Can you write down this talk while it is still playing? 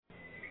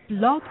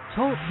Blog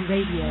Talk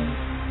Radio.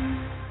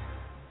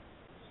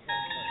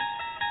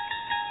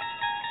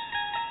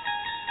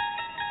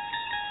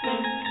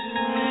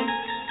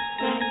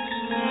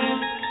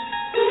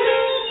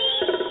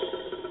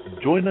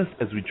 Join us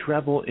as we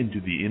travel into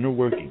the inner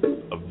workings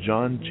of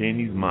John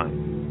Chaney's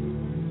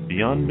mind.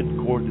 Beyond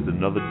midcourt is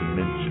another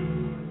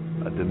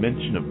dimension, a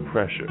dimension of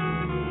pressure,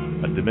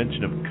 a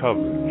dimension of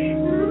coverage,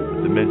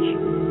 a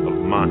dimension of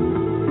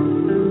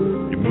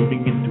mind. You're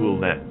moving into a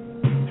land,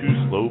 two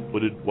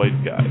slow-footed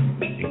white guys,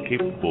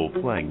 incapable of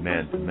playing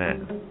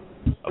man-to-man,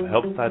 of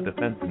help-side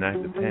defense and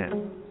active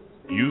hand.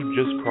 You've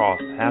just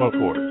crossed half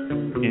court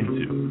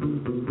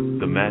into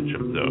the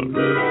matchup zone.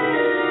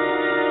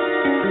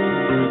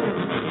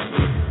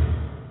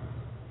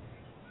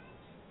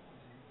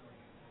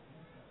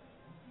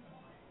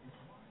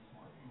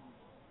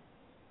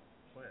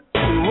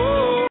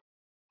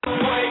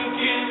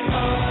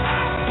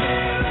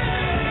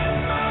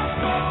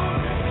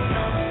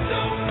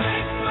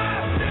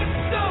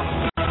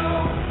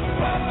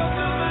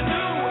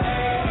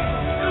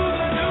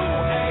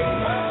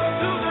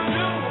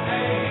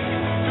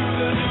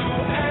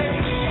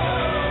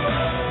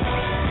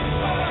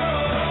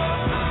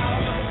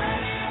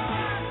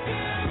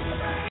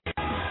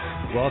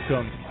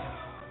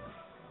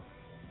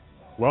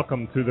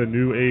 Welcome to the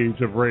new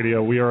age of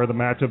radio. We are the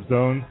Matchup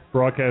Zone,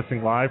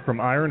 broadcasting live from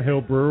Iron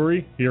Hill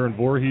Brewery here in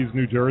Voorhees,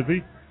 New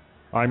Jersey.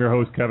 I'm your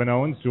host, Kevin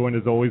Owens, joined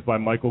as always by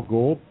Michael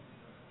Gould.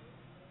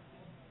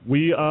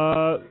 We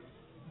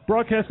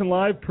broadcasting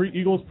live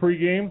Eagles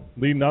pregame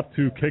leading up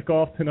to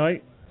kickoff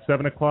tonight,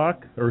 7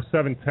 o'clock or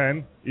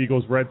 7:10.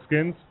 Eagles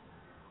Redskins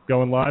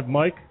going live.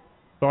 Mike,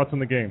 thoughts on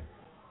the game?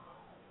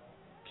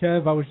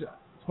 Kev, it's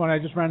funny. I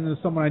just ran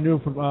into someone I knew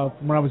from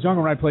when I was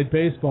younger when I played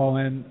baseball,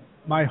 and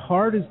my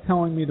heart is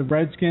telling me the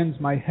Redskins.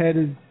 My head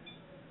is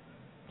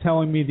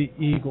telling me the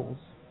Eagles.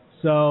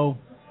 So,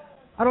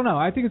 I don't know.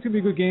 I think it's going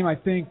to be a good game. I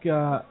think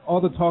all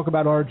the talk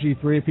about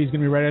RG3, if he's going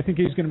to be ready, I think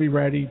he's going to be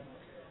ready.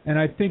 And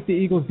I think the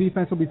Eagles'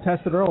 defense will be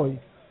tested early.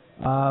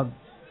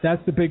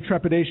 That's the big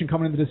trepidation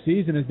coming into the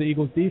season is the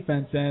Eagles'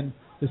 defense. And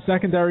the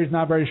secondary is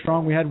not very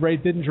strong. We had Ray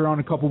Didinger on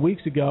a couple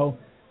weeks ago,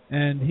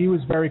 and he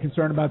was very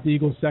concerned about the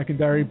Eagles'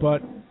 secondary.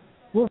 But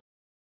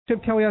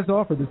Chip Kelly has to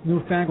offer this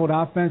newfangled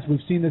offense.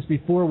 We've seen this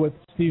before with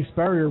Steve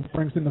Spurrier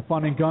brings in the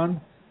fun and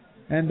gun,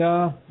 and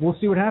we'll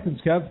see what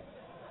happens, Kev.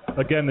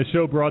 Again, the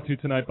show brought to you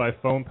tonight by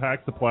Foam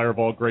Pack, supplier of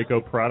all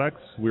Graco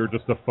products. We're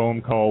just a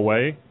phone call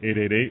away,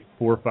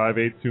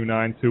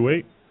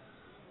 888-458-2928.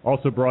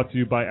 Also brought to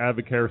you by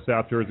Advocare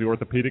South Jersey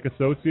Orthopedic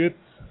Associates.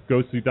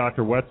 Go see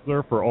Dr.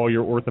 Wetzler for all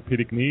your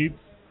orthopedic needs,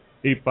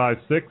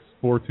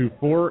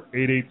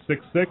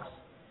 856-424-8866.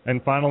 And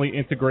finally,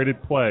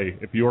 Integrated Play.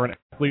 If you're an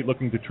athlete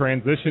looking to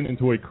transition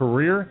into a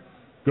career,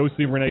 go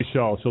see Renee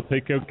Shaw. She'll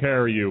take good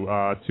care of you.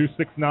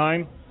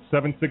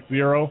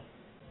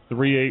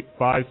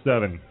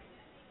 269-760-3857.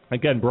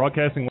 Again,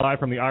 broadcasting live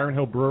from the Iron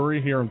Hill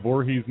Brewery here in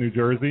Voorhees, New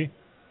Jersey.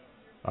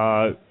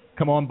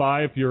 Come on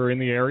by if you're in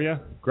the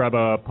area. Grab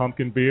a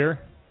pumpkin beer.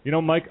 You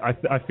know, Mike, I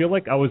feel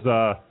like I was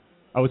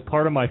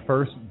part of my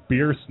first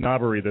beer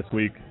snobbery this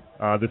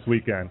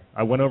weekend.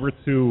 I went over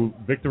to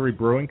Victory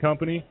Brewing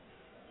Company.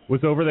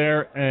 Was over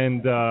there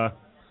and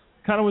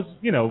kind of was,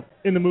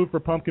 in the mood for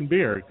pumpkin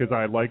beer because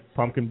I like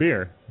pumpkin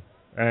beer.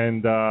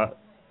 And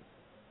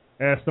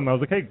asked them, I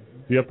was like, hey, do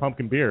you have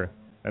pumpkin beer?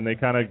 And they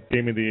kind of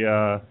gave me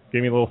a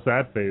little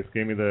sad face,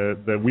 gave me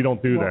the we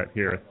don't do that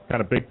here. It's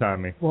kind of big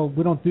time me. Well,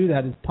 we don't do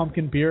that. Is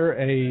pumpkin beer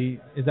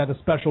is that a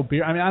special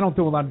beer? I mean, I don't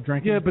do a lot of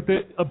drinking. Yeah, but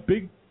a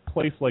big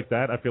place like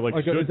that, I feel like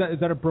should. Is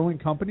that a brewing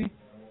company?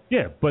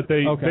 Yeah, but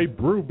they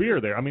brew beer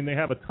there. I mean, they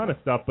have a ton of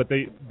stuff, but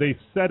they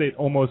said it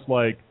almost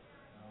like,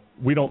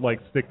 we don't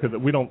stick to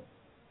we don't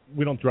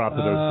drop to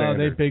those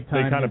standards. They big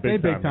time. They kind of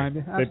big time.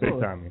 They big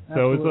time.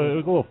 So it was a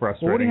little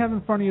frustrating. Well, what do you have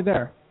in front of you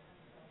there?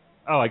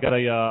 Oh, I got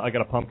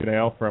a pumpkin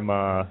ale from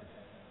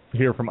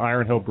here from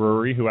Iron Hill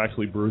Brewery, who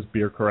actually brews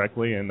beer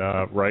correctly and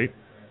right.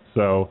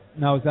 So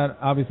now is that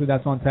obviously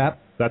that's on tap?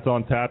 That's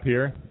on tap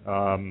here.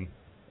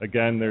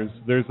 Again, there's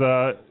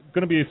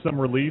going to be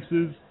some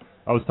releases.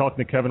 I was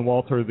talking to Kevin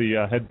Walter,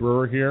 the head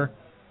brewer here.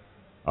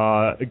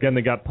 Again,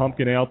 they got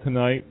pumpkin ale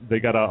tonight.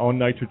 They got a on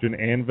nitrogen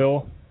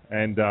anvil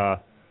and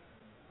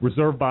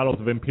reserve bottles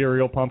of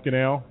Imperial pumpkin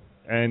ale.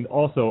 And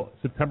also,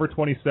 September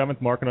 27th,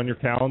 mark it on your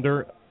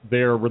calendar,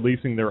 they're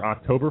releasing their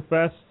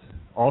Oktoberfest,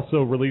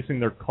 also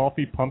releasing their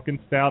coffee pumpkin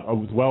stout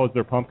as well as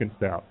their pumpkin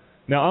stout.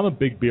 Now, I'm a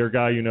big beer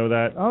guy, you know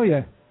that. Oh,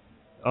 yeah.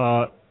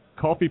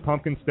 Coffee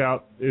pumpkin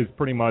stout is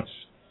pretty much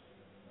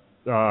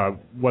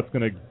what's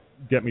going to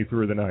get me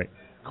through the night.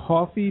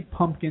 Coffee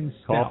pumpkin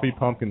stout. Coffee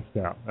pumpkin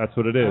stout. That's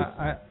what it is.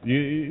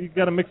 You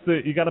got to mix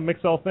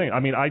all things. I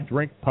mean, I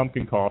drink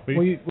pumpkin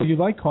coffee. Well, you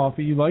like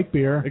coffee. You like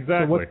beer.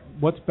 Exactly. So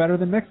what's better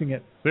than mixing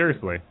it?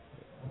 Seriously,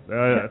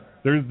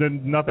 there's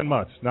nothing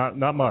much.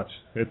 Not much.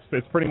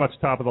 It's pretty much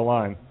top of the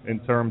line in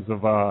terms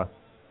of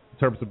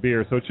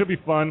beer. So it should be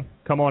fun.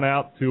 Come on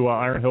out to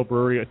Iron Hill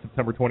Brewery at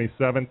September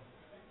 27th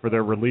for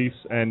their release.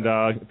 And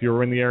if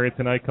you're in the area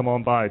tonight, come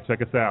on by.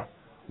 Check us out.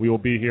 We will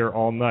be here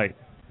all night.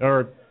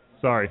 Or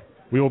Sorry.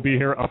 We will be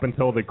here up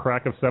until the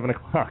crack of 7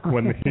 o'clock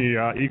when the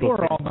Eagles...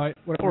 Or all night.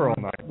 Or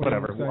all night,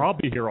 whatever. I'll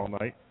be here all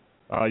night.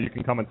 You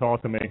can come and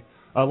talk to me.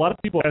 A lot of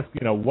people ask,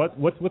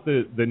 what's with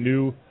the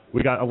new...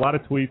 We got a lot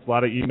of tweets, a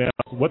lot of emails.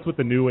 What's with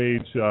the new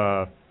age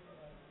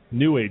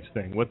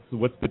thing?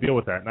 What's the deal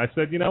with that? And I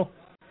said,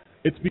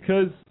 it's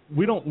because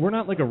we're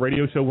not like a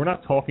radio show. We're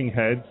not talking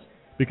heads,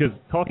 because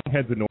talking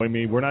heads annoy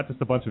me. We're not just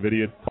a bunch of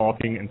idiots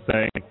talking and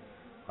saying,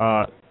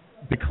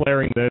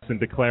 declaring this and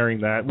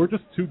declaring that. We're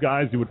just two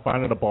guys you would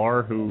find at a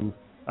bar who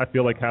I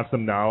feel like have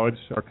some knowledge,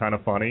 are kind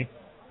of funny,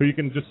 who you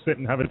can just sit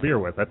and have a beer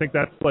with. I think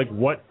that's like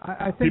what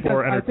people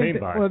are entertained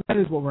by. Well, that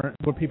is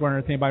what people are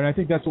entertained by, and I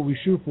think that's what we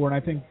shoot for, and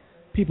I think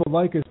people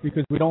like us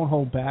because we don't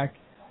hold back.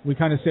 We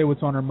kind of say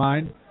what's on our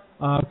mind.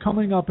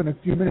 Coming up in a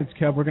few minutes,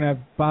 Kev, we're going to have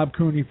Bob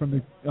Cooney from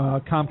the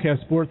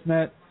Comcast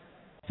Sportsnet,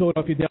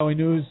 Philadelphia Daily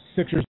News,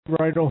 Sixers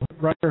writer.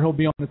 He'll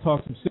be on to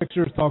talk some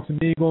Sixers, talk some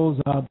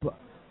Eagles.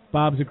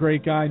 Bob's a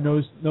great guy,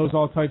 knows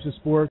all types of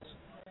sports.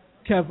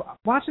 Kev,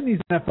 watching these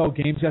NFL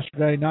games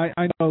yesterday, and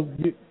I know,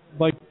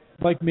 like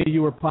me,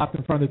 you were plopped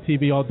in front of the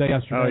TV all day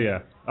yesterday. Oh, yeah.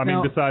 I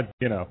mean, besides,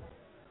 the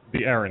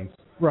errands.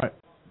 Right.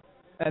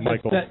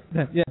 Michael.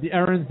 The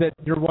errands that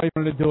your wife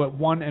wanted to do at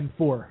 1 and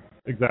 4.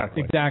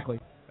 Exactly.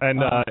 And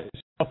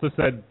she also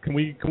said, can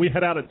we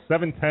head out at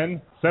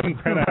 7:10?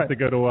 7:10 I have to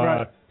go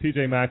to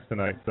TJ Maxx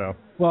tonight. So.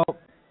 Well,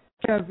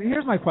 Kev,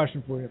 here's my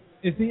question for you: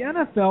 Is the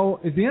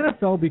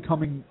NFL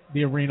becoming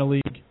the Arena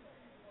League?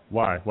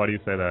 Why? Why do you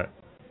say that?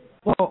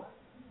 Well,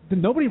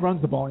 nobody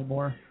runs the ball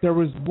anymore. There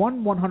was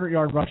one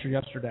 100-yard rusher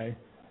yesterday.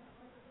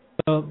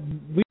 The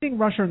leading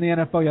rusher in the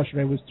NFL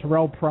yesterday was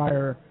Terrell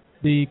Pryor,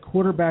 the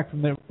quarterback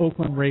from the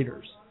Oakland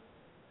Raiders.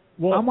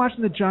 Well, I'm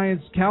watching the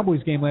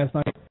Giants-Cowboys game last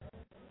night.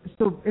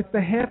 It's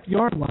the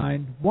half-yard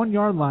line, 1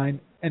 yard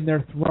line, and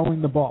they're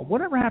throwing the ball.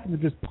 Whatever happened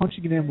to just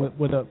punching it in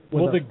with a...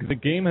 The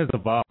game has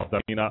evolved. I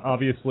mean,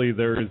 obviously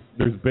there's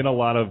been a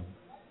lot of...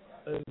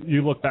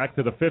 you look back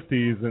to the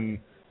 50s and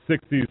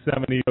 60s,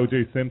 70s,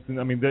 O.J. Simpson.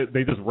 I mean,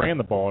 they just ran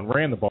the ball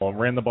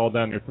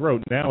down your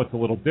throat. Now it's a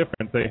little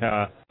different. They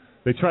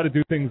try to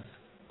do things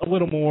a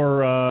little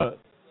more...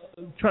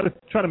 try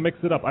to mix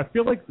it up. I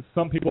feel like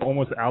some people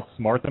almost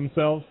outsmart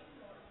themselves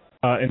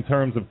in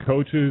terms of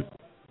coaches.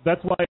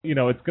 That's why, it's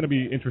going to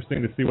be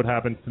interesting to see what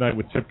happens tonight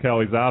with Chip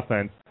Kelly's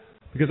offense,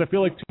 because I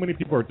feel like too many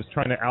people are just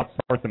trying to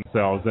outsmart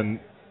themselves, and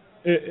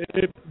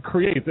it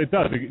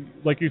does,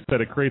 like you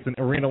said, it creates an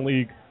Arena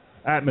League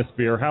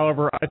atmosphere.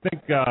 However, I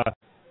think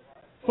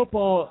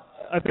football,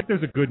 I think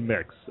there's a good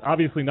mix.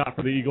 Obviously not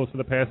for the Eagles for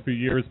the past few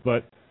years,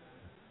 but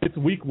it's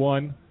week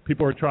 1.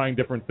 People are trying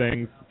different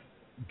things.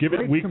 Give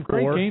it week 4. Some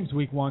great games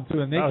week 1,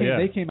 too, and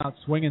they came out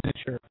swinging this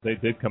year. They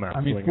did come out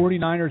swinging.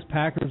 49ers,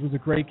 Packers was a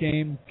great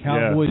game.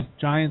 Cowboys,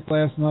 Giants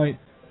last night.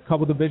 A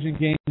couple division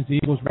games. The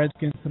Eagles,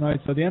 Redskins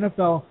tonight. So the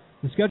NFL,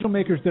 the schedule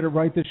makers did it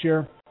right this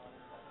year.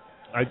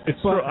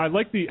 It's true. I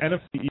like the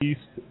NFC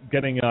East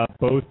getting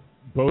both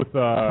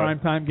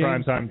primetime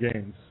games.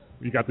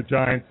 You got the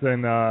Giants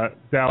and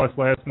Dallas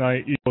last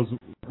night. Eagles,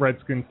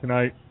 Redskins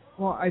tonight.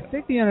 Well, I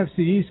think the NFC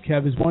East,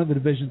 Kev, is one of the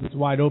divisions that's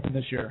wide open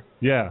this year.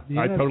 Yeah,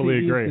 I totally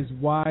agree. The NFC East is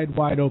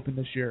wide open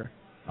this year.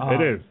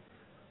 It is.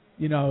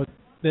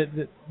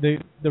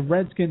 The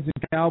Redskins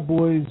and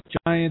Cowboys,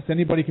 Giants,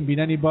 anybody can beat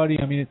anybody.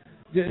 I mean,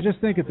 just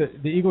think if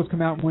the Eagles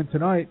come out and win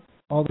tonight,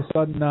 all of a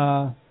sudden,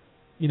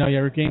 you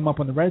have a game up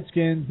on the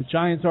Redskins. The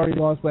Giants already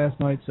lost last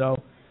night, so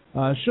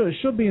it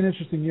should be an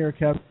interesting year,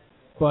 Kev.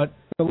 But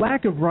the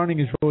lack of running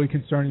is really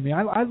concerning me.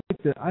 I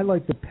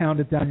like to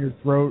pound it down your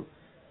throat.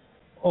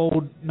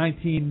 Old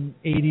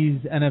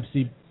 1980s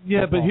NFC.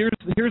 Yeah, but here's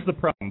the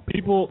problem.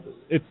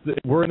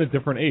 We're in a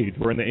different age.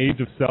 We're in the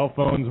age of cell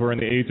phones. We're in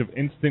the age of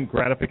instant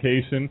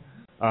gratification.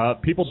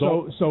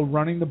 So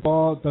running the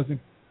ball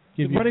doesn't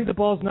give you. Running the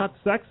ball is not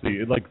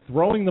sexy. Like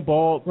throwing the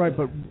ball. Right,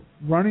 but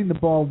running the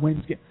ball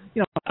wins.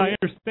 I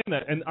understand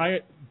that,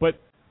 but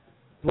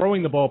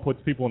throwing the ball puts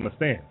people in the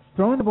stands.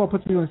 Throwing the ball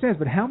puts people in the stands,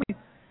 but how many?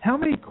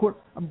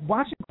 I'm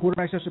watching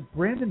quarterbacks such as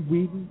Brandon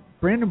Whedon,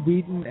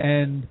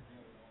 and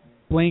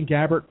Blaine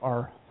Gabbert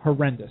are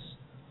horrendous.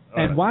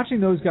 And watching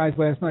those guys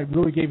last night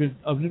really gave it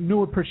a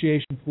new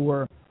appreciation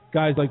for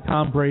guys like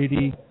Tom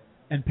Brady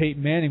and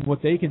Peyton Manning,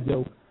 what they can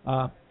do.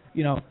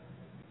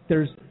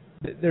 There's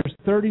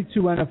 32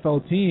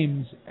 NFL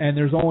teams, and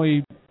there's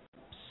only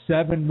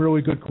 7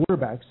 really good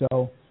quarterbacks.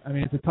 So, I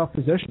mean, it's a tough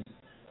position.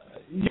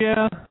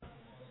 Yeah.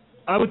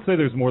 I would say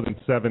there's more than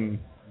 7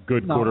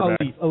 good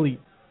quarterbacks.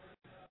 Elite.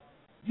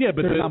 Yeah,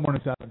 but there's not more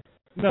than 7.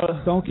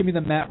 No, don't give me the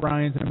Matt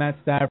Ryans and the Matt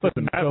Stafford.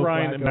 Listen,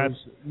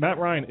 Matt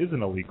Ryan is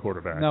an elite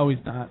quarterback. No, he's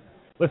not.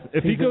 Listen,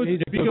 if he goes in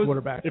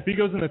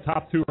the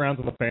top 2 rounds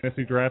of the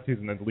fantasy draft, he's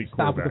an elite quarterback.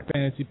 Stop with the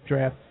fantasy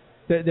draft.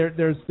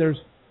 There's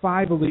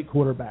 5 elite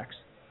quarterbacks.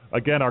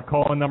 Again, our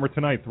call-in number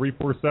tonight,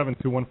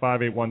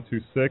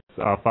 347-215-8126.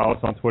 Follow us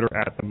on Twitter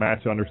at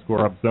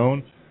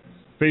 @thematch_upzone.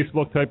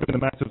 Facebook, type in the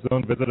Matchup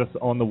Zone. Visit us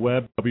on the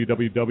web,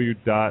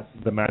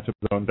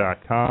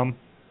 www.thematchupzone.com,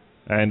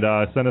 and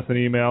send us an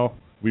email.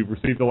 We've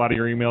received a lot of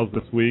your emails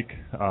this week,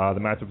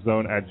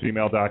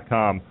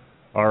 thematchupzone@gmail.com.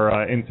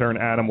 our intern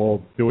Adam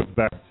will do his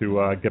best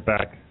to get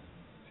back to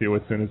you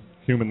as soon as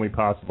humanly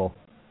possible.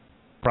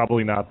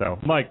 Probably not, though.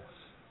 Mike,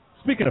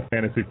 speaking of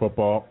fantasy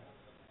football,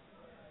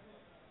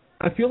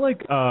 I feel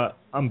like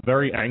I'm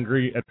very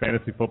angry at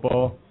fantasy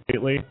football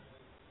lately.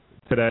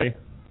 Today,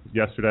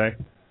 yesterday.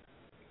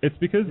 It's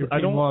because Your I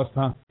team don't. lost,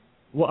 huh?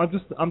 Well,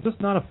 I'm just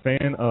not a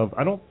fan of.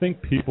 I don't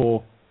think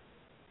people.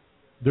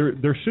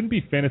 There shouldn't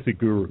be fantasy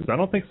gurus. I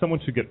don't think someone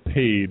should get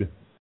paid to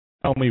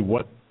tell me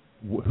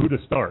who to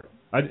start.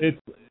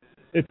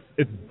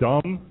 It's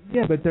dumb.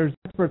 Yeah, but there's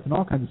experts in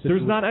all kinds of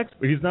situations. There's not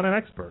expert. He's not an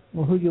expert.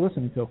 Well, who are you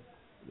listening to?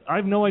 I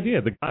have no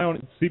idea. The guy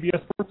on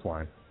CBS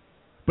Sportsline,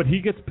 but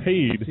he gets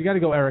paid. So you got to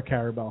go Eric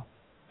Carabell.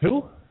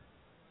 Who?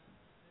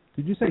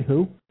 Did you say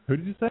who? Who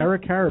did you say?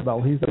 Eric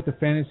Carabell. He's like the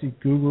fantasy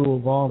guru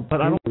of all. But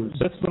gurus. I don't.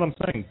 That's what I'm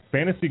saying.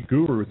 Fantasy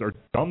gurus are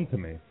dumb to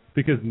me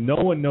because no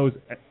one knows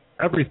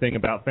everything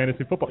about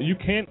fantasy football. You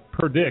can't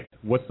predict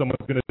what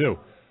someone's going to do.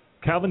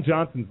 Calvin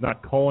Johnson's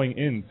not calling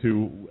in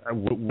to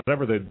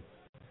whatever the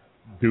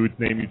dude's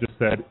name you just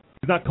said.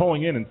 He's not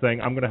calling in and saying,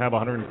 I'm going to have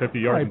 150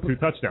 yards and 2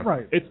 touchdowns.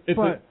 Right.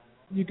 But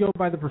you go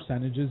by the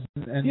percentages.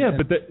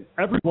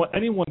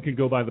 Anyone can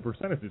go by the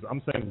percentages.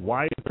 I'm saying,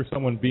 why is there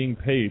someone being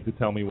paid to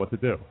tell me what to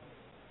do?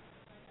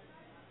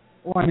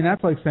 Well, I mean,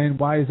 that's like saying,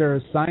 why is there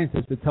a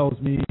scientist that tells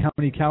me how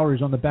many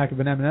calories are on the back of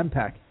an M&M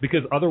pack?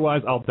 Because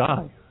otherwise I'll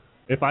die.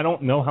 If I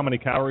don't know how many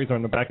calories are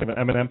on the back of an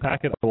M&M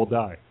packet, I will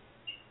die.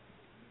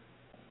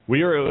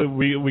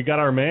 We got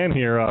our man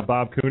here,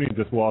 Bob Cooney,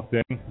 just walked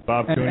in.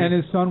 Cooney. And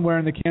his son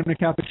wearing the Camden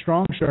Catholic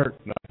Strong shirt.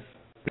 Nice.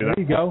 There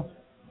you go.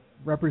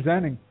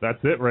 Representing. That's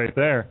it right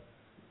there.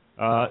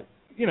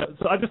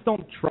 So I just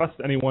don't trust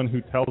anyone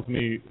who tells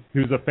me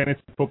who's a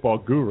fantasy football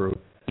guru.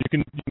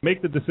 You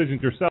make the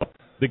decisions yourself.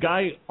 The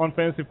guy on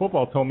fantasy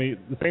football told me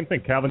the same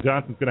thing. Calvin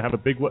Johnson's going to have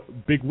a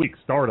big week.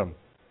 Start him.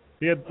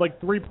 He had like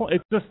 3 points.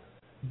 It's just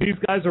these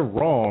guys are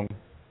wrong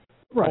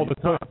all the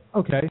time.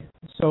 Okay.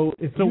 So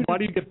why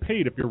do you get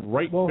paid if you're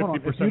right 50%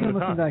 of the time? If you didn't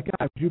listen to that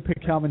guy, would you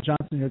pick Calvin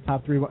Johnson in your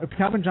top 3? If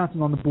Calvin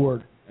Johnson's on the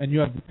board and you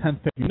have the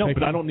 10th pick,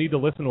 but I don't need to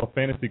listen to a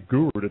fantasy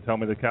guru to tell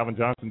me that Calvin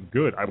Johnson's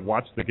good. I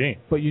watched the game.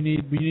 But you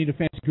need a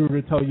fantasy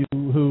guru to tell you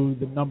who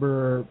the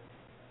number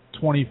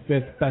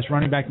 25th best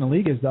running back in the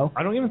league is, though.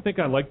 I don't even think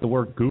I like the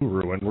word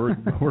guru, and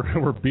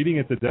we're beating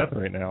it to death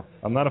right now.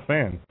 I'm not a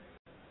fan.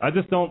 I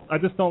just don't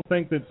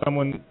think that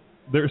someone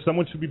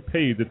should be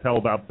paid to tell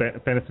about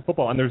fantasy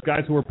football, and there's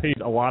guys who are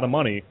paid a lot of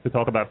money to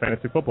talk about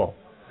fantasy football.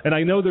 And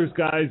I know there's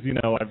guys,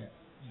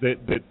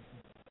 that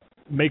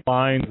make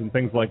lines and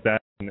things like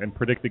that and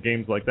predict the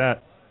games like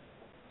that.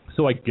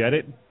 So I get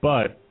it,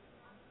 but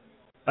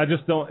I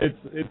just don't. It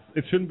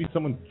shouldn't be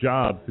someone's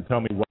job to tell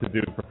me what to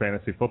do for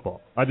fantasy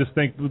football. I just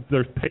think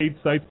there's paid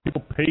sites.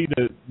 People pay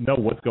to know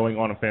what's going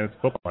on in fantasy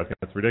football. I think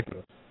that's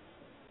ridiculous.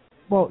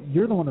 Well,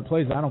 you're the one that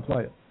plays it. I don't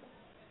play it.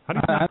 How do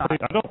you not play?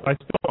 I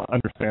still don't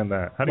understand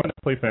that. How do you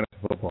not play fantasy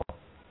football?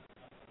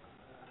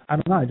 I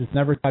don't know. I just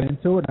never got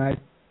into it,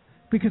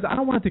 because I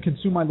don't want it to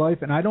consume my life,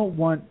 and I don't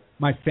want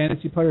my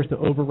fantasy players to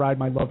override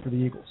my love for the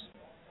Eagles.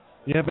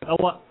 Yeah, but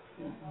a lot.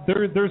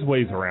 There's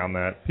ways around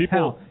that.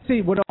 People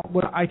see what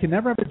I can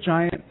never have a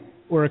Giant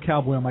or a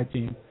Cowboy on my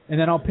team, and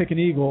then I'll pick an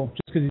Eagle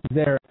just because he's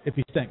there if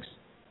he stinks.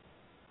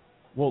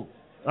 Well,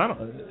 I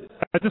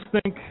just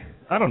think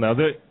I don't know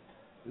that.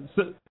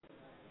 So,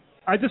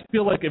 I just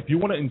feel like if you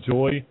want to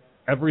enjoy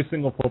every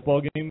single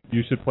football game,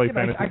 you should play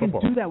fantasy football.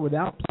 I can do that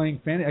without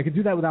playing fantasy. I can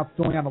do that without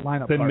filling out a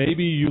lineup. Then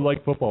maybe you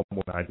like football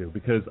more than I do,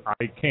 because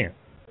I can't.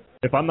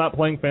 If I'm not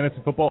playing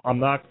fantasy football, I'm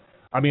not.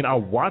 I mean,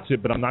 I'll watch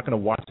it, but I'm not going to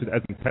watch it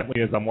as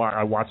intently as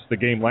I watched the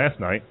game last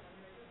night.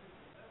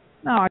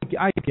 No, I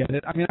get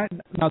it. I mean,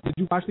 did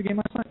you watch the game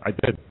last night? I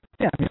did.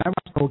 Yeah, I mean, I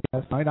watched the whole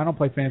game last night. I don't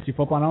play fantasy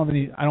football.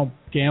 I don't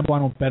gamble. I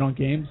don't bet on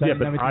games. Yeah,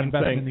 but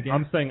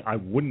I'm saying I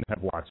wouldn't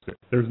have watched it.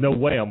 There's no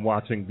way I'm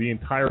watching the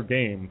entire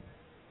game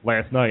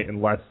last night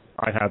unless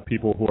I have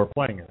people who are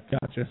playing it.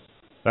 Gotcha.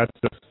 That's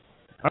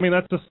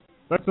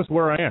just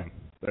where I am.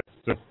 That's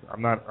just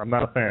I'm not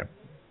a fan.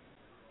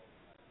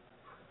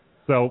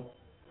 So,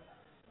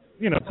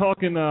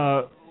 talking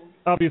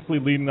obviously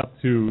leading up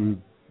to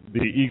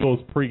the Eagles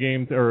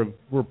pregame, or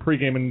we're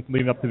pregaming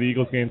leading up to the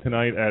Eagles game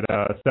tonight at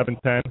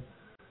 7:10.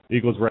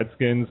 Eagles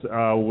Redskins.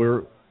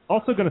 We're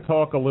also going to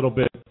talk a little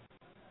bit.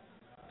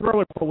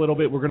 Throw it up a little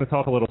bit. We're going to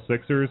talk a little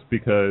Sixers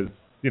because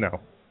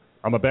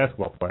I'm a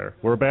basketball player.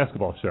 We're a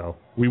basketball show.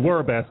 We were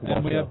a basketball show.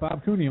 And we have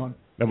Bob Cooney on.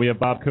 And we have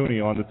Bob Cooney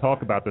on to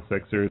talk about the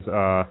Sixers,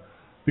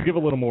 to give a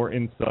little more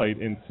insight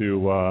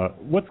into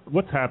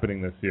what's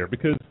happening this year,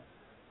 because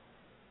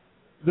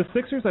the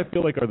Sixers, I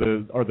feel like, are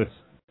the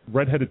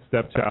redheaded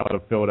stepchild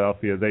of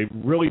Philadelphia.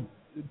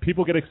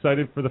 People get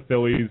excited for the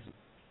Phillies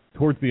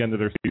towards the end of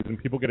their season.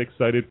 People get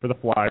excited for the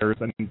Flyers,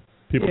 and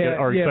people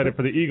are excited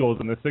for the Eagles,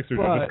 and the Sixers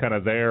are just kind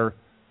of there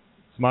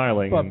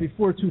smiling. But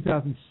before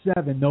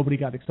 2007, nobody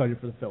got excited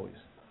for the Phillies.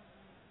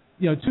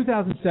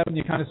 2007,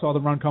 you kind of saw the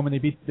run coming.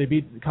 They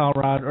beat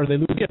Colorado, or they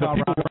lose to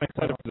Colorado. People weren't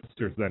excited for the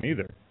Sixers then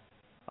either.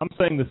 I'm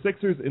saying the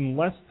Sixers,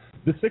 unless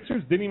the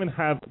Sixers didn't even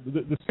have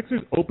the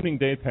Sixers opening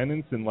day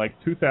attendance in like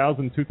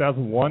 2000,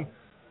 2001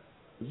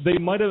 they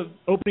might have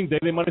opening day.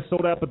 They might have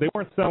sold out, but they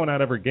weren't selling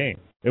out every game.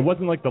 It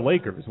wasn't like the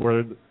Lakers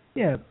where.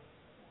 Yeah,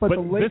 but the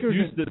Lakers.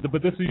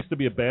 This used to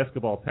be a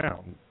basketball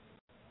town.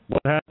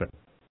 What happened?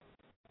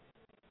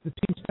 The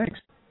team stinks.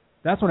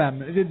 That's what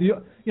happened.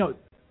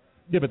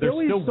 Yeah, but they're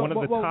still one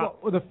of the top.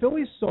 Well, the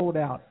Phillies sold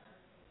out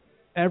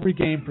every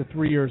game for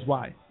 3 years.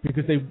 Why?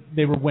 Because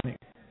they were winning.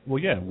 Well,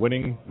 yeah,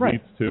 winning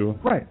leads to.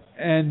 Right.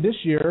 And this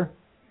year,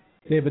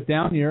 they have a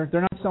down year.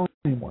 They're not selling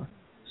anymore.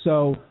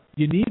 So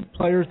you need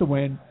players to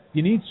win.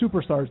 You need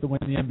superstars to win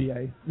the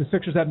NBA. The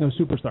Sixers have no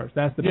superstars.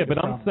 That's the biggest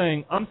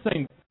problem. I'm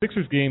saying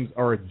Sixers games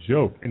are a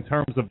joke in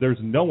terms of there's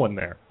no one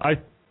there.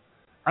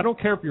 I don't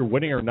care if you're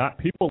winning or not.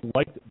 People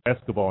liked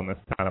basketball in this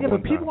town. Yeah,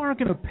 but people aren't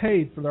going to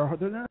pay for their.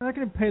 They're not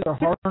going to pay their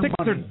hard-earned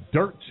money. Sixers are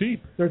dirt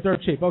cheap. They're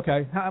dirt cheap.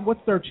 Okay, what's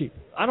dirt cheap?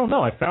 I don't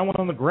know. I found one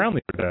on the ground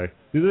the other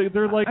day.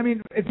 They're like. I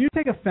mean, if you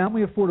take a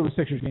family of four to a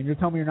Sixers game, you're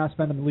telling me you're not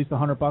spending at least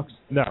 $100?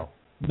 No.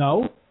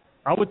 No.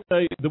 I would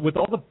say that with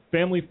all the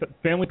family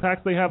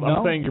packs they have,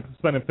 I'm saying you're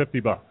spending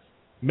 $50.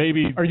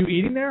 Maybe. Are you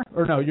eating there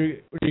or no? You're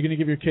going to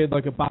give your kid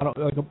like a bottle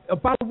of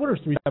water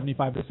is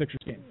 $3.75 at a Sixers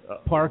game.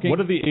 Parking.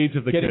 What are the age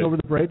of the kids? Getting over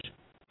the bridge.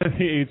 What are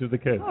the age of the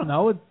kids? I don't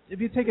know. If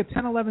you take a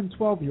 10, 11,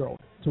 12-year-old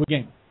to a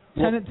game,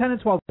 10 and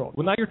 12-year-old.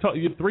 Well, now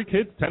you have 3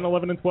 kids, 10,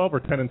 11, and 12, or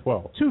 10 and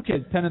 12. 2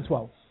 kids, 10 and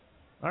 12.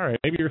 All right,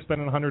 maybe you're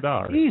spending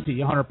 $100. Easy,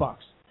 $100.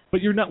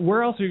 But you're not.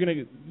 Where else are you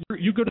going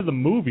to? You go to the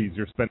movies.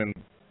 You're spending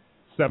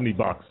 $70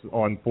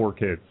 on 4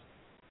 kids.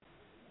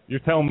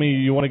 You're telling me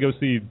you want to go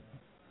see?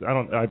 I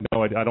have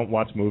no idea. I don't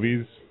watch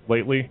movies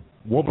lately.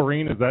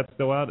 Wolverine, is that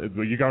still out?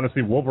 Are you going to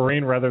see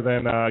Wolverine rather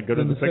than go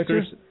to the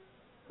Sixers?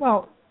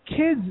 Well,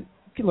 kids.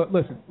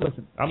 Listen.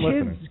 I'm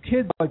listening.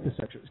 Kids like the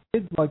Sixers.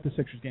 Kids like the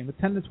Sixers game. The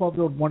 10 to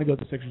 12-year-old want to go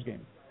to the Sixers game.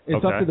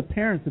 It's up to the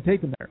parents to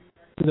take them there.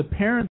 So the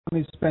parents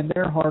only spend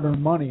their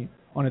hard-earned money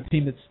on a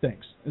team that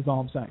stinks. Is all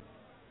I'm saying.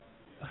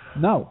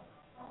 No.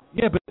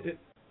 Yeah, but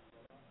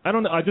I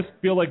don't know. I just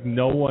feel like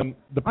no one.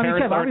 The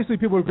parents. Kev, obviously,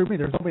 people agree with me.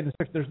 There's nobody in the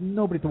Sixers. There's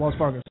nobody at the Wells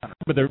Fargo Center.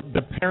 But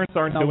the parents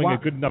aren't doing a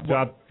good enough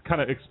job,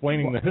 kind of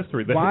explaining the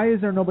history. Why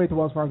is there nobody at the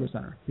Wells Fargo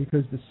Center?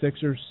 Because the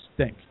Sixers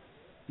stink.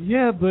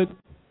 Yeah, but.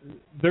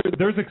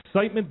 There's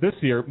excitement this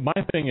year. My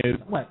thing is...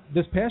 What,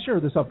 this past year or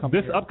this upcoming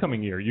year? This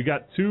upcoming year. You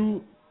got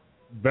 2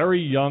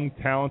 very young,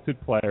 talented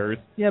players.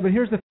 Yeah, but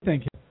here's the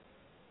thing.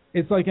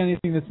 It's like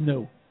anything that's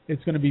new.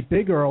 It's going to be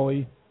big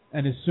early,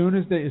 and as soon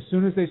as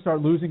they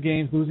start losing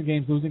games,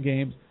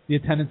 the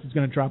attendance is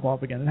going to drop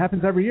off again. It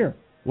happens every year.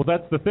 Well,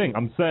 that's the thing.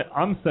 I'm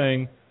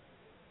saying...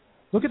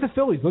 Look at the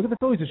Phillies. Look at the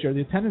Phillies this year.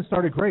 The attendance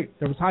started great.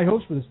 There was high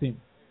hopes for this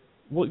team.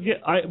 Well, yeah,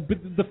 but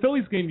the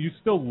Phillies game, you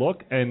still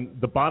look, and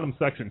the bottom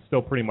section is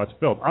still pretty much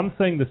filled. I'm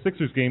saying the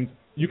Sixers games,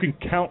 you can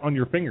count on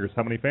your fingers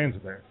how many fans are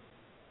there.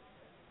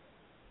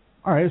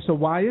 All right, so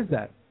why is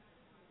that?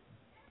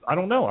 I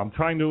don't know. I'm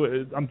trying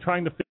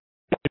to fit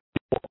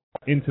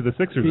into the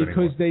Sixers because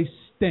anymore. They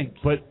stink.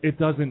 But it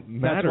doesn't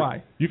matter. That's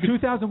why.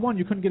 2001,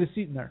 you couldn't get a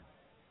seat in there.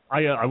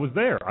 I was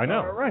there. I know.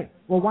 All right.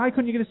 Well, why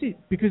couldn't you get a seat?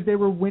 Because they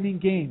were winning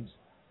games.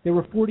 They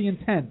were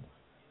 40-10.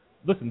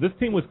 Listen, this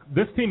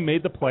team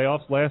made the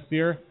playoffs last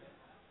year.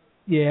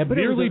 Yeah, but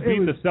nearly beat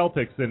the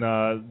Celtics in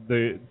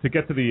to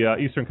get to the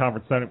Eastern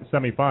Conference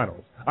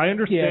semifinals. I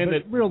understand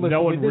that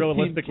no one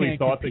realistically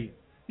thought that.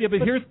 Yeah, but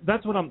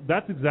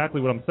that's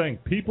exactly what I'm saying.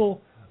 People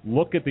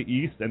look at the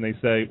East and they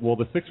say, well,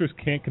 the Sixers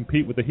can't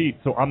compete with the Heat,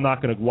 so I'm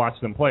not going to watch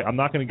them play. I'm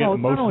not going to get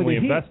emotionally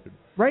invested.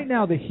 Right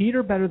now, the Heat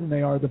are better than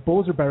they are. The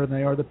Bulls are better than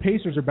they are. The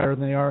Pacers are better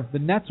than they are. The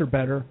Nets are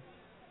better.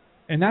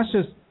 And that's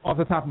just off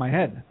the top of my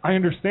head. I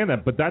understand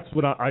that, but that's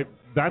what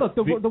Look,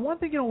 the one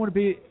thing you don't want to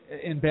be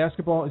in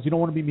basketball is you don't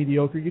want to be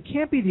mediocre. You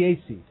can't be the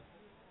 8th seed.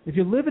 If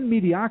you live in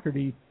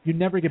mediocrity, you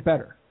never get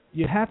better.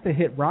 You have to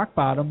hit rock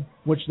bottom,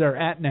 which they're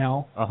at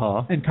now,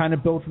 and kind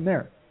of build from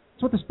there.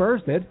 That's what the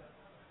Spurs did.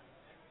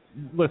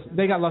 Listen,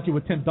 they got lucky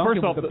with Tim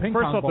Duncan with the ping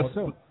pong ball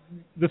too.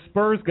 The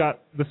Spurs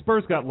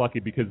got lucky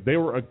because they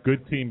were a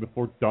good team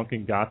before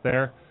Duncan got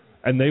there,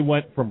 and they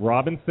went from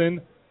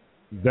Robinson.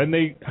 Then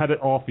they had an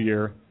off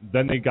year.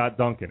 Then they got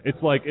Duncan. It's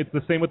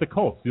the same with the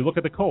Colts. You look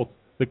at the Colts.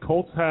 The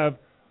Colts have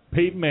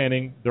Peyton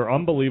Manning. They're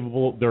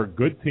unbelievable. They're a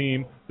good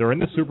team. They're in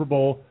the Super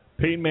Bowl.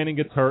 Peyton Manning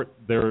gets hurt.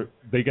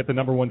 They get the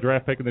number 1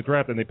 draft pick in the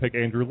draft, and they pick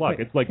Andrew Luck.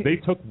 It's like they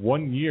took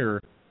 1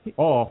 year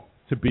off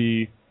to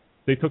be.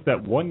 They took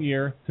that 1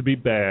 year to be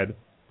bad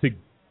to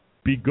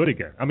be good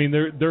again. I mean,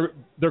 they're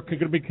going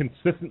to be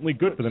consistently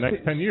good for the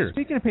next 10 years.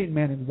 Speaking of Peyton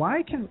Manning,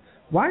 why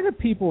do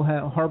people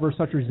harbor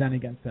such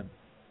resentment against him?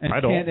 And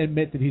can't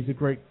admit that he's a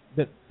great...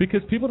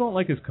 Because people don't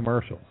like his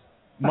commercials.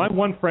 My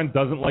one friend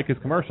doesn't like his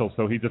commercials,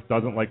 so he just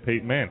doesn't like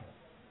Peyton Manning.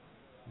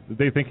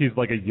 They think he's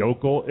like a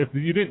yokel. If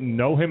you didn't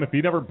know him, if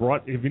he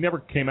never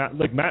came out...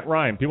 Like Matt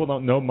Ryan, people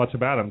don't know much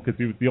about him because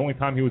he was the only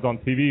time he was on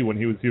TV when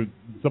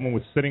someone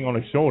was sitting on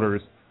his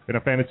shoulders in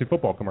a fantasy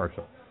football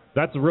commercial.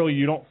 That's really...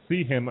 You don't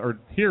see him or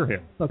hear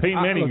him.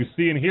 Peyton Manning, you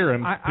see and hear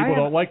him. People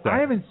don't like that. I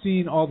haven't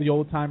seen all the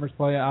old-timers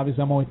play.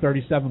 Obviously, I'm only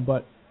 37,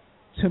 but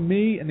to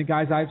me and the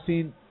guys I've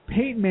seen...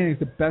 Peyton Manning is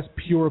the best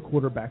pure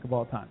quarterback of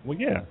all time. Well,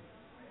 yeah,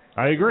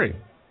 I agree.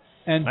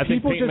 And I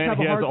think people Peyton just have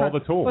a Manning, he hard has time, all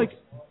the tools.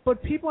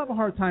 But people have a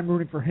hard time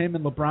rooting for him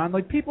and LeBron.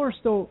 Like people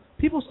still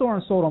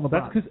aren't sold on LeBron.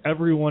 That's because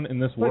everyone in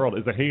this world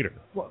is a hater.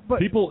 But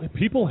people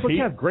hate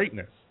Kev,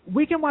 greatness.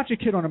 We can watch a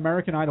kid on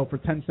American Idol for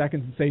 10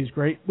 seconds and say he's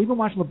great. We've been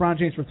watching LeBron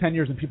James for 10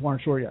 years and people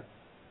aren't sure yet.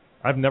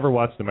 I've never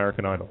watched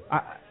American Idol.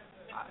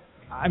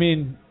 I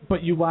mean,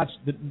 but you watched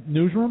the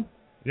Newsroom?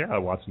 Yeah, I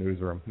watched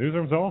Newsroom.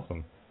 Newsroom's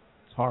awesome.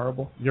 It's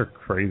horrible. You're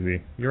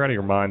crazy. You're out of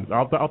your mind.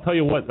 I'll tell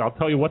you what. I'll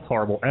tell you what's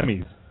horrible.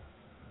 Emmys.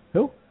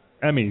 Who?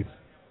 Emmys.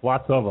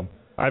 Lots of them.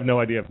 I have no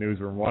idea if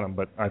Newsroom won them,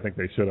 but I think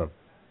they should have.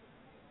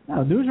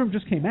 No, Newsroom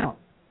just came out,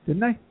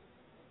 didn't they?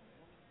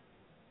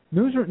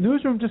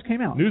 Newsroom just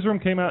came out. Newsroom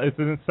came out. It's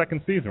in its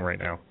second season right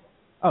now.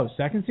 Oh,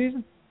 second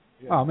season?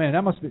 Yeah. Oh man,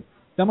 that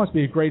must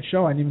be a great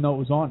show. I didn't even know it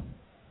was on.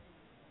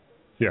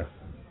 Yeah,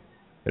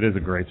 it is a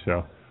great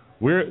show.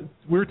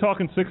 We're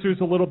talking Sixers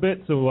a little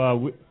bit,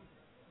 so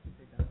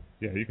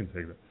yeah, you can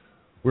take it.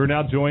 We're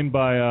now joined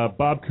by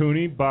Bob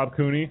Cooney. Bob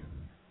Cooney,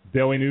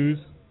 Daily News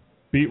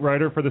beat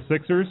writer for the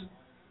Sixers,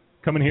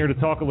 coming here to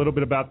talk a little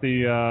bit about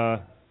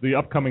the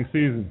upcoming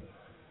season.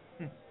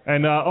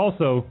 And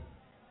also,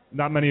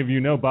 not many of you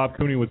know, Bob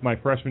Cooney was my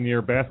freshman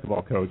year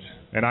basketball coach,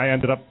 and I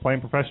ended up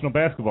playing professional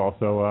basketball.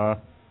 So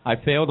I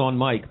failed on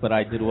Mike, but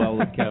I did well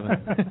with Kevin.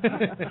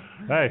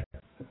 Hey,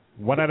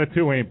 1 out of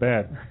 2 ain't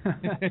bad.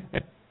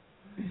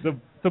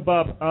 So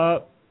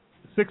Bob,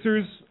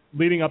 Sixers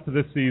leading up to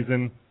this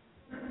season,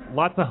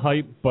 lots of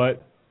hype,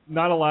 but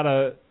not a lot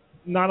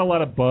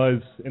of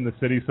buzz in the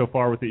city so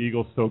far with the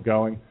Eagles still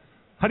going.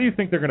 How do you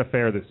think they're going to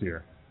fare this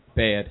year?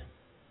 Bad.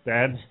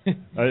 Bad?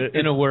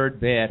 In a word,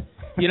 bad.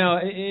 You know,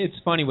 it's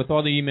funny with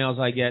all the emails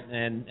I get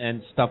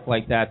and stuff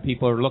like that.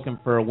 People are looking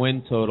for a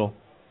win total.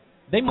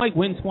 They might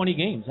win 20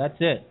 games. That's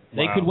it.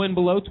 They could win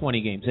below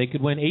 20 games. They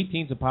could win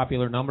 18 is a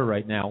popular number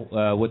right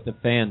now with the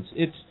fans.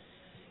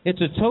 It's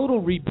a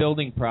total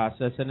rebuilding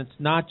process, and it's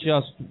not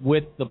just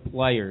with the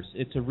players.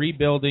 It's a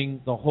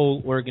rebuilding the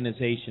whole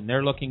organization.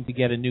 They're looking to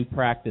get a new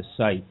practice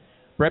site.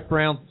 Brett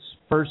Brown's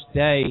first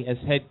day as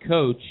head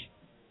coach,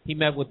 he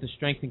met with the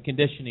strength and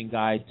conditioning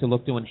guy to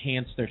look to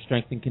enhance their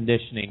strength and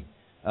conditioning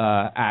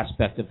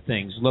aspect of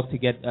things. Look to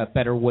get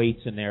better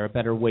weights in there, a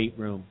better weight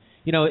room.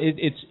 You know,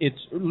 it's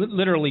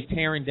literally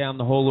tearing down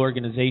the whole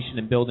organization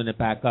and building it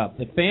back up.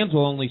 The fans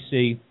will only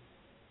see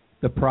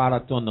the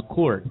product on the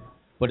court,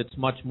 but it's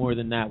much more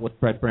than that. What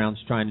Brett Brown's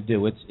trying to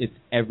do, it's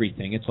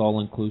everything. It's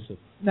all inclusive.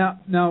 Now,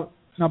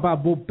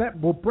 Bob,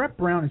 will Brett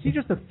Brown, is he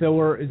just a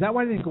filler? Is that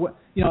why they didn't go?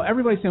 You know,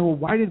 everybody's saying, well,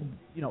 why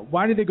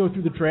did they go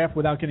through the draft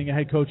without getting a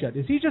head coach yet?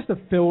 Is he just a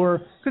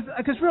filler?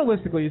 Because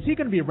realistically, is he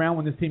going to be around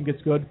when this team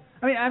gets good?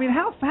 I mean,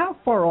 how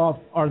far off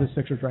are the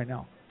Sixers right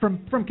now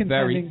from contending?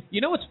 Very.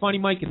 You know what's funny,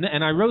 Mike,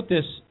 and I wrote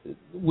this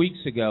weeks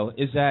ago,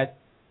 is that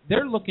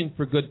they're looking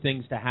for good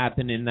things to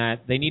happen in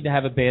that they need to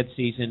have a bad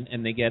season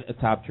and they get a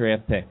top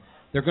draft pick.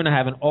 They're going to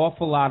have an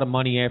awful lot of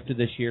money after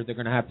this year. They're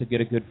going to have to get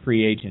a good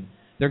free agent.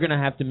 They're going to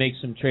have to make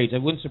some trades.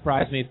 It wouldn't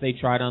surprise me if they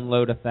try to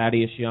unload a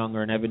Thaddeus Young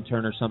or an Evan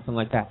Turner or something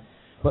like that.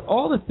 But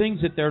all the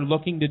things that they're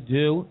looking to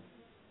do,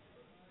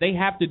 they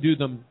have to do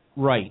them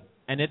right.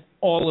 And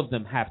all of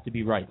them have to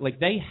be right. Like,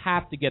 they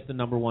have to get the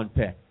number 1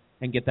 pick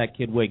and get that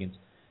kid Wiggins.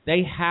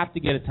 They have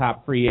to get a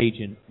top free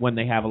agent when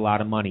they have a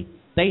lot of money.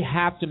 They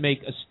have to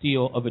make a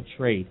steal of a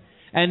trade.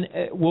 And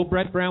will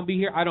Brett Brown be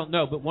here? I don't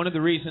know. But one of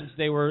the reasons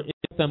they were it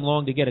took them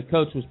long to get a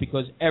coach was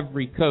because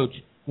every coach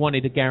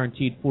wanted a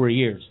guaranteed 4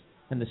 years.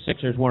 And the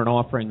Sixers weren't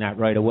offering that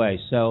right away.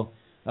 So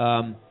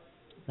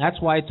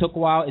that's why it took a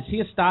while. Is he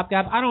a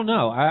stopgap? I don't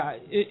know.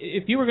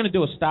 If you were going to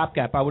do a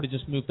stopgap, I would have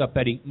just moved up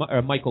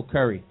Michael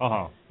Curry,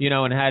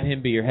 and had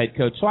him be your head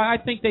coach. So I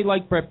think they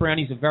like Brett Brown.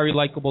 He's a very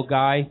likable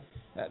guy.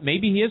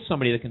 Maybe he is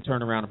somebody that can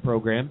turn around a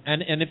program.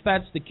 And if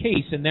that's the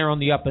case and they're on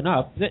the up and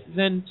up,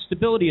 then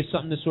stability is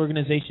something this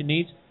organization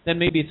needs. Then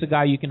maybe it's a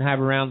guy you can have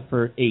around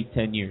for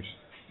 8-10 years.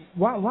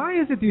 Why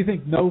is it, do you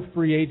think, no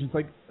free agents?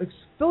 Like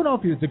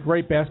Philadelphia is a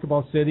great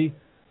basketball city.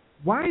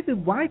 Why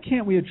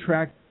can't we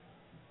attract,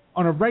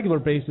 on a regular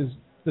basis,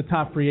 the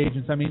top free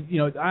agents? I mean,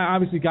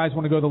 obviously guys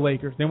want to go to the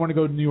Lakers. They want to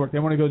go to New York. They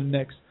want to go to the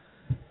Knicks.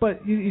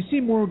 But you see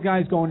more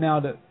guys going now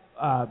to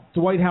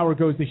Dwight Howard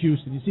goes to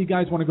Houston. You see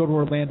guys want to go to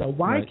Orlando.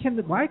 Why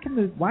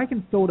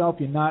can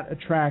Philadelphia not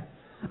attract?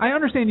 I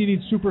understand you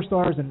need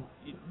superstars, and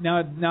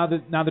now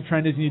the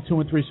trend is you need 2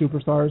 and 3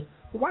 superstars.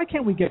 But why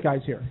can't we get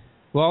guys here?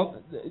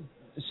 Well,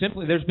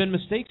 simply, there's been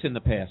mistakes in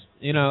the past.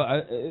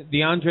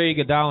 DeAndre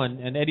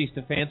Iguodala and Eddie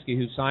Stefanski,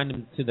 who signed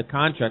him to the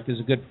contract, is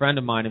a good friend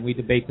of mine, and we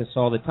debate this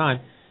all the time.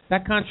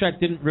 That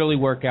contract didn't really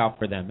work out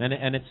for them,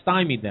 and it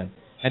stymied them.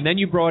 And then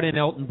you brought in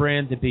Elton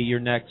Brand to be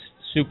your next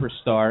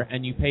superstar,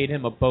 and you paid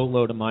him a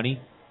boatload of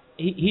money.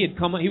 He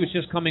was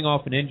just coming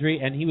off an injury,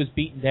 and he was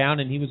beaten down,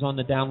 and he was on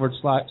the downward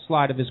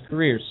slide of his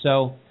career.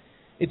 So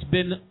it's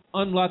been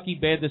unlucky,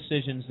 bad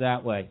decisions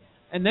that way.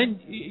 And then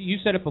you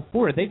said it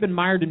before, they've been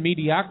mired in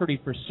mediocrity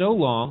for so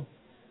long,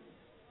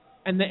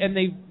 and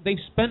they've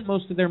spent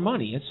most of their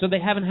money, and so they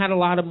haven't had a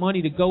lot of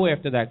money to go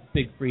after that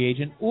big free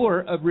agent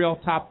or a real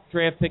top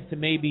draft pick to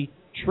maybe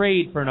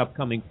trade for an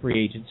upcoming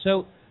free agent.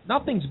 So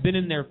nothing's been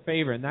in their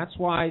favor, and that's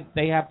why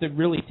they have to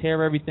really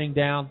tear everything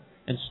down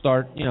and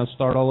start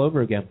all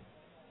over again.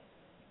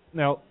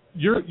 Now,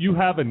 you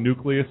have a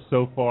nucleus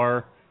so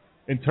far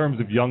in terms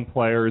of young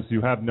players.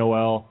 You have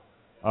Noel.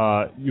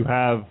 You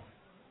have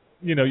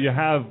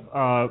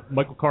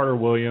Michael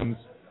Carter-Williams,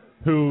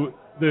 who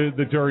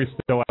the jury's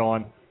still out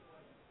on.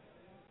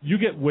 You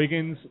get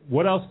Wiggins.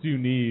 What else do you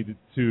need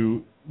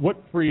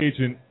what free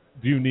agent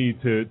do you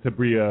need to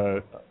be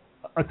a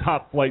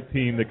top flight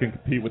team that can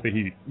compete with the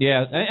Heat?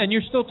 Yeah, and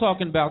you're still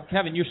talking about,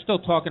 Kevin, you're still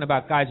talking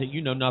about guys that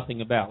you know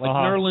nothing about. Like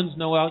Nerlens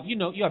Noel,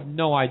 you have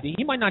no idea.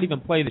 He might not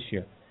even play this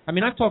year. I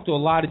mean, I've talked to a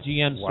lot of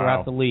GMs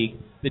throughout the league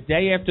the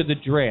day after the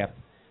draft,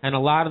 and a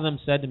lot of them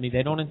said to me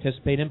they don't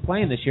anticipate him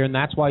playing this year, and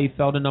that's why he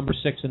fell to number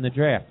 6 in the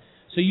draft.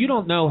 So you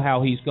don't know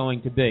how he's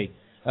going to be.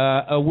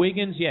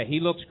 Wiggins, yeah, he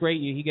looks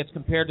great. He gets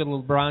compared to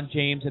LeBron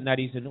James in that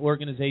he's an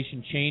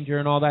organization changer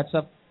and all that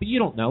stuff, but you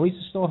don't know. He's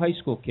still a high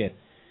school kid.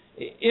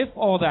 If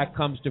all that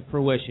comes to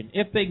fruition,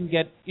 if they can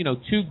get 2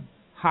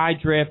 high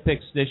draft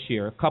picks this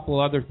year, a couple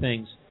other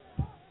things,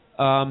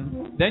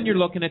 then you're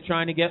looking at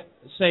trying to get,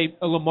 say,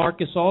 a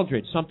LaMarcus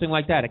Aldridge, something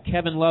like that, a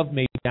Kevin Love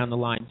maybe down the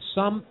line,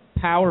 some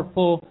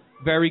powerful,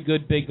 very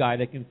good big guy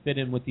that can fit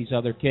in with these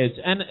other kids,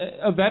 and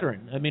a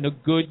veteran. I mean, a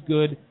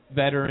good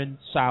veteran,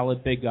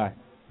 solid big guy.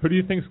 Who do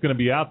you think is going to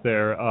be out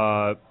there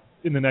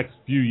in the next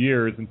few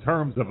years in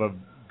terms of a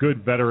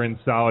good veteran,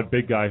 solid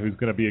big guy who's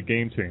going to be a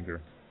game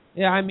changer?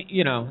 Yeah, I mean,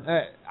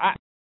 the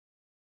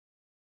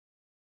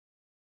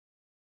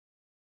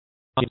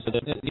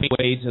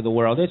Wades of the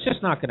world. It's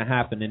just not going to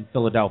happen in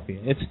Philadelphia.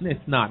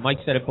 It's not. Mike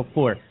said it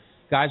before.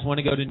 Guys want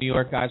to go to New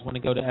York. Guys want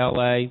to go to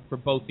L.A. for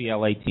both the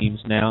L.A. teams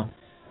now.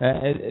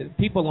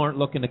 People aren't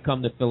looking to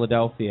come to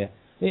Philadelphia.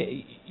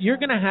 You're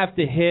going to have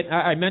to hit.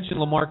 I mentioned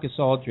LaMarcus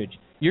Aldridge.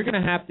 You're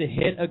going to have to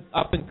hit an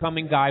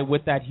up-and-coming guy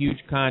with that huge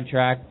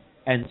contract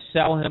and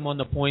sell him on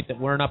the point that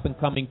we're an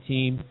up-and-coming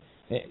team.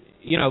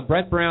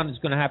 Brett Brown is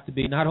going to have to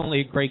be not only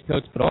a great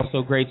coach but also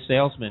a great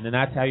salesman, and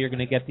that's how you're going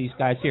to get these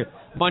guys here.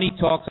 Money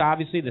talks,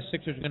 obviously. The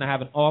Sixers are going to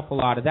have an awful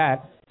lot of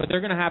that, but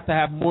they're going to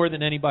have more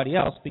than anybody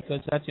else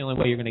because that's the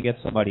only way you're going to get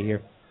somebody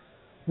here.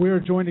 We are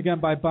joined again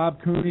by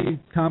Bob Cooney,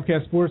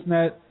 Comcast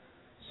Sportsnet,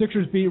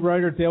 Sixers beat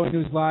writer, Daily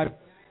News Live.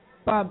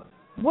 Bob,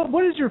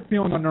 what is your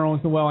feeling on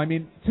Nerlens Noel? I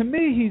mean, to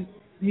me,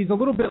 he's a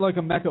little bit like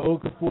a Mecca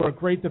Okafor, a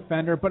great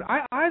defender, but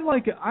I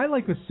like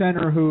a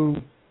center who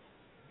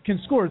can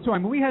score too. I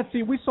mean, we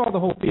saw the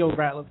whole Theo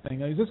Ratliff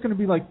thing. Is this going to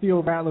be like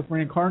Theo Ratliff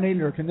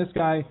reincarnated, or can this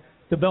guy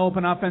develop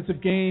an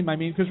offensive game? I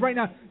mean, because right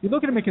now you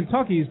look at him in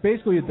Kentucky, he's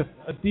basically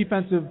a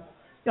defensive.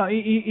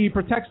 He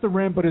protects the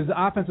rim, but his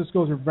offensive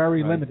skills are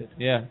very limited.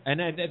 Yeah,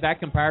 and that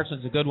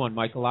comparison's a good one,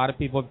 Mike. A lot of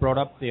people have brought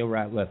up Theo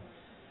Ratliff.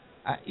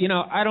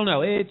 I don't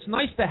know. It's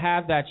nice to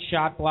have that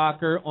shot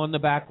blocker on the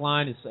back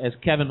line, as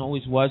Kevin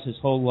always was his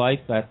whole life.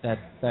 That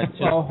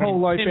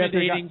whole life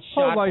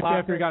blocker.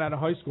 After he got out of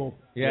high school.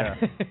 Yeah,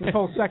 the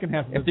whole second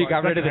half of his after he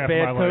got rid of the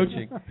bad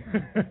coaching.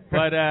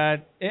 But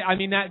I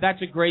mean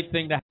that's a great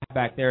thing to have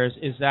back there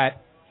is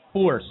that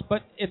force.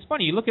 But it's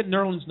funny. You look at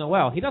Nerlens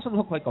Noel. He doesn't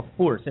look like a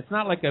force. It's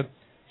not like a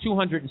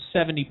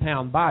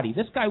 270-pound body.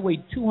 This guy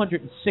weighed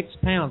 206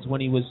 pounds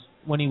when he was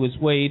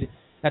weighed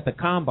at the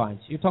combines.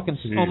 You're talking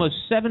almost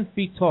 7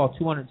 feet tall,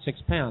 206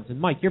 pounds. And,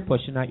 Mike, you're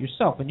pushing that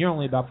yourself, and you're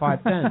only about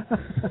 5'10".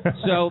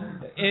 So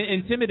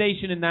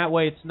intimidation in that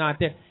way, it's not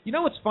there. You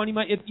know what's funny,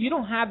 Mike? You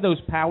don't have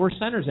those power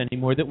centers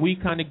anymore that we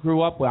kind of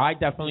grew up with. I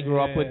definitely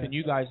grew up with, and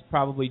you guys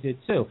probably did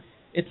too.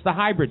 It's the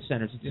hybrid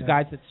centers. It's the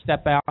guys that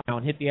step out now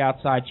and hit the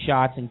outside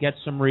shots and get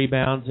some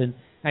rebounds.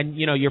 And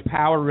your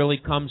power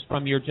really comes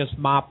from your just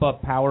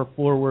mop-up power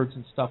forwards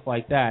and stuff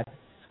like that.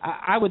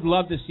 I would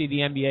love to see the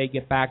NBA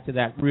get back to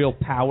that real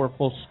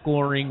powerful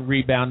scoring,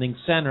 rebounding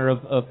center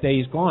of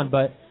days gone.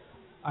 But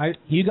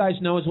you guys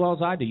know as well as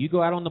I do. You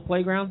go out on the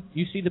playground,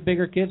 you see the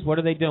bigger kids, what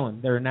are they doing?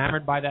 They're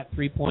enamored by that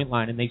three-point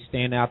line, and they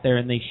stand out there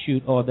and they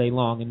shoot all day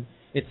long. And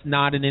it's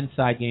not an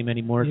inside game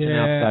anymore. It's an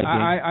outside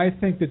game. I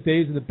think the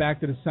days of the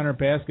back-to-the-center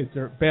baskets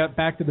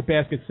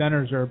back-to-the-basket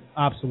centers are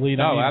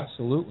obsolete. Oh,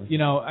 absolutely.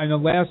 And the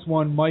last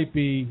one might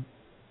be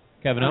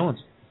Kevin Owens.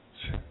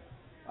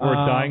 Or a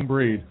dying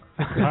breed.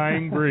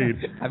 Dying breed.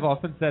 I've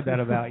often said that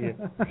about you.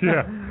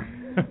 Yeah.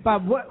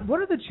 Bob, what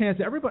are the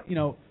chances? Everybody,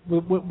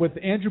 with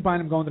Andrew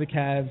Bynum going to the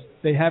Cavs,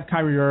 they have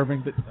Kyrie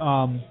Irving.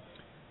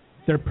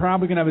 They're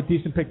probably going to have a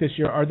decent pick this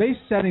year. Are they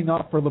setting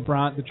up for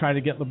LeBron to try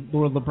to get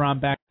Lord LeBron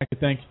back? I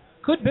think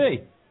could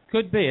be.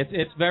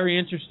 It's very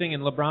interesting,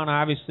 and LeBron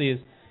obviously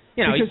is.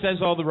 He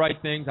says all the right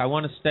things. I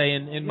want to stay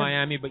in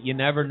Miami, but you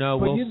never know.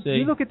 We'll see.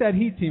 You look at that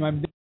Heat team. I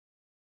mean.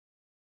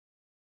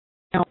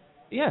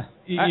 Yeah,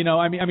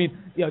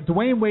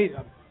 Dwayne Wade,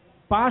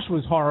 Bosh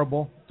was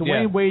horrible.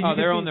 Dwayne Wade. Oh,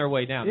 they're on their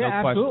way down. Yeah, no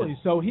absolutely.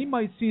 Question. So he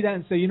might see that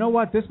and say, you know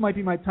what, this might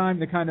be my time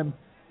to kind of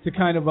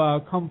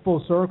come full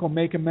circle,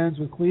 make amends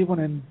with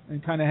Cleveland,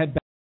 and kind of head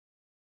back.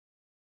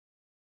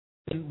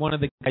 One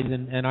of the guys,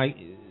 and a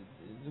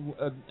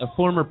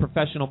former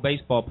professional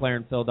baseball player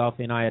in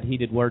Philadelphia, and I had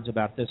heated words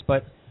about this,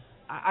 but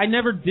I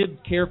never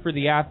did care for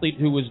the athlete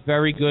who was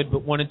very good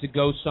but wanted to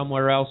go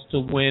somewhere else to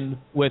win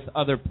with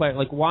other players.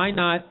 Like, why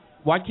not?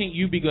 Why can't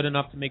you be good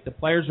enough to make the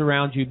players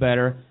around you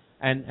better,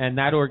 and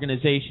that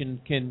organization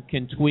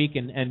can tweak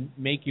and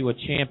make you a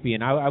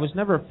champion? I was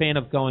never a fan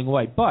of going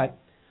away. But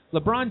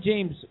LeBron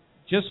James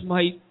just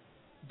might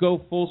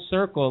go full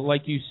circle,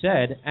 like you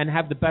said, and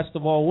have the best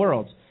of all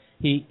worlds.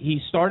 He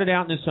started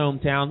out in his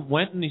hometown,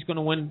 went and he's going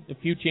to win a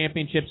few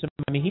championships.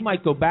 I mean, he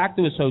might go back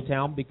to his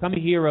hometown, become a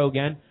hero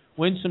again,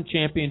 win some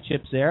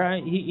championships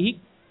there. He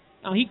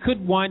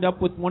could wind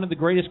up with one of the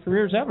greatest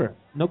careers ever,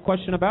 no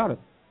question about it.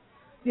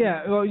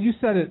 Yeah, well, you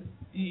said it.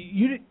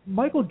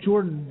 Michael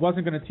Jordan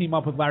wasn't going to team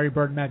up with Larry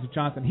Bird and Magic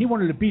Johnson. He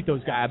wanted to beat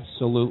those guys.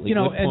 Absolutely. You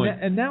know, good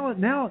point. and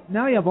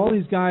now you have all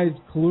these guys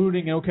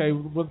colluding. Okay,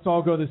 let's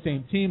all go to the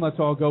same team. Let's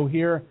all go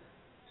here.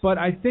 But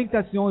I think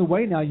that's the only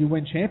way now you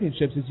win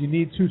championships is you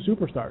need two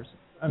superstars.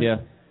 I mean,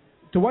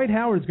 Dwight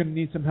Howard's going to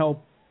need some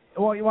help.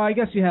 Well, I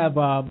guess you have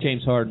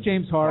James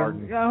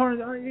Harden. Yeah,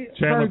 Harden,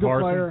 very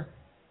good player.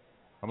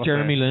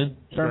 Jeremy Lin.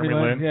 Jeremy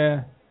Lin,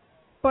 yeah.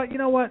 But you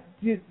know what?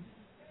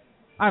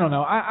 I don't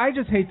know. I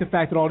just hate the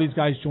fact that all these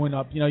guys join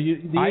up. You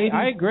know,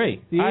 I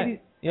agree.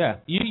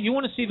 You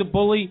want to see the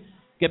bully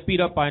get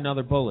beat up by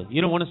another bully.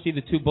 You don't want to see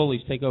the two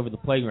bullies take over the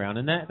playground,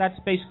 and that's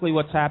basically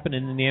what's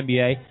happening in the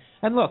NBA.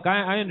 And look,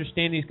 I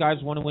understand these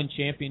guys want to win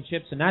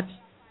championships, and that's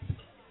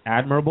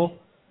admirable.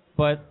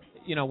 But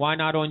you know, why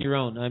not on your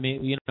own? I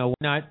mean, you know, why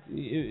not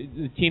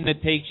the team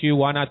that takes you?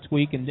 Why not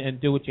tweak and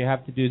do what you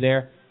have to do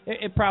there?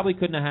 It probably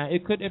couldn't have.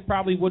 It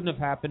probably wouldn't have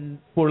happened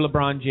for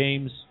LeBron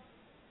James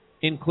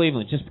in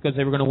Cleveland, just because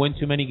they were going to win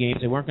too many games.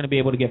 They weren't going to be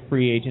able to get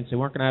free agents. They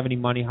weren't going to have any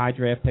money, high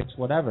draft picks,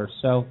 whatever.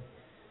 So,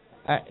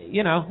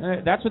 you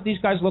know, that's what these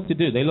guys look to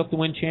do. They look to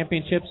win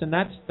championships, and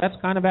that's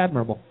kind of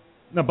admirable.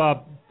 Now,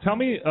 Bob, tell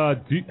me,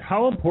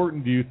 how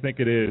important do you think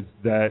it is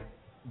that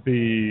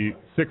the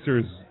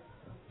Sixers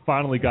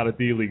finally got a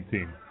D-League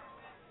team?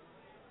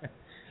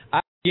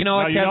 You know,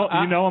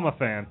 I'm a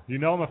fan. You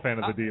know I'm a fan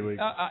of the D-League.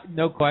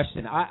 No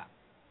question. I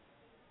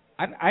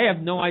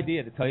have no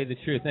idea, to tell you the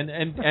truth,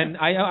 and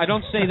I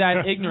don't say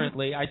that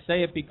ignorantly. I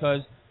say it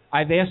because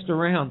I've asked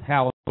around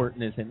how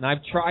important is it, and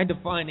I've tried to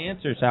find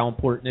answers how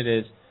important it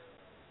is.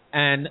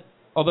 And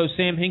although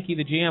Sam Hinkie,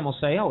 the GM, will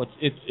say, "Oh,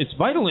 it's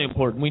vitally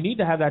important. We need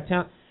to have that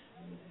talent."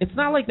 It's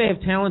not like they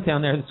have talent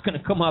down there that's going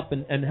to come up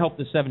and help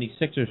the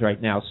 76ers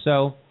right now.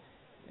 So,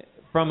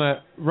 from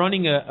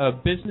running a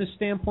business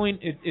standpoint,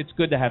 it's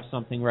good to have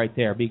something right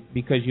there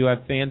because you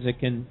have fans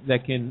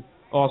that can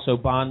also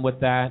bond with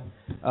that.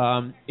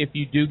 If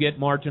you do get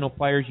marginal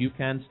players, you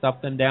can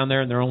stuff them down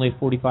there, and they're only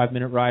a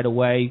 45-minute ride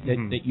away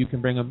that you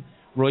can bring them.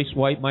 Royce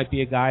White might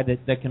be a guy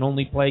that can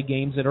only play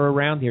games that are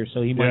around here,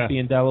 so he might be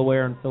in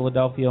Delaware and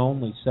Philadelphia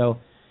only. So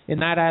in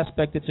that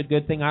aspect, it's a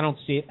good thing. I don't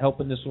see it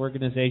helping this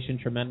organization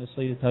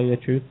tremendously, to tell you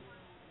the truth.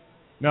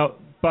 Now,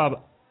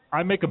 Bob,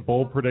 I make a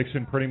bold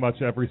prediction pretty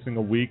much every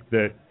single week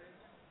that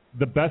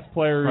the best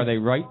players... Are they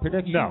right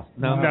predictions? No,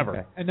 never.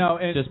 Okay.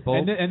 And just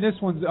bold? And this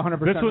one's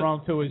 100%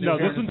 wrong, too.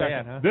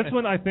 This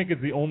one I think is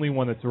the only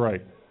one that's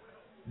right.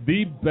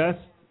 The best,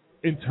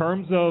 in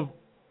terms of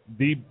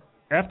the...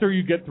 After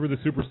you get through the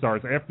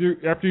superstars,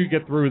 after you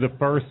get through the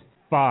first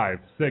 5,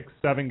 6,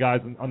 7 guys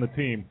on the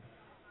team,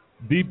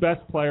 the best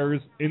players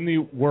in the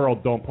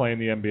world don't play in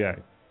the NBA.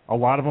 A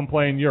lot of them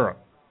play in Europe.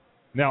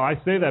 Now, I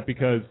say that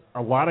because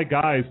a lot of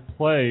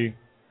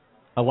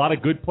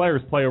good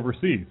players play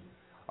overseas.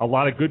 A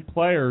lot of good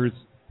players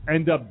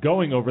end up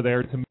going over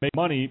there to make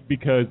money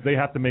because they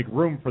have to make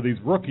room for these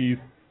rookies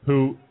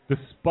who,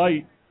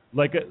 despite,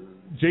 like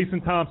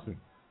Jason Thompson.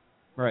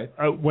 Right.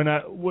 When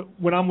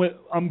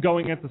I'm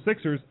going at the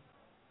Sixers,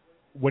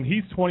 when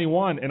he's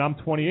 21 and I'm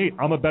 28,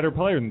 I'm a better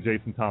player than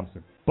Jason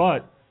Thompson.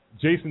 But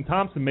Jason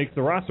Thompson makes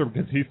the roster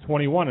because he's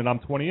 21 and I'm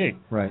 28.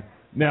 Right.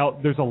 Now,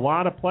 there's a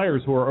lot of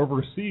players who are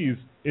overseas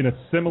in a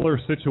similar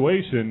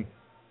situation.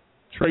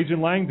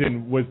 Trajan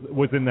Langdon was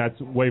in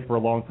that way for a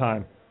long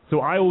time. So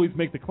I always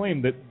make the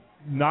claim that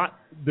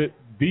the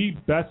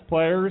best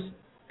players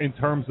in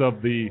terms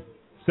of the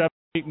 7,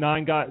 8,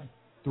 9 guys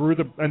through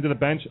the end of the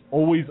bench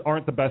always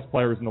aren't the best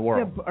players in the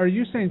world. Yeah, but are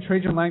you saying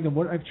Trajan Langdon?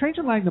 If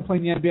Trajan Langdon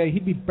played in the NBA,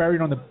 he'd be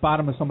buried on the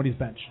bottom of somebody's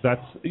bench. But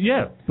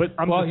here's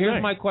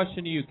my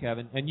question to you,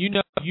 Kevin, and you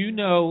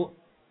know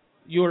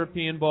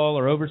European ball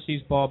or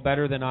overseas ball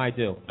better than I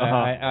do.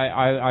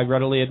 I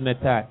readily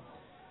admit that.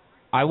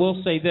 I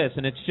will say this,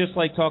 and it's just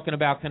like talking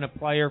about kind of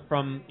player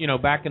from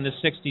back in the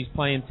 60s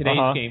playing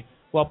today's game.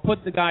 Well,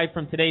 put the guy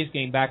from today's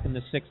game back in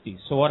the 60s.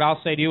 So what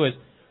I'll say to you is,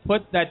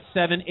 put that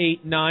 7,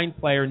 8, 9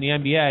 player in the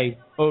NBA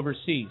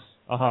overseas.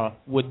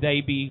 Would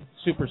they be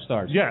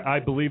superstars? Yeah, I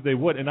believe they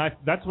would, and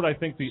that's what I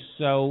think.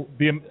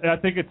 I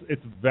think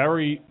it's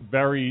very,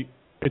 very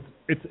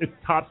it's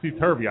topsy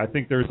turvy. I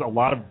think there's a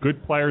lot of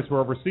good players who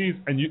are overseas,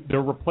 and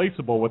they're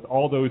replaceable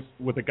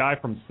with a guy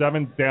from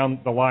 7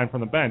 down the line from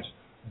the bench.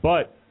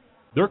 But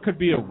there could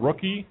be a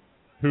rookie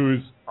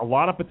who's a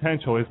lot of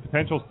potential. His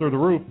potential's through the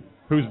roof.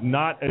 Who's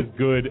not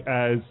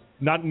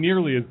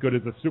nearly as good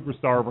as a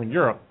superstar over in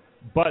Europe.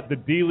 But the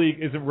D-League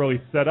isn't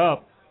really set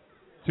up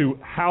to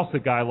house a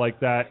guy like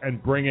that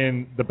and bring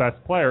in the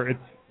best player.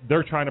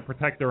 They're trying to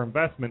protect their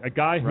investment. A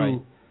guy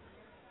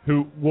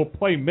who will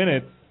play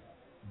minutes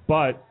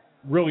but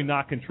really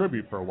not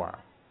contribute for a while.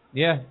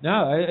 Yeah,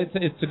 no,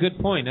 it's a good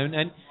point.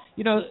 And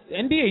you know,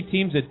 NBA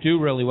teams that do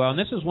really well, and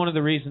this is one of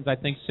the reasons I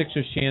think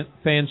Sixers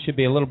fans should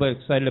be a little bit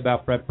excited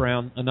about Brett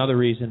Brown. Another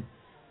reason,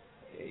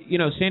 you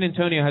know, San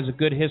Antonio has a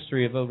good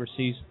history of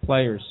overseas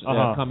players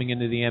coming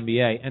into the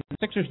NBA, and the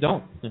Sixers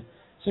don't.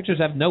 Sixers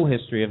have no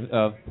history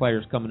of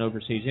players coming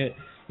overseas.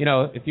 You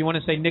know, if you want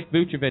to say Nick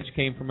Vucevic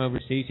came from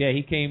overseas, yeah,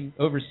 he came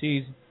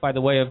overseas by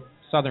the way of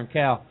Southern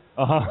Cal.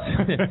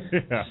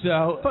 Yeah.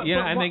 So,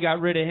 and they got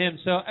rid of him.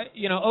 So,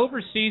 you know,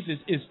 overseas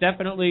is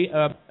definitely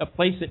a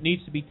place that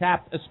needs to be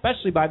tapped,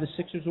 especially by the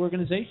Sixers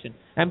organization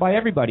and by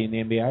everybody in the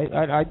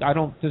NBA. I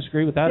don't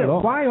disagree with that at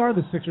all. Why are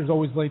the Sixers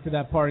always late to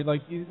that party?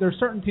 Like, there are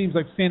certain teams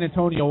like San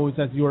Antonio always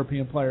has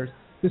European players.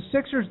 The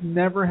Sixers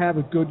never have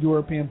a good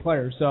European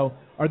player. So,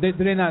 do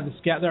they not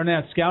scout? They're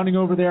not scouting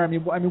over there. I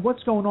mean,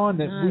 what's going on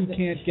that we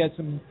can't get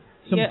some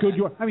good?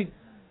 I mean,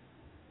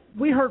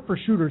 we hurt for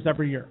shooters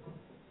every year.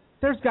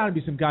 There's got to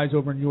be some guys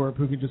over in Europe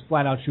who can just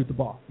flat out shoot the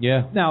ball.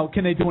 Yeah. Now,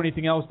 can they do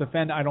anything else?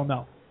 Defend? I don't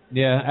know.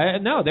 Yeah.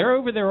 No, they're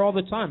over there all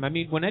the time. I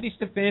mean, when Eddie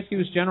Stefanski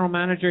was general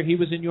manager, he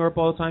was in Europe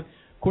all the time.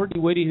 Courtney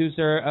Whitty, who's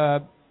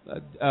their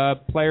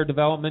player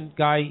development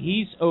guy,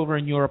 he's over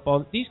in Europe.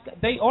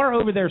 They are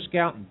over there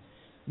scouting.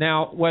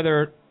 Now,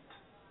 whether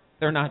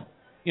they're not,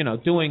 you know,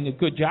 doing a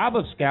good job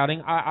of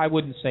scouting, I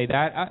wouldn't say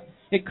that.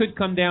 It could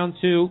come down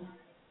to,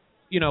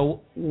 you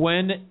know,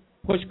 when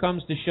push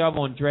comes to shove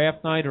on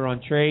draft night or on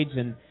trades,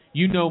 and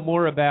you know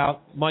more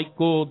about Mike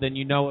Gould than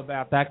you know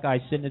about that guy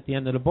sitting at the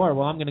end of the bar.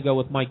 Well, I'm going to go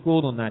with Mike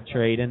Gould on that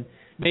trade, and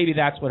maybe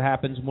that's what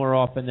happens more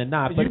often than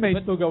not. But you may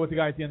still go with the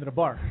guy at the end of the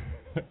bar.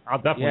 I'll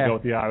definitely go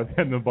with the guy at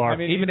the end of the bar. I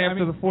mean, even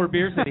after the 4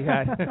 beers that he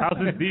had. How's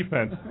his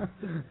defense?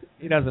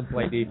 He doesn't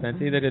play defense.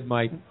 Neither did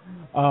Mike.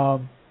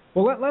 Well,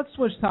 let's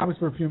switch topics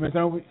for a few minutes. I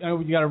know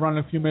you got to run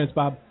in a few minutes,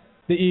 Bob.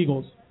 The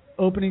Eagles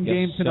opening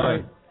game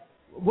tonight.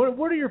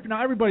 What are your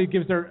now? Everybody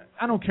gives their.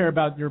 I don't care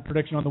about your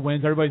prediction on the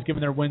wins. Everybody's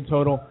giving their win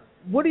total.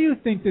 What do you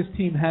think this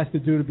team has to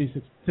do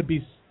to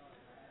be,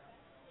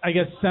 I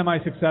guess,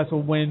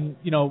 semi-successful? Win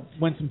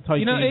some tight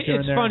games here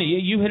and there. It's funny.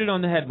 You hit it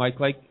on the head, Mike.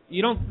 Like,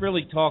 you don't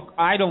really talk.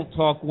 I don't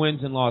talk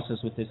wins and losses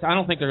with this. I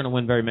don't think they're going to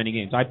win very many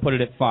games. I put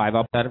it at 5.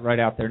 I'll put it right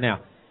out there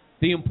now.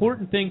 The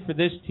important thing for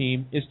this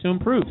team is to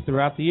improve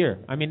throughout the year.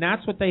 I mean,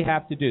 that's what they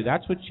have to do.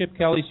 That's what Chip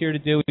Kelly's here to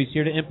do. He's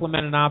here to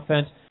implement an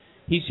offense.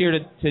 He's here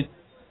to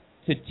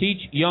teach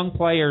young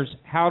players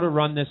how to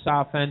run this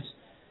offense.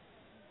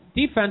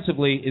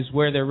 Defensively is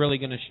where they're really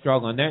going to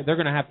struggle, and they're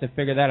going to have to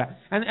figure that out.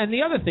 And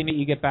the other thing that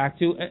you get back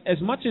to,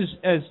 as much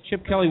as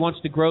Chip Kelly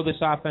wants to grow this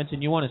offense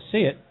and you want to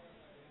see it,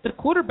 the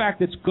quarterback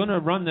that's going to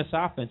run this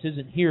offense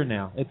isn't here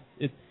now.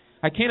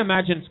 I can't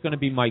imagine it's going to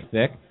be Mike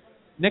Vick.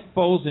 Nick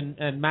Foles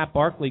and Matt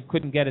Barkley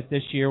couldn't get it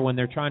this year when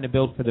they're trying to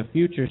build for the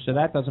future, so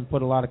that doesn't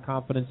put a lot of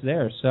confidence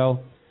there. So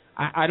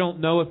I don't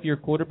know if your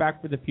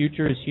quarterback for the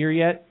future is here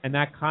yet, and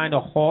that kind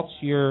of halts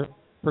your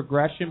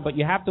progression, but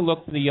you have to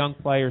look for the young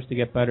players to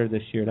get better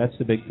this year. That's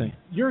the big thing.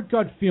 Your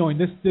gut feeling,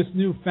 this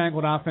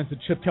newfangled offense that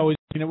Chip Kelly,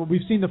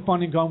 we've seen the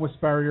fun and gun with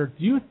Spurrier.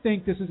 Do you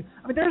think this is,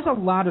 there's a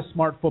lot of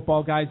smart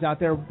football guys out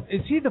there.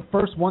 Is he the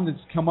first one that's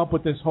come up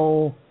with this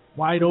whole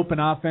wide open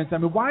offense?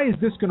 Why is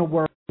this going to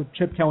work with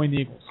Chip Kelly and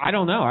the Eagles? I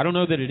don't know. I don't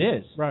know that it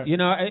is. Right.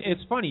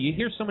 It's funny. You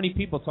hear so many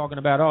people talking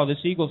about, this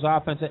Eagles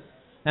offense,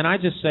 and I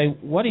just say,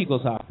 what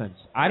Eagles offense?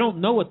 I don't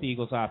know what the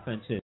Eagles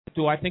offense is.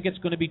 Do I think it's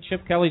going to be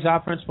Chip Kelly's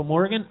offense from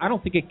Oregon? I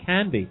don't think it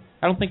can be.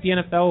 I don't think the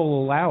NFL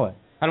will allow it.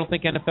 I don't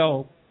think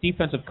NFL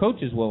defensive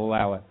coaches will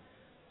allow it.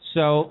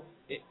 So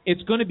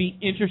it's going to be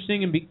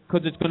interesting, and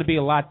because it's going to be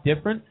a lot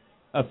different.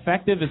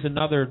 Effective is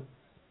another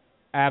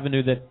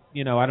avenue that,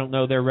 I don't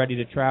know they're ready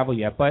to travel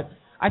yet. But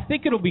I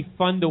think it'll be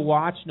fun to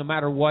watch no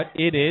matter what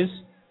it is.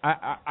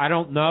 I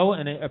don't know,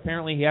 and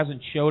apparently he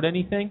hasn't showed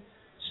anything.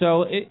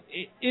 So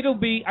it'll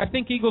be, I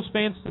think Eagles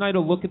fans tonight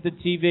will look at the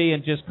TV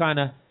and just kind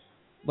of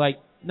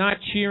not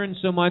cheering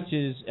so much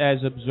as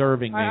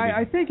observing. Maybe.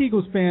 I think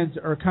Eagles fans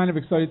are kind of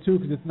excited too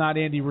because it's not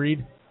Andy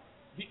Reid.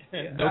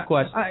 No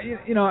question.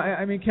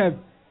 Kev,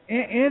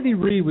 Andy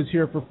Reid was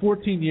here for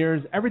 14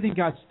 years. Everything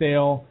got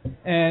stale,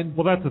 and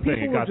that's the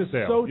thing. It got just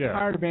stale. So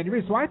tired of Andy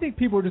Reid. So I think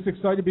people are just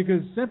excited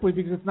because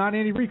it's not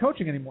Andy Reid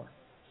coaching anymore.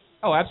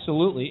 Oh,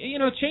 absolutely.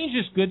 Change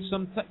is good.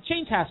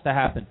 Change has to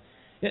happen.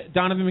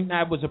 Donovan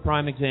McNabb was a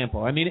prime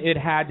example. It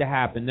had to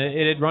happen.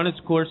 It had run its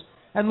course.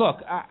 And look,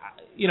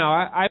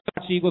 I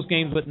watch Eagles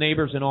games with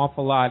neighbors an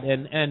awful lot.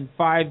 And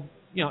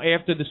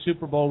after the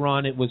Super Bowl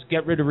run, it was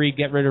get rid of Reid,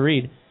 get rid of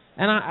Reid.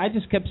 And I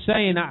just kept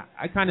saying,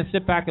 I kind of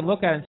sit back and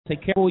look at it and say,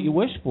 careful what you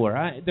wish for.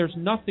 There's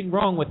nothing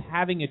wrong with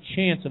having a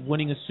chance of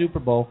winning a Super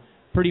Bowl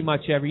pretty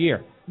much every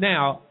year.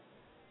 Now,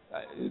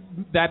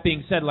 that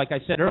being said, like I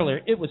said earlier,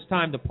 it was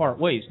time to part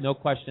ways, no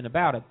question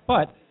about it.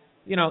 But,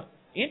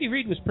 Andy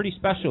Reid was pretty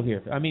special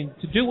here.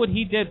 To do what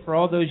he did for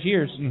all those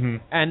years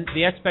and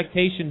the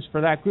expectations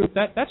for that group,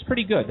 that's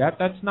pretty good.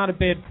 That's not a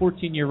bad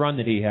 14-year run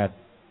that he had.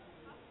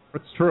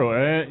 It's true.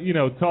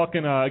 And,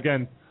 talking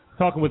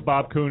with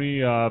Bob Cooney,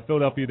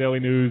 Philadelphia Daily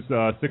News,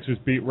 Sixers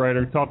beat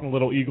writer, talking a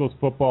little Eagles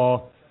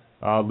football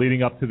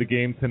leading up to the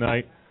game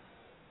tonight.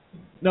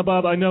 Now,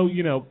 Bob, I know,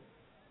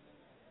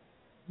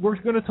 we're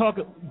going to talk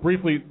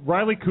briefly.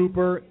 Riley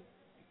Cooper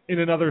in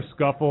another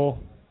scuffle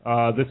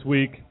this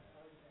week.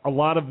 A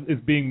lot is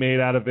being made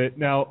out of it.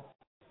 Now,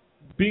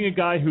 being a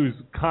guy who's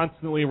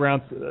constantly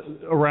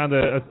around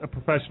a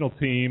professional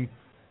team,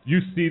 you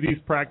see these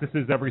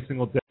practices every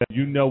single day.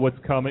 You know what's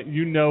coming.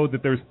 You know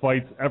that there's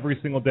fights every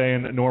single day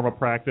in a normal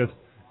practice.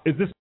 Is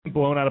this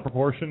blown out of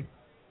proportion?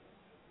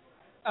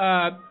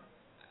 That's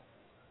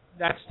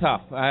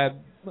tough.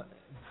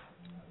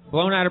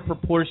 Blown out of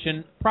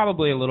proportion,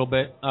 probably a little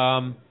bit.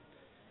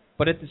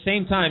 But at the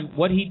same time,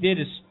 what he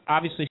did is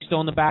obviously still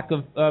in the back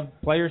of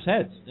players'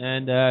 heads,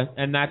 and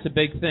that's a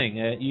big thing.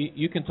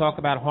 You can talk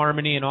about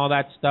harmony and all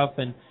that stuff,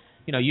 and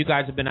you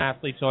guys have been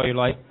athletes all your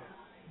life.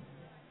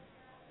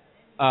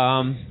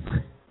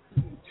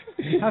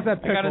 How's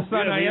that pickle? I got a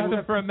son. I asked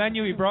him for a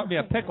menu. He brought me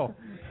a pickle.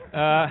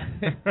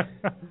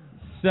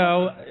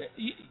 So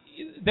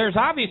there's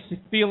obvious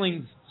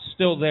feelings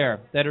still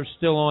there that are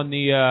still on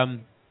the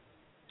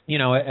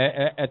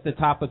at the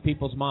top of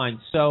people's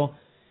minds. So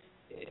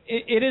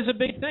it is a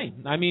big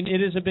thing. I mean,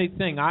 it is a big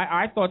thing.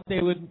 I thought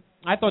they would.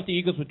 I thought the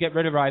Eagles would get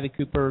rid of Riley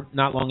Cooper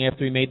not long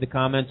after he made the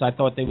comments. I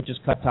thought they would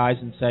just cut ties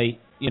and say,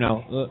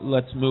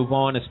 let's move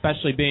on,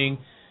 especially being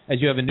as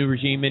you have a new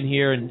regime in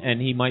here,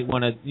 and he might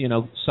want to,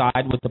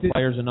 side with the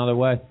players another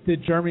way.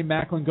 Did Jeremy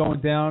Maclin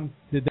going down,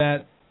 did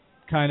that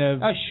kind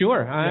of...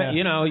 Sure. Yeah.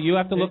 You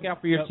have to look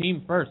out for your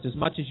team first. As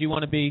much as you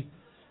want to be,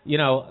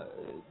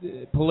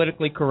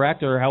 politically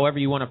correct or however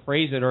you want to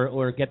phrase it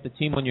or get the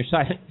team on your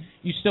side,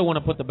 you still want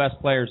to put the best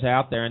players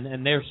out there.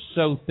 And they're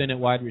so thin at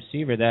wide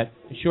receiver that,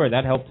 sure,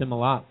 that helped him a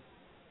lot.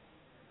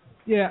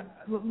 Yeah,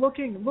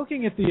 looking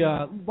at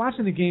the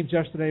watching the games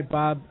yesterday,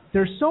 Bob,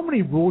 there's so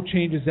many rule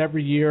changes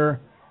every year.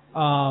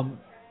 Why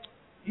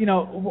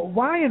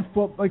in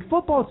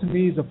football to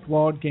me is a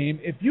flawed game.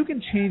 If you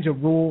can change a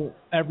rule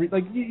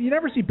you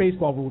never see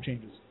baseball rule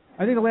changes.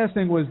 I think the last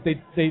thing was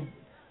they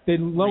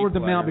lowered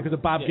the mound because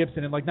of Bob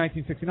Gibson in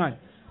 1969.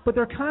 But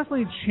they're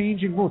constantly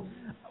changing rules.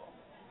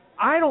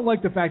 I don't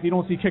like the fact that you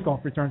don't see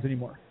kickoff returns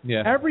anymore.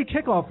 Yeah. Every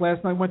kickoff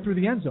last night went through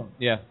the end zone.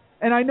 Yeah.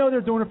 And I know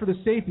they're doing it for the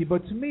safety,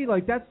 but to me,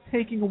 that's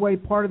taking away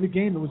part of the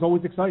game that was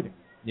always exciting.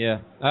 Yeah,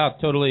 I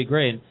totally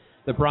agree. And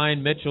the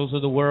Brian Mitchells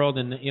of the world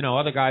and,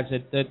 other guys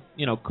that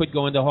could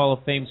go into Hall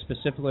of Fame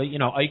specifically.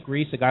 Ike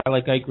Reese, a guy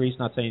like Ike Reese,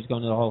 not saying he's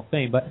going to the Hall of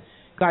Fame, but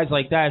guys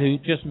like that who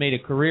just made a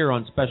career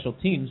on special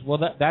teams, well,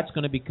 that's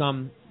going to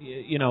become,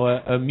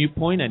 a moot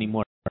point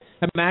anymore.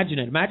 Imagine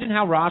it. Imagine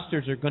how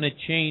rosters are going to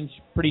change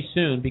pretty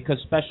soon because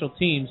special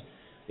teams,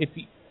 if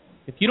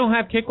you don't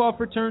have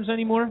kickoff returns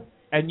anymore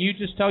and you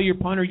just tell your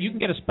punter, you can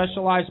get a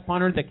specialized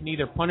punter that can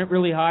either punt it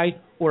really high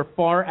or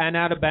far and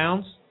out of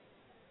bounds.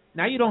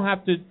 Now you don't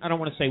have to, I don't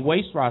want to say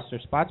waste roster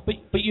spots, but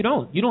you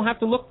don't. You don't have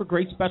to look for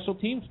great special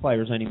teams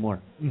players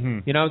anymore.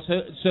 Mm-hmm.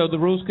 So the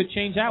rules could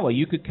change that way.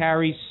 You could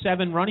carry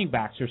 7 running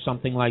backs or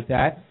something like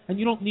that, and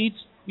you don't need,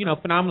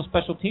 phenomenal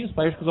special teams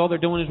players because all they're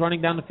doing is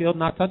running down the field and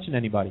not touching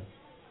anybody.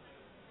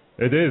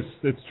 It is.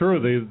 It's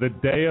true. The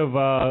day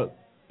of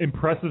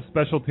impressive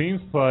special teams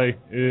play,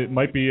 it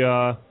might be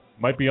on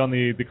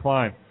the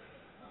decline.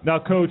 Now,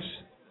 Coach,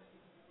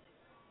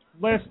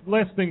 last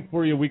thing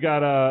for you. We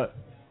got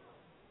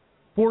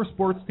 4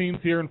 sports teams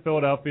here in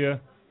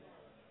Philadelphia.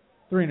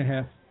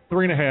 3.5.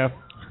 3.5.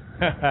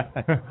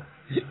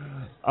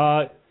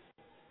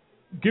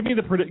 Give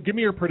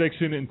me your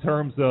prediction in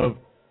terms of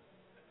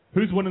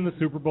who's winning the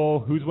Super Bowl,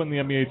 who's winning the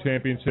NBA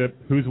championship,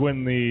 who's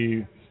winning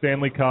the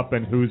Stanley Cup,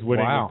 and who's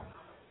winning. Wow.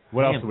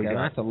 What else do we got?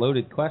 That's a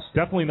loaded question.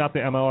 Definitely not the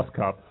MLS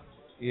Cup.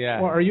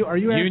 Yeah. Well, are you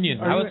Union?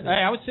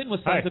 I was sitting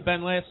with Sons of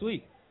Ben last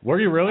week.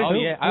 Were you really? Oh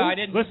yeah. I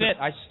didn't sit.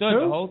 I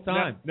stood the whole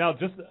time. Now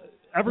just.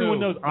 Everyone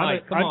knows.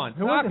 Come on.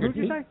 Who did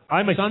you say?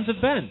 I'm a Sons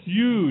of Ben.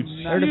 Huge.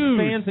 They're the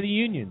fans of the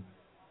Union.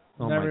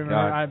 Oh Never my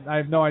God. I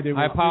have no idea.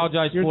 I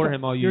apologize for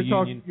him, all you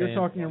Union fans. You're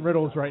talking in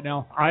riddles right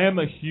now. I am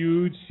a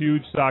huge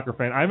soccer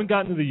fan. I haven't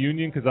gotten to the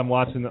Union because I'm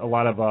watching a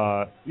lot of,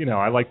 I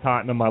like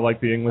Tottenham. I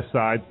like the English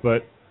sides,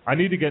 but I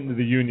need to get into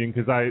the Union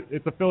because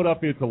it's a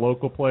Philadelphia. It's a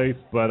local place,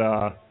 but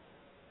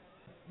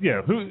yeah.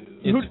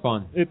 It's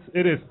fun.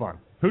 It is fun.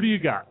 Who do you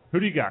got?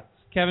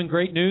 Kevin,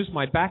 great news.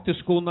 My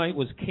back-to-school night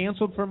was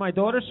canceled for my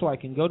daughter, so I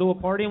can go to a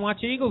party and watch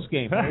an Eagles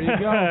game. There you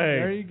go.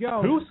 There you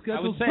go. I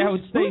would say I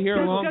would stay here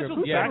longer.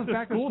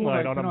 Back-to-school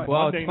night on a Monday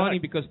Well, it's funny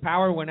night. because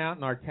power went out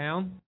in our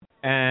town,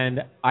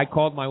 and I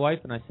called my wife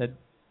and I said,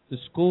 the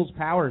school's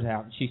power's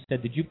out. And she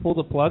said, did you pull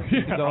the plug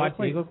to go watch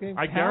the Eagles game?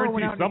 I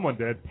guarantee someone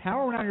did.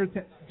 Power went out your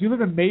do you live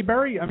in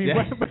Mayberry? I mean,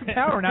 what's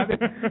power now?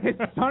 It's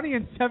sunny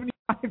and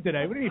 75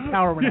 today. What do you mean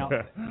power went out?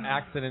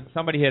 Accident.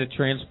 Somebody hit a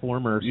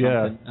transformer or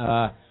something.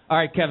 Yeah. All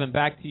right, Kevin,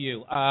 back to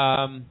you.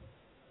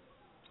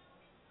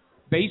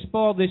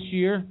 Baseball this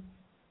year,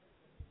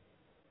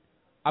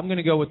 I'm going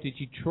to go with the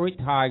Detroit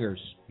Tigers.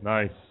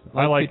 Nice.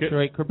 I like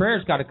Detroit.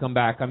 Cabrera's got to come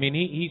back. I mean,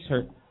 he's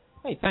hurt.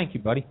 Hey, thank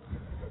you, buddy.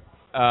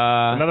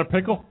 Another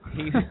pickle?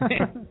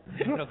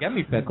 It'll get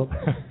me pickled.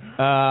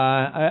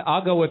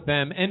 I'll go with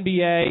them.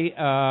 NBA,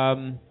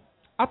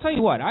 I'll tell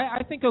you what.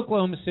 I think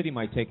Oklahoma City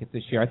might take it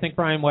this year. I think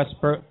Brian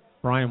Westbrook.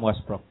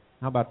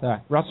 How about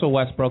that? Russell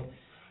Westbrook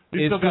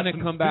is going to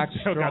come back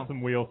strong. Got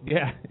some wheels.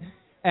 Yeah.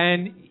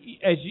 And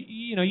as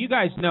you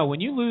guys know,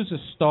 when you lose a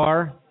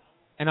star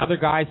and other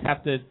guys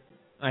have to,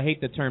 I hate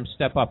the term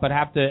step up, but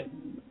have to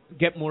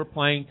get more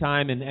playing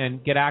time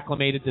and get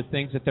acclimated to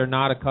things that they're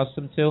not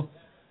accustomed to,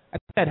 I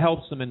think that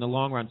helps them in the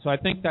long run. So I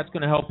think that's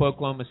going to help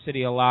Oklahoma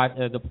City a lot,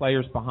 the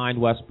players behind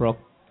Westbrook.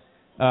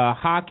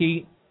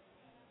 Hockey,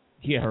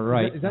 yeah,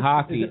 right,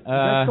 hockey. Is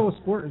that still a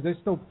sport? They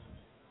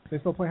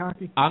still play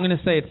hockey? I'm going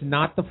to say it's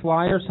not the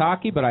Flyers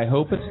hockey, but I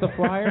hope it's the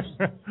Flyers.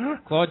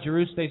 Claude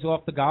Giroux stays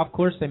off the golf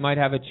course. They might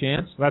have a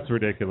chance. That's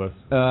ridiculous.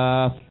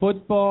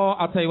 Football,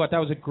 I'll tell you what, that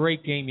was a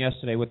great game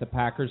yesterday with the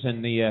Packers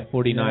and the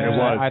 49ers. Yeah, it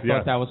was, I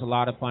thought that was a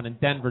lot of fun, and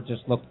Denver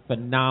just looked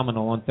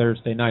phenomenal on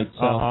Thursday night.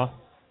 So,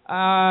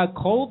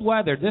 cold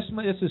weather, this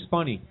is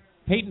funny.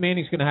 Peyton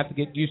Manning's going to have to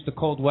get used to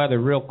cold weather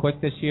real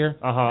quick this year,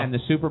 and the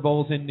Super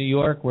Bowl's in New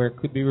York where it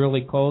could be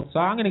really cold. So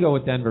I'm going to go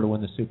with Denver to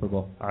win the Super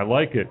Bowl. I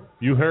like it.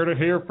 You heard it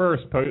here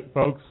first,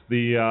 folks.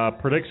 The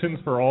predictions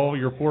for all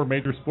your 4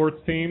 major sports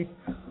teams,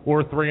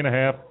 or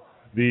 3.5,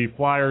 the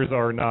Flyers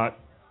are not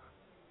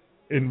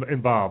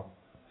involved.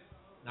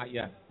 Not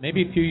yet.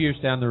 Maybe a few years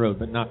down the road,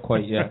 but not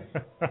quite yet.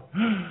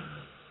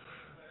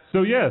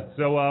 So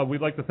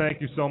we'd like to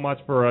thank you so much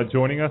for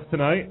joining us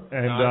tonight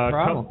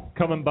and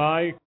coming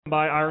by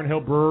Iron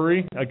Hill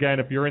Brewery. Again,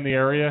 if you're in the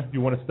area, you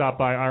want to stop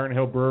by Iron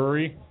Hill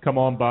Brewery, come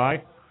on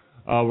by.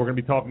 We're going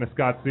to be talking to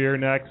Scott Sear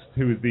next,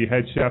 who is the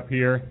head chef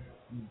here.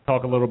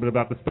 Talk a little bit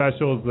about the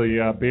specials,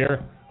 the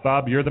beer.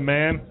 Bob, you're the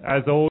man,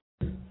 as always.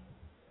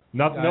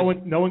 No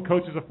one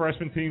coaches a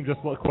freshman team just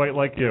quite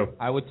like you.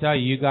 I would tell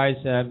you, you guys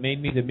made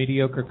me the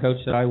mediocre coach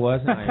that I was,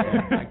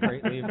 and I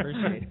greatly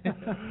appreciate it.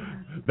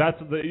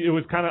 It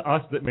was kind of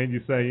us that made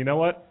you say, you know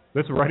what,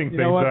 this writing thing's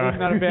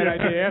not a bad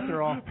idea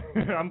after all.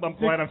 I'm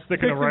glad I'm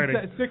sticking to writing.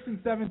 6 and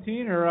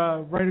 17,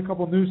 or write a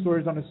couple news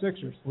stories on the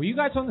Sixers. Were you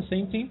guys on the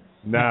same team?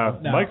 No.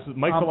 Mike's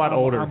a lot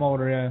older. I'm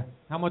older, yeah.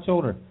 How much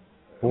older?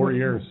 4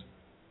 years.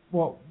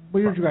 Well, what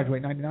year did you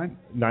graduate? 99?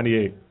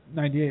 98.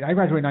 98. I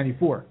graduated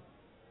 94.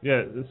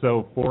 Yeah,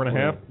 so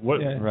 4.5. What?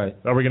 Yeah. Right.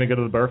 Are we going to go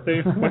to the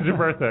birthdays? When's your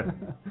birthday?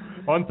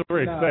 On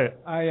 3. No, say it.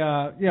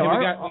 We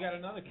got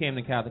another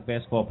Camden Catholic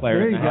basketball player.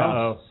 There in you the go.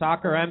 house.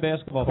 Soccer and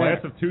basketball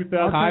player. Class of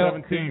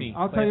 2017.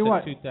 I'll tell you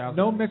what.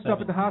 No mix up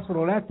at the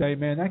hospital that day,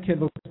 man. That kid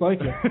looks like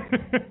you.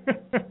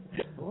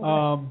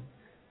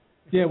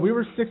 Yeah, we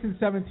were 6 and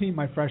 17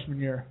 my freshman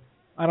year.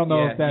 I don't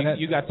know if that.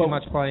 You got too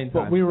much playing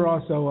time. But we were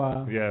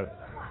also. Yeah.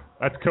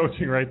 That's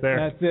coaching right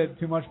there. That's it.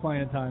 Too much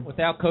playing time.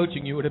 Without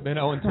coaching, you would have been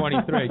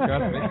 0-23.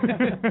 Trust me.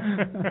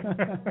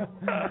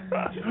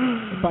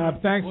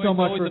 Bob, thanks so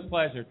much. Always a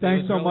pleasure.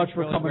 Thanks so much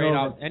for coming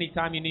over.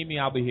 Anytime you need me,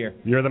 I'll be here.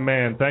 You're the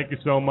man. Thank you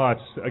so much.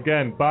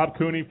 Again, Bob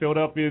Cooney,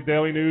 Philadelphia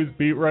Daily News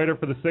beat writer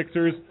for the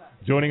Sixers,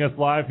 joining us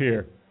live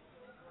here.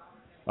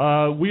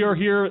 We are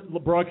here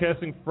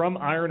broadcasting from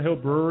Iron Hill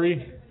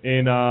Brewery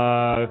in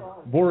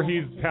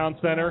Voorhees Town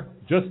Center.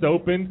 Just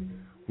opened.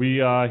 We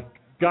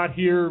got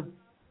here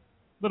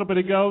a little bit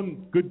ago.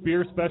 Good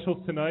beer specials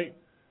tonight.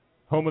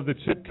 Home of the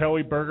Chip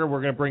Kelly Burger.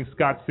 We're going to bring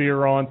Scott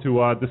Sear on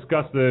to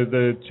discuss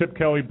the Chip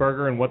Kelly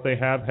Burger and what they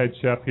have, head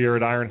chef here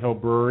at Iron Hill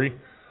Brewery.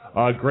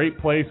 Great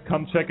place.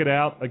 Come check it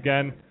out.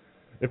 Again,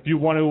 if you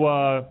want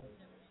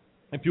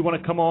to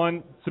come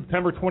on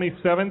September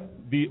 27th,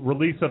 the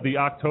release of the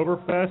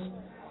Oktoberfest,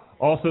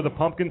 also the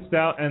Pumpkin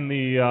Stout and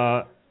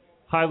the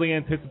highly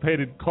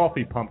anticipated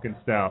Coffee Pumpkin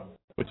Stout,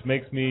 which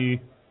makes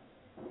me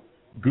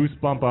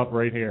goosebump up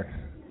right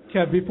here.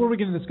 Kev, before we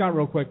get into Scott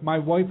real quick, my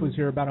wife was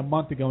here about a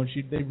month ago, and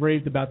they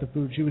raved about the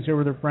food. She was here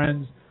with her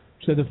friends.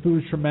 She said the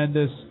food's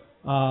tremendous.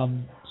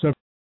 So if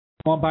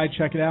you want by,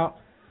 check it out.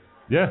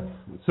 Yeah.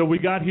 So we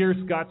got here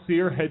Scott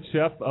Sear, head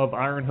chef of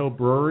Iron Hill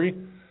Brewery.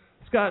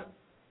 Scott,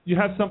 you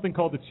have something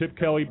called the Chip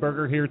Kelly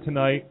Burger here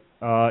tonight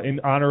in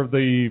honor of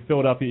the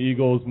Philadelphia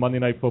Eagles Monday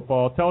Night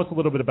Football. Tell us a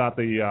little bit about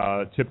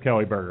the Chip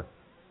Kelly Burger.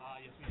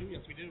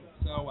 Yes, we do.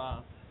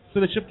 So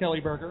the Chip Kelly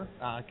Burger,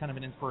 kind of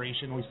an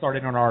inspiration. We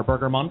started on our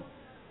Burger Month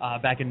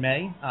back in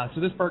May.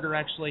 So this burger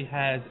actually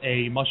has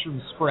a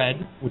mushroom spread,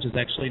 which is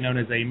actually known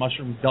as a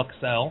mushroom duck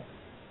cell.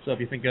 So if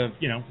you think of,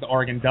 the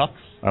Oregon Ducks,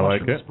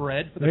 mushroom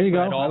spread for the there you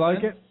spread go. offense, I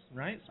like it.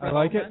 Right? I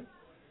like it.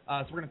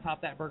 So we're going to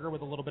top that burger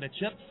with a little bit of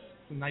chips,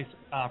 some nice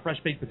fresh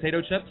baked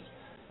potato chips,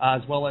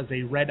 as well as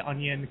a red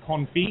onion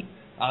confit.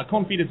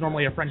 Confit is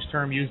normally a French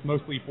term used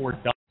mostly for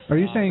ducks. Are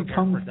you saying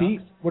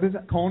confit? What is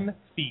it?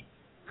 Confit.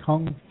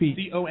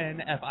 Confit.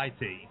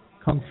 CONFIT.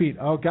 Confit.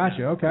 Oh,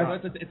 gotcha. Okay.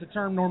 So it's a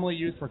term normally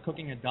used for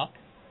cooking a duck.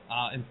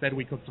 Instead,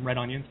 we cook some red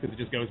onions because it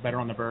just goes better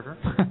on the burger.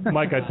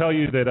 Mike, I tell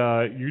you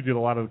that you did a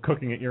lot of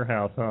cooking at your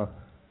house, huh?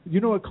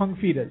 You know what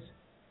confit is?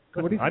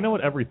 I know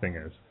what everything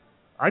is.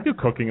 I do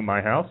cooking in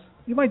my house.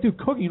 You might do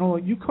cooking.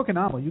 You cook an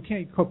omelet. You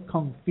can't cook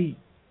confit.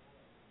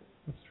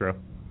 That's true.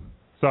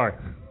 Sorry.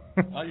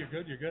 Oh, you're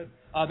good. You're good.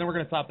 Then we're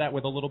going to top that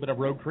with a little bit of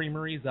Road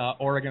Creamery's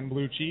Oregon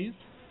blue cheese.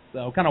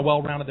 So kind of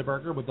well-rounded the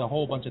burger with a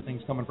whole bunch of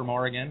things coming from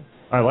Oregon.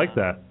 I like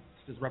that.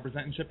 Just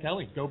representing Chip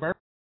Kelly. Go Burger.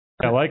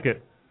 I like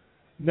it.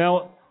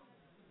 Now,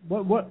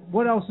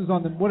 What else is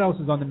on the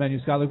menu,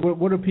 Scott? Like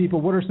what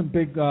are some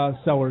big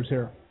sellers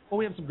here? Well,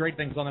 we have some great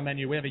things on the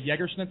menu. We have a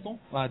Jäger Schnitzel.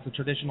 It's a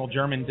traditional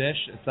German dish.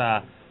 It's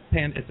a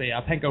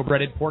panko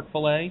breaded pork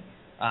fillet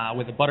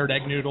with the buttered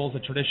egg noodles, a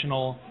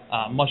traditional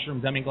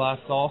mushroom demi-glace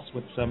sauce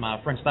with some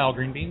French-style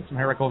green beans, some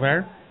haricot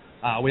vert.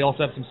 We also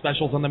have some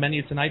specials on the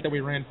menu tonight that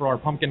we ran for our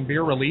pumpkin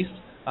beer release.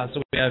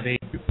 So we have a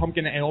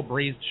pumpkin ale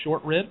braised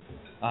short rib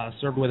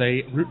served with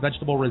a root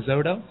vegetable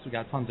risotto. So we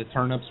got tons of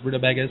turnips,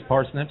 rutabagas,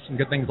 parsnips, and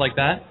good things like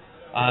that,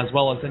 as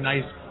well as a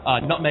nice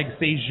nutmeg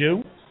sage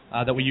jus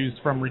that we used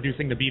from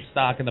reducing the beef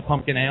stock and the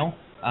pumpkin ale.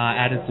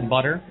 Added some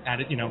butter.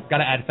 Got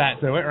to add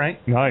fat to it, right?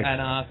 Nice.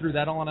 And threw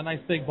that all in a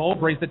nice big bowl.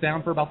 Braised it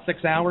down for about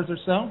 6 hours or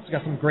so. So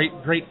got some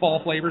great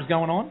fall flavors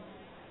going on.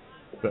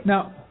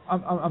 Now,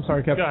 I'm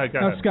sorry, Kevin. Go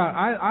ahead. Scott,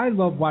 I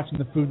love watching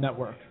the Food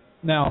Network.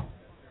 Now,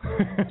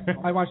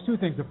 I watch two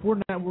things: the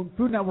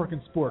Food Network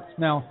and sports.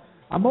 Now,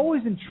 I'm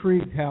always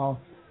intrigued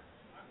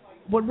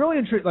what really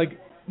intrigued, like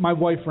my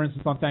wife, for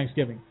instance, on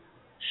Thanksgiving,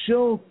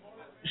 she'll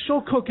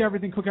cook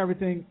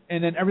everything,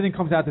 and then everything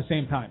comes out at the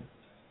same time.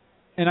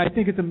 And I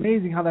think it's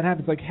amazing how that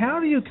happens. Like, how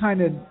do you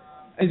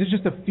is it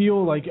just a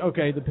feel like,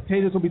 okay, the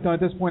potatoes will be done at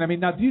this point? I mean,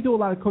 now, do you do a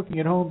lot of cooking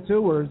at home, too,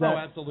 or is that? Oh,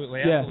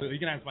 absolutely. Yeah. You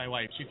can ask my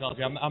wife. She tells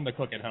you I'm the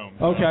cook at home.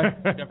 Okay.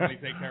 Definitely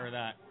take care of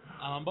that.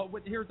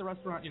 But here at the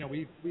restaurant,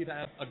 we've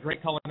had a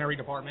great culinary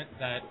department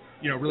that,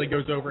 really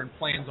goes over and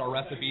plans our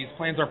recipes,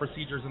 plans our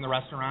procedures in the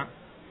restaurant,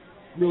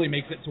 really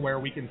makes it to where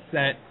we can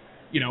set,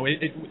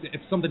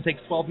 if something takes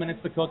 12 minutes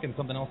to cook and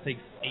something else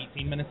takes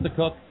 18 minutes to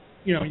cook,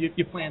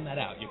 you plan that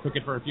out. You cook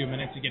it for a few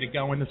minutes, you get it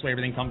going. This way,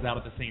 everything comes out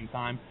at the same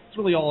time. It's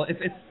really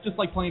it's just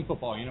like playing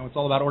football. It's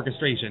all about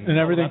orchestration. And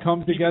everything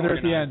comes together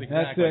at the end.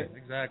 Exactly, That's it.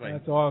 Exactly.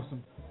 That's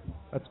awesome.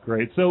 That's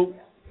great. So,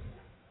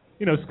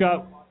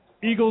 Scott,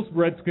 Eagles,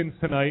 Redskins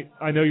tonight.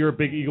 I know you're a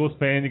big Eagles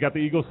fan. You got the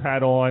Eagles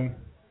hat on.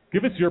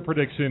 Give us your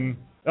prediction.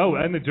 Oh,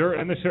 and the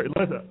shirt.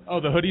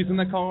 Oh, the hoodies in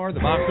the car. The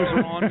boxers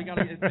are on.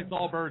 It's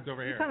all birds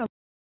over here.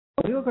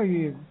 You look like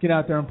you get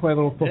out there and play a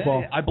little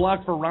football. Yeah, I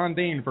blocked for Ron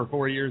Dane for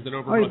 4 years at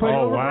Overbrook. Oh, you played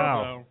Oh, Overbrook?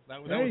 wow. So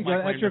that There was you my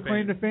go. That's your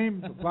claim to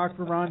fame. Block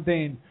for Ron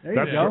Dane.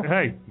 There you go.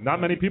 Hey,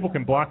 not many people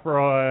can block for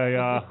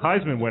a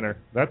Heisman winner.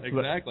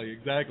 Exactly.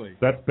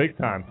 That's big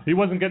time. He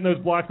wasn't getting those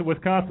blocks at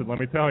Wisconsin, let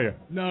me tell you.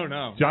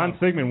 No. John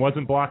Sigmund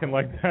wasn't blocking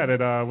like that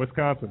at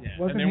Wisconsin.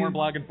 Yeah, and they weren't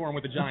blocking for him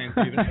with the Giants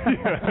either.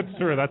 Yeah, that's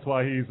true. That's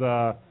why he's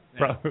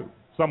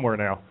somewhere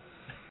now.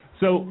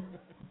 So,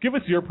 give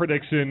us your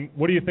prediction.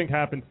 What do you think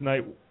happens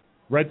tonight?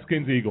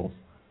 Redskins, Eagles.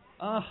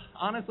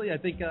 Honestly, I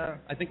think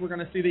we're going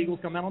to see the Eagles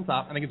come out on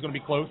top. I think it's going to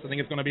be close. I think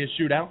it's going to be a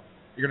shootout.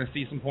 You're going to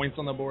see some points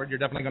on the board. You're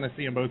definitely going to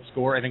see them both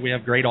score. I think we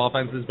have great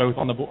offenses both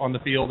on the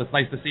field. It's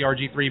nice to see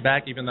RG3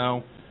 back, even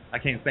though I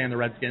can't stand the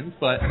Redskins.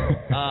 But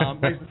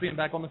nice to see him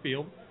back on the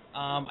field.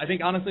 I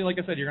think, honestly, like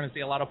I said, you're going to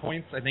see a lot of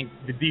points. I think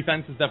the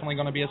defense is definitely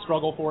going to be a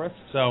struggle for us.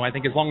 So I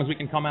think as long as we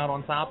can come out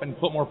on top and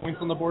put more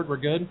points on the board, we're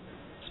good.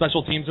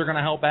 Special teams are going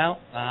to help out.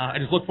 I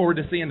just look forward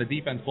to seeing the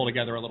defense pull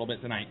together a little bit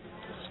tonight.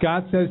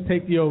 Scott says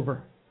take the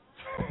over.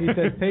 He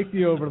says take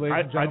the over, ladies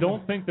and gentlemen. I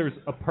don't think there's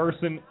a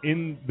person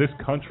in this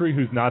country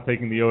who's not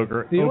taking the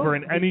over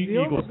in any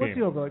Eagles game. What's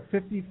the over, like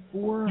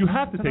 54? You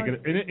have to take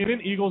it. In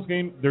an Eagles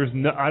game, there's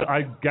no.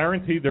 I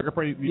guarantee they're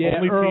going to the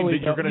only team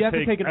that you're going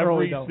to take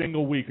every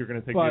single week. You're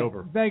going to take the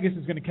over. Vegas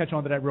is going to catch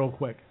on to that real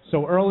quick.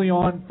 So early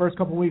on, first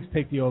couple of weeks,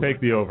 take the over.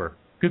 Take the over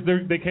because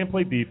they can't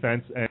play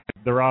defense and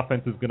their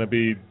offense is going to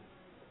be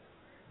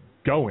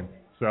going.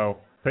 So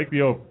take the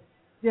over.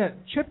 Yeah,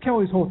 Chip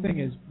Kelly's whole thing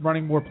is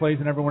running more plays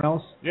than everyone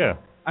else. Yeah.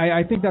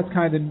 I think that's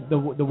kind of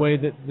the way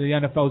that the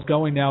NFL is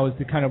going now, is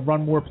to kind of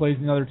run more plays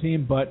than the other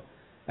team. But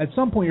at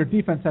some point, your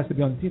defense has to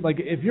be on the team. Like,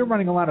 if you're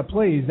running a lot of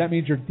plays, that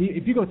means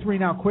if you go 3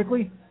 and out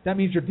quickly, that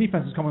means your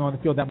defense is coming on the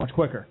field that much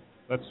quicker.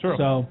 That's true.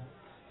 So,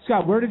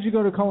 Scott, where did you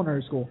go to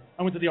culinary school?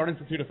 I went to the Art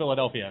Institute of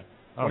Philadelphia.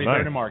 Oh,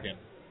 23rd nice. Market.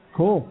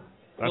 Cool.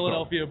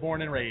 Philadelphia,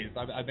 born and raised.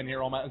 I've been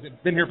here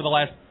been here for the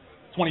last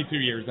 22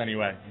 years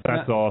anyway.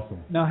 That's awesome.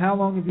 Now, how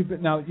long have you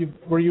been? Now,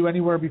 were you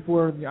anywhere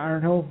before the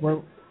Iron Hill,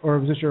 or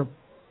was this your?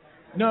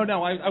 No,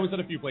 I was at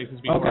a few places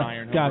before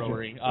Iron Hill Gotcha.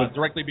 Brewery.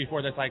 Directly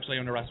before this, I actually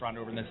owned a restaurant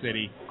over in the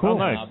city. Cool.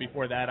 Nice.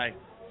 Before that,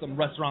 some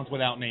restaurants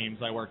without names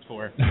I worked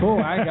for.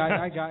 Cool, I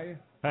got you.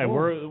 Hey,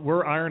 cool.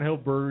 we're Iron Hill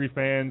Brewery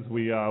fans.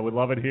 We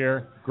love it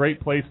here.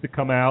 Great place to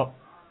come out.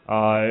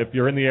 If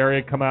you're in the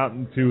area, come out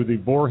into the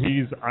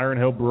Voorhees Iron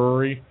Hill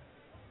Brewery.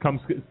 Come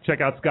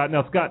check out Scott.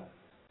 Now, Scott,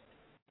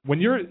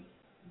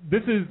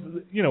 this is,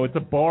 it's a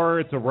bar,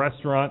 it's a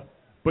restaurant,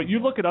 but you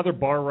look at other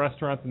bar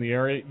restaurants in the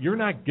area, you're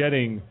not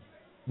getting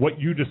what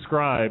you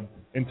described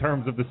in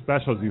terms of the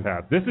specials you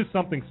have. This is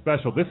something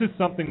special. This is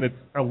something that's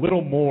a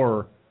little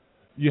more.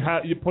 You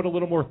put a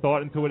little more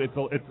thought into it.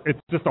 It's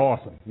just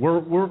awesome.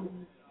 What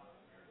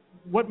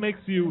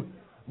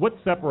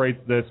separates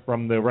this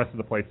from the rest of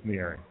the place in the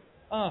area?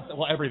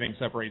 Well, everything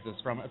separates us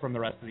from the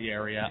rest of the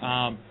area.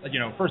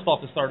 First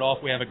off, to start off,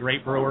 we have a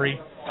great brewery.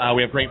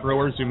 We have great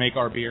brewers who make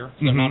our beer.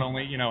 So not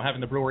only,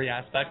 having the brewery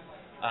aspect,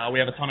 we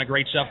have a ton of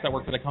great chefs that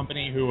work for the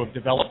company who have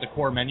developed a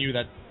core menu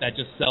that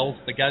just sells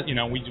the guest.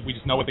 We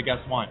just know what the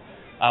guests want.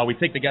 We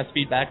take the guest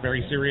feedback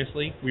very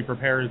seriously. We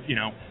prepare,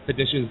 the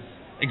dishes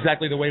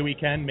exactly the way we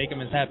can, make them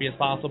as happy as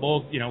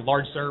possible.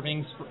 Large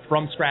servings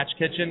from scratch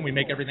kitchen. We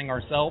make everything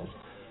ourselves.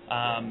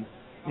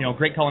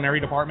 Great culinary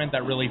department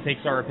that really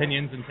takes our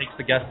opinions and takes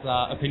the guests'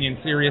 opinions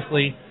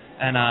seriously,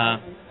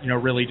 and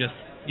really just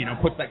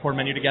puts that core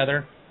menu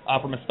together.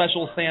 From a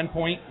special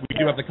standpoint, we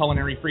do have the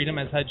culinary freedom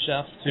as head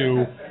chefs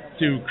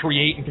to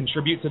create and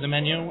contribute to the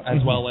menu, as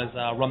well as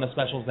run the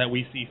specials that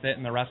we see fit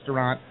in the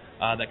restaurant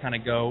that kind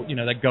of go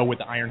with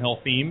the Iron Hill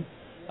theme.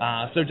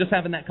 So just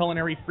having that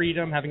culinary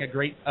freedom, having a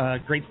great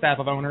staff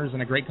of owners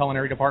and a great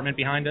culinary department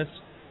behind us,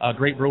 a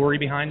great brewery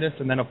behind us,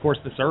 and then of course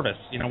the service.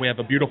 We have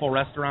a beautiful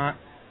restaurant,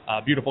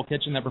 a beautiful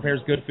kitchen that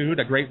prepares good food,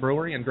 a great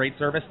brewery, and great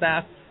service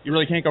staff. You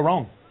really can't go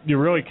wrong. You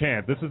really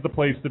can't. This is the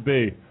place to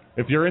be.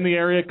 If you're in the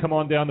area, come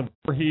on down to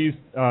Voorhees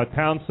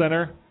Town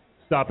Center,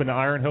 stop in the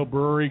Iron Hill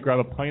Brewery, grab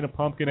a pint of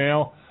pumpkin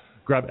ale,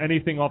 grab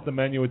anything off the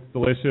menu. It's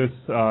delicious.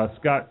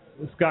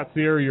 Scott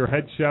Sear, your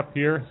head chef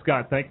here.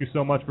 Scott, thank you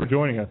so much for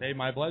joining us. Hey,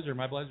 my pleasure.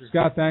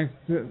 Scott, thanks,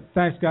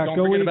 Scott. Don't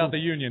Go forget Eagles. about the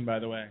Union, by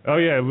the way. Oh,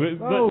 yeah.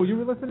 You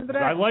were listening to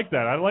that? I like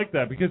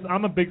that because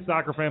I'm a big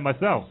soccer fan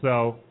myself.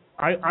 So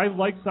I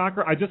like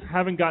soccer. I just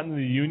haven't gotten to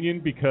the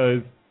Union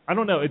because, I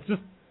don't know, it's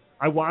just,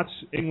 I watch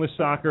English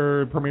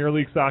soccer, Premier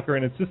League soccer,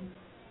 and it's just,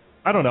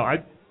 I don't know.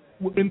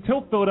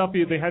 Until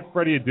Philadelphia, they had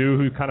Freddie Adu,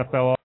 who kind of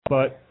fell off,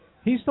 but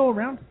he's still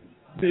around.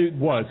 It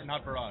was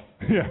not for us.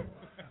 Yeah,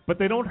 but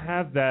they don't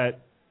have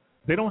that.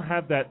 They don't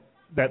have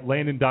that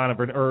Landon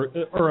Donovan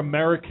or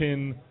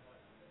American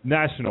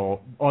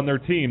national on their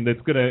team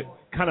that's gonna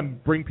kind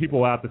of bring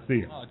people out to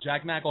see it.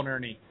 Jack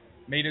McElnerney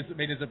made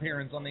his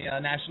appearance on the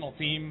national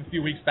team a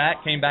few weeks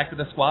back. Came back to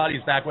the squad.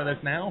 He's back with us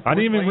now. I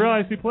didn't even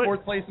realize he played.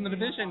 Fourth place in the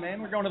division,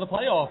 man. We're going to the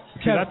playoffs.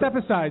 Kev, step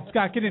aside.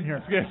 Scott, get in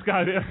here. Yeah,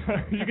 Scott,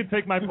 you can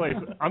take my place.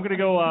 I'm gonna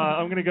go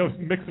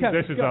mix some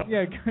dishes up.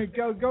 Yeah,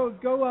 go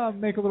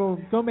make a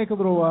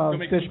little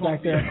dish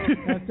back there.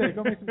 That's it.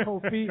 Go make some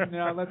cold feet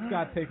and let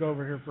Scott take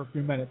over here for a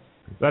few minutes.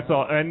 That's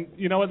all. And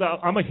you know what?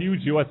 I'm a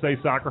huge USA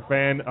soccer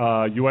fan.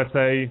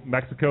 USA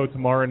Mexico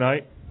tomorrow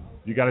night.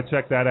 You got to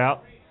check that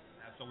out.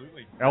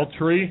 Absolutely. El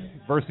Tri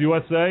versus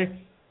USA. As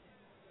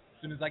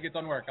soon as I get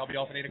done work, I'll be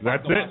off at 8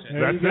 o'clock That's to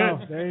it. watch it.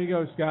 That's it. There you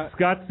go, Scott.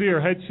 Scott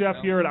Sear, head chef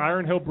here at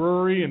Iron Hill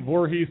Brewery in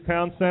Voorhees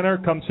Town Center.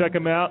 Come check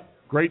him out.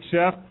 Great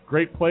chef,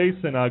 great place,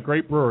 and a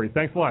great brewery.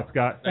 Thanks a lot,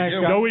 Scott. Thanks,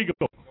 Go Scott.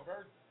 Eagles.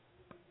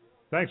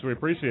 Thanks, we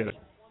appreciate it.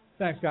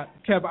 Thanks, Scott.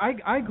 Kev,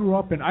 I grew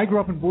up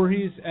in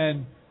Voorhees,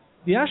 and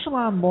the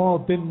Echelon Mall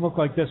didn't look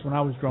like this when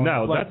I was growing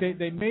up. Like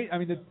they made. I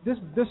mean,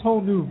 this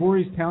whole new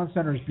Voorhees Town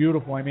Center is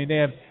beautiful. I mean, they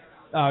have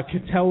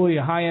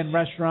Catelli, a high-end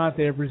restaurant.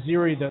 They have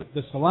Raziri,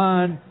 the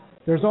salon.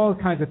 There's all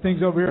kinds of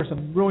things over here.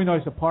 Some really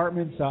nice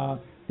apartments.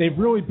 They've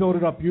really built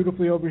it up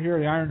beautifully over here,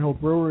 the Iron Hill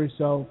Brewery.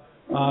 So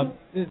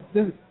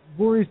this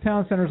Voorhees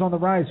Town Center is on the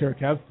rise here,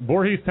 Kev.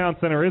 Voorhees Town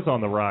Center is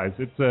on the rise.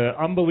 It's an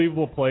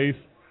unbelievable place.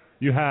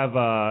 You have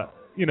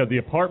the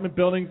apartment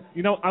buildings.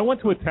 I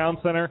went to a town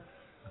center.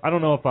 I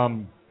don't know if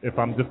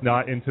I'm just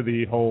not into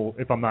the whole,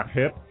 if I'm not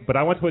hip, but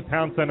I went to a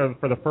town center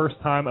for the first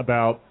time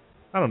about,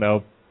 I don't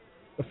know,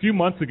 a few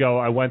months ago.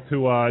 I went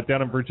to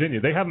down in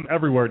Virginia. They have them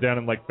everywhere down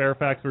in like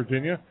Fairfax,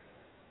 Virginia.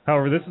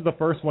 However, this is the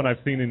first one I've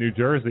seen in New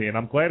Jersey, and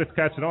I'm glad it's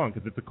catching on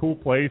because it's a cool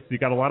place. You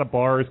got a lot of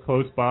bars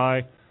close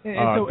by.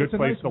 Good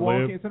place to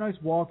live. It's a nice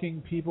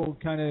walking, people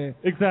kind of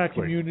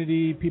exactly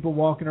community, people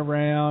walking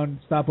around,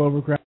 stop over,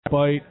 grab a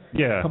bite,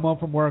 come home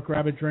from work,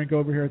 grab a drink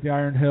over here at the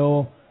Iron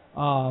Hill.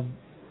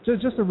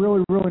 Just a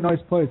really, really nice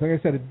place. Like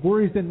I said,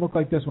 Breweries didn't look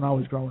like this when I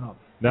was growing up.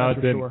 No, it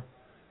didn't. Sure.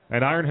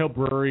 And Iron Hill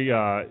Brewery,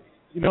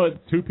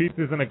 2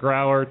 pizzas and a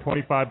growler,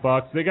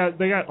 $25.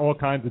 They got all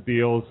kinds of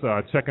deals.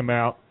 Check them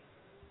out.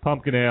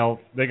 Pumpkin ale,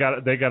 they got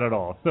it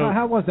all. So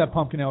how was that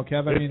pumpkin ale,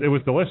 Kev? It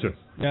was delicious.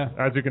 Yeah,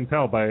 as you can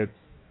tell by its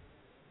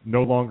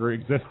no longer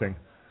existing.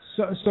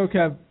 So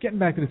Kev, getting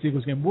back to this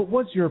Eagles game,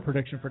 what's your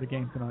prediction for the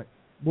game tonight?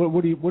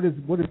 What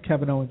does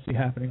Kevin Owens see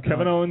happening tonight?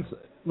 Kevin Owens,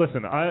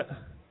 listen,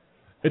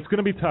 it's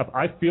going to be tough.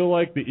 I feel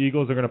like the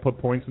Eagles are going to put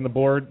points on the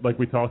board, like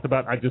we talked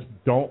about. I just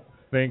don't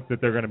think that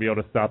they're going to be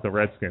able to stop the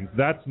Redskins.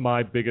 That's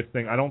my biggest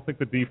thing. I don't think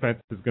the defense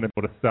is going to be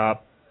able to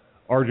stop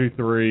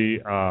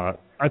RG3.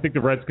 I think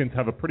the Redskins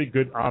have a pretty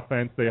good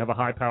offense. They have a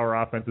high-power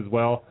offense as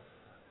well.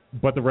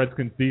 But the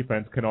Redskins'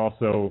 defense can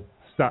also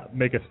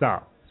make a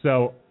stop.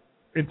 So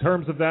in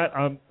terms of that,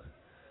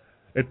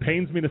 it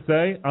pains me to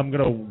say I'm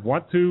going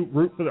to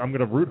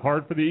root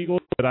hard for the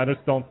Eagles, but I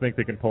just don't think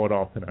they can pull it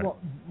off tonight. Well,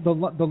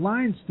 the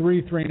line's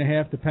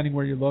 3.5, depending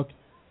where you look.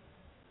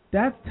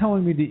 That's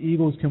telling me the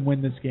Eagles can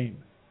win this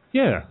game.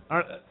 Yeah.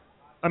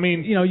 I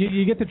mean,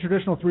 you get the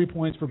traditional 3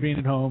 points for being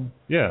at home.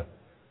 Yeah.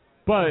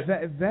 But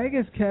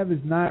Vegas, Kev, is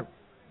not.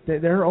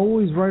 They're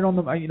always right on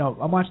the.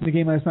 I'm watching the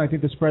game last night. I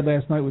think the spread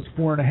last night was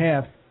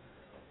 4.5,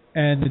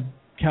 and the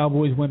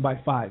Cowboys win by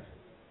 5.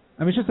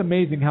 I mean, it's just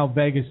amazing how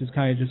Vegas is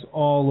kind of just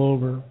all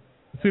over.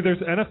 See, there's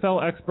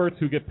NFL experts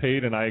who get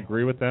paid, and I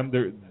agree with them.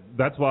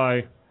 That's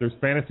why there's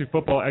fantasy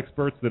football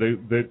experts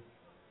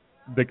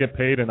that get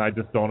paid, and I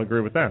just don't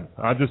agree with them.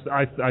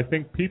 I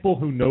think people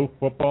who know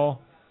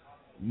football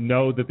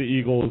know that the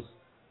Eagles,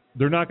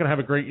 they're not going to have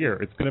a great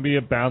year. It's going to be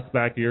a bounce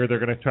back year. They're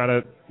going to try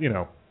to,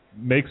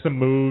 make some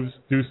moves,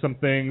 do some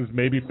things,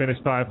 maybe finish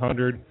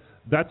 500.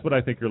 That's what I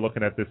think you're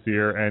looking at this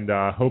year, and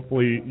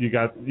hopefully you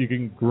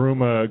can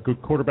groom a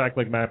good quarterback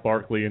like Matt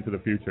Barkley into the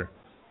future.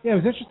 Yeah, it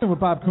was interesting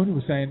what Bob Cooney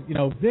was saying.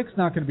 Vic's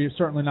not going to be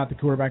certainly not the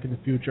quarterback in the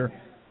future.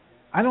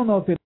 I don't know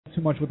if they like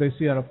too much what they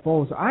see out of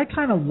Foles. I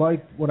kind of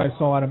liked what I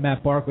saw out of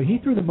Matt Barkley. He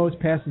threw the most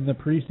passes in the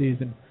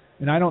preseason,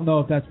 and I don't know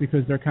if that's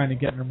because they're kind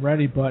of getting him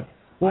ready. But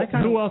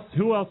who else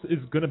is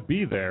going to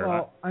be there?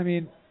 Well, I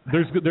mean,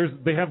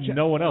 they have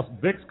no one else.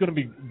 Vic's going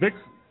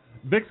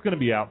to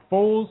be out.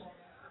 Foles,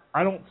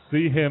 I don't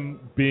see him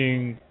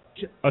being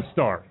a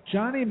star.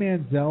 Johnny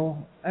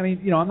Manziel, I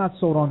mean, I'm not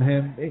sold on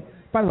him.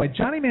 By the way,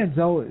 Johnny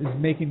Manziel is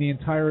making the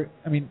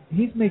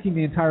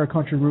entire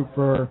country root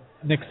for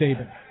Nick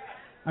Saban.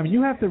 I mean,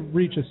 you have to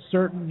reach a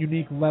certain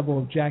unique level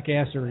of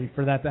jackassery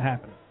for that to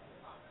happen.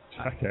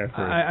 Jackassery.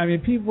 I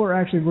mean, people are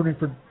actually rooting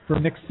for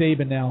Nick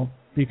Saban now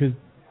because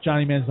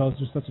Johnny Manziel is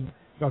just such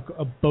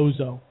a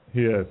bozo.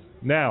 He is.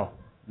 Now,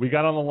 we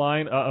got on the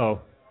line.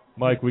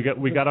 Mike, we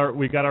got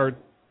our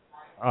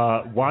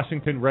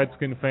Washington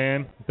Redskin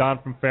fan, Don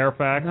from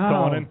Fairfax,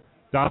 calling in.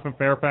 Don from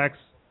Fairfax,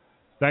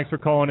 thanks for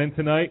calling in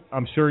tonight.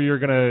 I'm sure you're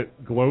going to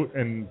gloat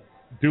and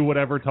do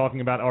whatever talking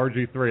about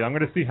RG3. I'm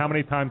going to see how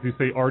many times you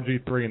say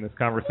RG3 in this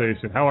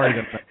conversation. How are you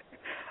tonight?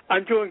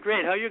 I'm doing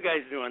great. How are you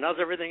guys doing? How's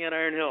everything at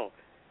Iron Hill?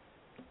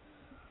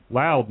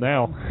 Loud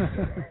now.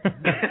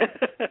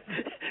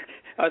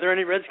 Are there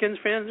any Redskins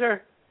fans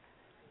there?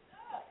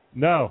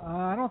 No.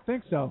 I don't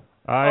think so.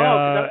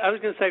 I was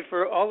going to say,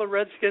 for all the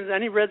Redskins,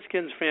 any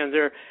Redskins fans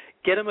there,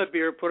 get them a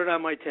beer, put it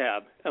on my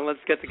tab, and let's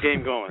get the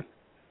game going.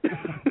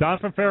 Don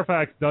from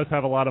Fairfax does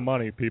have a lot of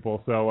money,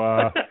 people,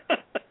 so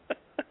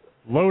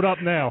load up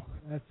now.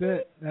 That's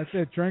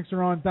it. Drinks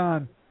are on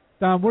Don.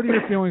 Don, what are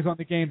your feelings on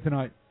the game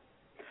tonight?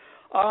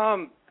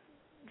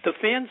 The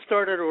fans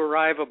started to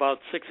arrive about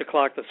 6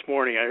 o'clock this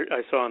morning,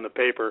 I saw in the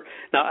paper.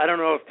 Now, I don't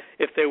know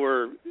if they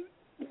were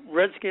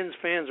Redskins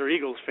fans or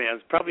Eagles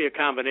fans, probably a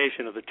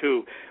combination of the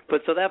two.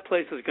 But so that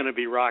place is going to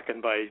be rocking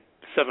by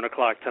 7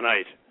 o'clock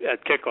tonight at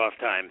kickoff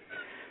time.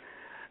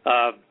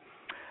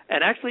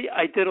 And actually,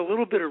 I did a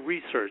little bit of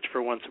research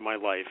for once in my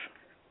life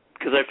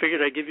because I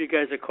figured I'd give you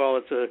guys a call.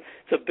 It's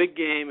a big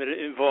game. It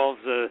involves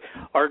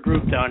our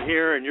group down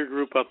here and your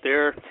group up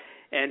there.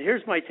 And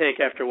here's my take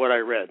after what I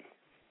read.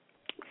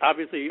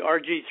 Obviously,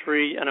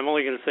 RG3, and I'm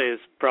only going to say this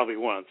probably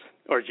once,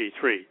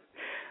 RG3,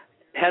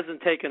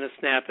 hasn't taken a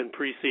snap in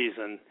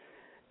preseason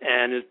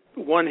and is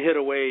one hit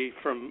away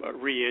from a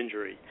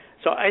re-injury.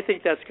 So I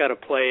think that's got to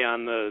play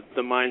on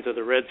the minds of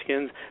the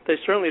Redskins. They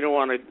certainly don't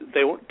want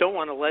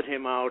to let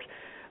him out,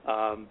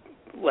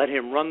 let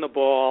him run the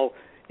ball,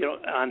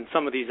 on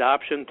some of these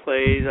option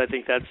plays. I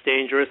think that's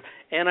dangerous.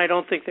 And I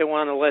don't think they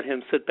want to let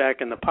him sit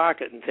back in the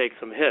pocket and take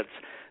some hits.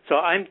 So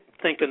I'm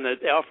thinking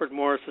that Alfred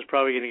Morris is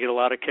probably going to get a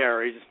lot of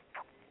carries,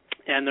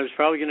 and there's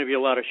probably going to be a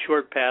lot of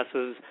short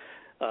passes,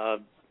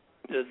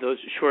 those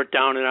short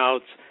down and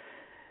outs.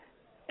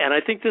 And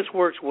I think this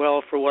works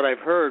well for what I've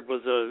heard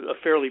was a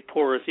fairly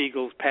porous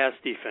Eagles pass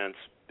defense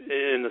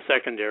in the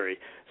secondary.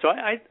 So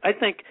I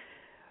think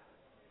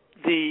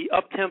the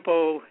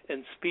up-tempo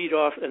and speed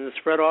off and the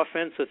spread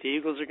offense that the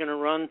Eagles are going to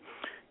run,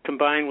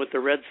 combined with the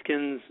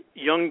Redskins'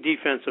 young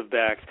defensive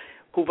backs,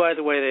 who, by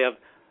the way, they have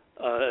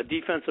a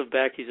defensive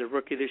back. He's a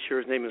rookie this year.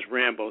 His name is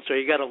Rambo. So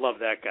you got to love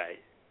that guy.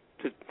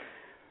 It's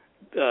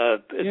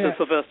the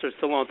Sylvester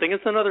Stallone thing.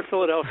 It's another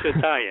Philadelphia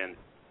tie-in.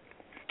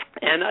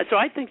 And so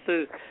I think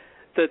that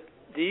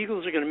the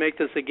Eagles are going to make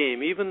this a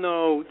game, even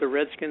though the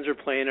Redskins are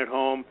playing at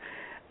home.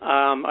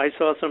 I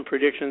saw some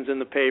predictions in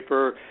the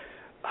paper,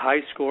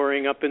 high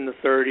scoring up in the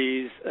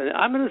 30s. And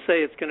I'm going to say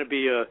it's going to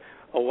be a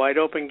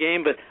wide-open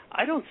game, but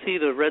I don't see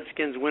the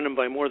Redskins winning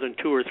by more than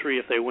 2 or 3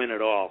 if they win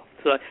at all.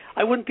 So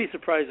I wouldn't be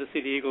surprised to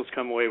see the Eagles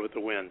come away with the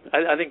win.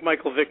 I think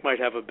Michael Vick might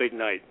have a big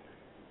night.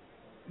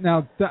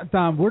 Now,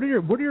 Dom, what are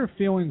your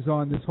feelings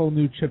on this whole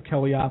new Chip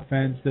Kelly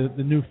offense, the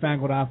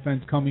newfangled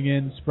offense coming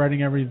in,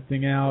 spreading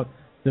everything out,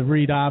 the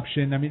read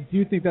option? I mean, do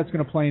you think that's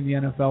going to play in the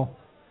NFL?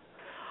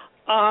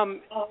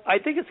 I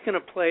think it's going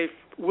to play.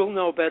 We'll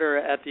know better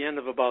at the end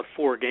of about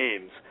 4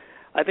 games.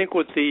 I think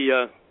with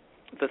the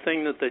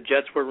thing that the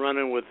Jets were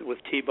running with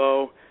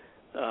Tebow,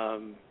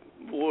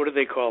 what do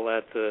they call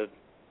that?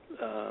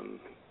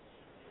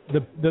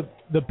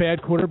 The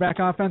bad quarterback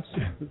offense?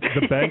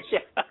 The bench?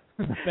 Yeah.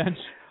 The bench?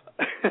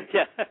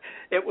 Yeah,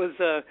 it was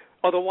the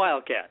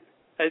Wildcat.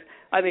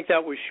 I think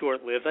that was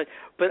short-lived.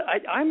 But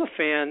I'm a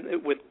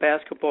fan with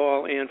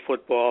basketball and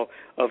football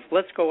of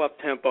let's go up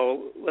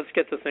tempo, let's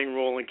get the thing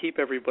rolling, keep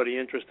everybody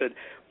interested.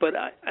 But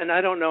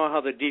I don't know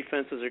how the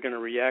defenses are going to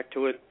react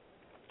to it.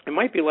 It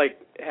might be like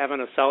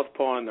having a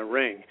southpaw in the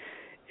ring.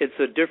 It's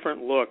a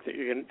different look that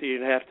you're going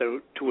to have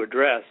to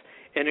address.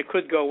 and it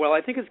could go well.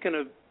 I think it's going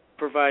to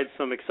provide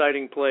some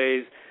exciting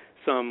plays,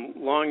 some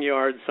long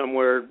yards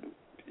somewhere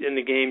in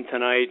the game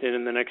tonight and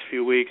in the next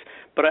few weeks.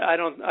 But I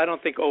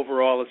don't think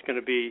overall it's going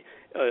to be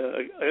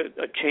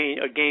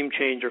a game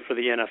changer for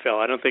the NFL.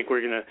 I don't think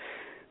we're going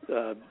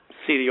to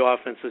see the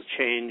offenses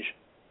change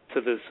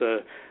to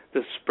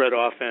this spread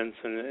offense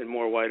and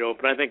more wide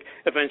open. I think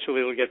eventually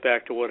it'll get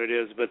back to what it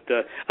is. But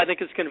I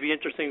think it's going to be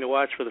interesting to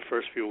watch for the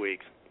first few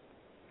weeks.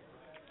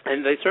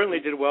 And they certainly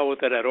did well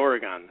with it at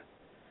Oregon.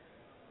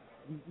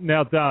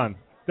 Now, Don,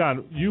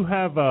 you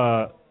have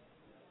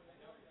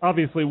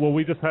obviously. Well,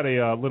 we just had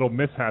a little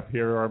mishap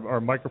here.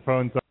 Our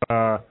microphones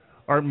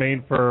aren't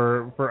made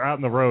for out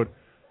in the road.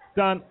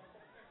 Don,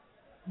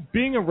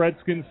 being a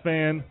Redskins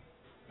fan,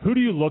 who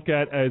do you look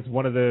at as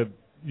one of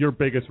your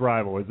biggest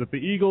rival? Is it the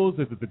Eagles?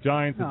 Is it the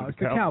Giants? No, is it it's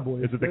the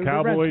Cowboys. Is it the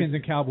Cowboys? The Redskins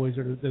and Cowboys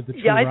are the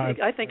true rivals.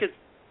 I think it's.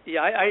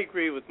 Yeah, I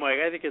agree with Mike.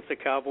 I think it's the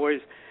Cowboys.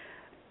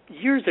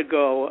 Years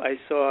ago, I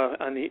saw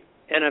on the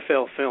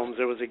NFL Films,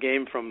 there was a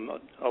game from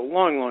a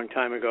long, long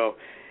time ago,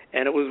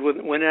 and it was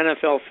when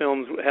NFL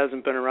Films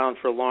hasn't been around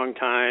for a long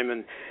time,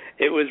 and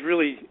it was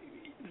really,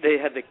 they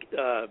had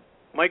the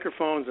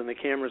microphones and the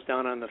cameras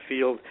down on the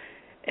field,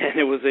 and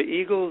it was the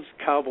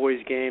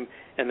Eagles-Cowboys game,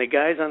 and the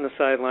guys on the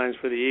sidelines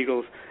for the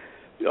Eagles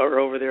are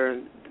over there,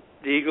 and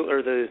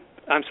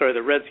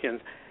the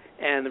Redskins,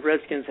 and the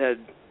Redskins had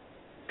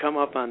come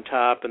up on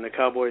top, and the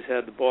Cowboys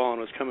had the ball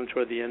and was coming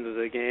toward the end of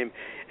the game,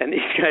 and these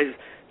guys,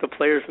 the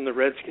players from the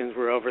Redskins,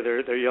 were over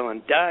there. They're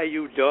yelling, "Die,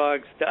 you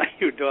dogs! Die,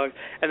 you dogs!"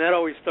 And that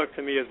always stuck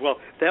to me as well.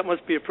 That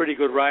must be a pretty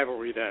good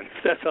rivalry then.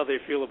 That's how they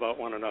feel about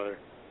one another.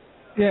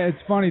 Yeah,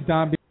 it's funny,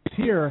 Don, because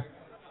here,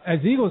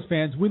 as Eagles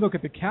fans, we look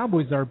at the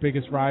Cowboys as our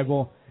biggest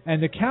rival,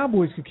 and the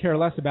Cowboys could care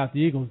less about the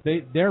Eagles.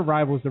 Their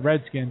rival is the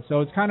Redskins, so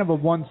it's kind of a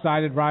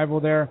one-sided rival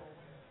there.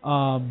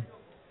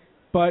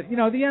 But the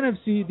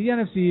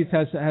NFC East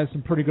has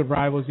some pretty good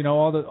rivals.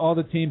 All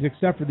the teams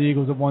except for the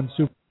Eagles have won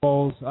Super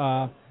Bowls.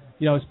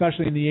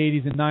 Especially in the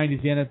 80s and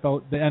 90s,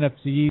 the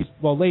NFC East,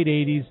 late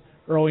 80s,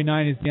 early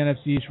 90s, the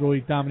NFC East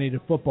really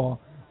dominated football.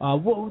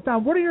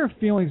 Don, what are your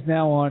feelings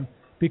now on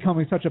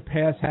becoming such a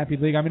pass-happy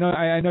league? I mean,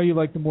 I know you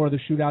like more of the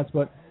shootouts,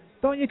 but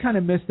don't you kind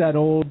of miss that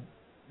old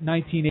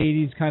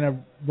 1980s kind of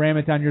ram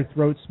it down your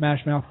throat,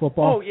 smash mouth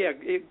football? Oh yeah,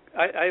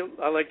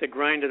 I like to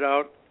grind it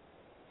out.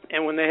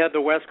 And when they had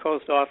the West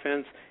Coast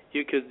offense,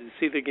 you could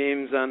see the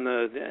games on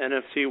the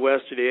NFC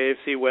West or the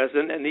AFC West,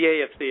 and the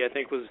AFC I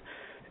think was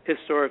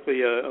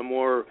historically a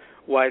more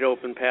wide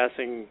open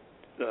passing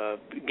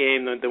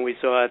game than we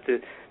saw at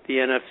the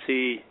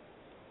NFC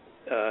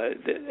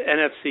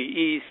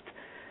East.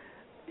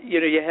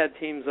 You had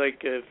teams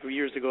like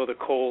years ago the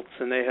Colts,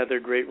 and they had their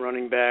great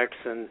running backs,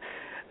 and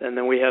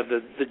then we have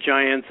the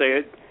Giants.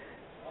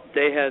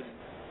 They had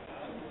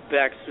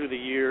backs through the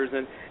years,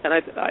 and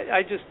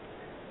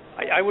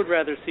I would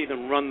rather see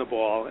them run the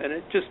ball and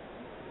it just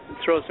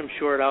throw some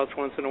short outs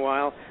once in a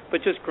while,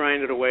 but just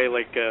grind it away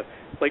like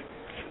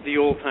the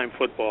old-time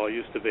football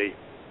used to be.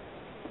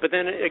 But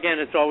then, again,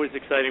 it's always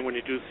exciting when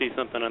you do see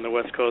something on the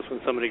West Coast when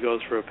somebody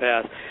goes for a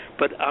pass.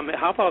 But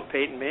how about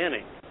Peyton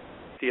Manning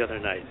the other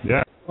night?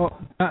 Yeah. Well,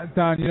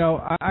 Don,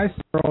 I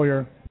said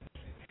earlier,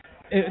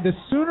 the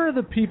sooner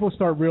the people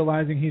start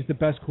realizing he's the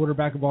best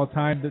quarterback of all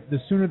time, the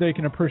sooner they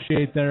can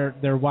appreciate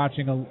they're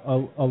watching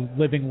a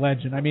living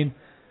legend. I mean,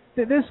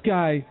 this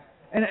guy,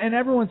 and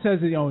everyone says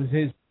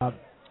that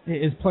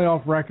his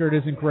playoff record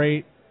isn't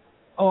great.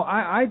 Oh,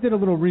 I did a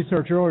little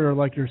research earlier,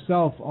 like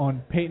yourself,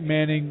 on Peyton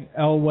Manning,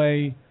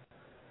 Elway,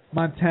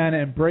 Montana,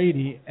 and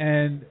Brady,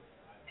 and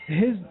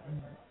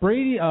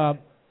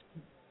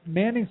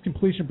Manning's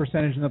completion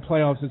percentage in the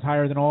playoffs is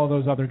higher than all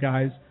those other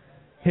guys.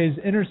 His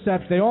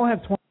interceptions, they all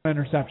have 21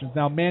 interceptions.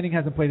 Now, Manning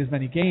hasn't played as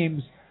many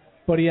games,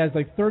 but he has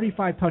like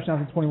 35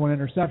 touchdowns and 21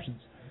 interceptions.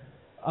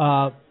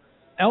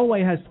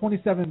 Elway has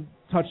 27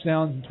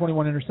 touchdowns and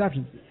 21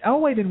 interceptions.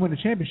 Elway didn't win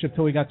a championship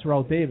till he got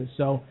Terrell Davis,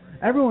 so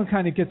everyone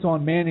kind of gets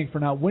on Manning for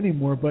not winning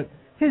more, but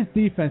his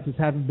defenses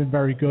haven't been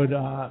very good.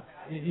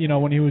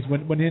 When he was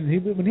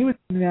in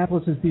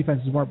Indianapolis, his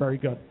defenses weren't very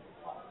good.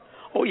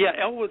 Oh yeah,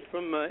 Elwood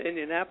from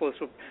Indianapolis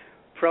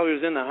probably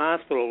was in the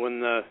hospital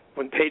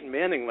when Peyton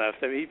Manning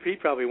left. I mean, he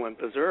probably went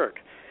berserk.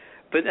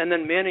 And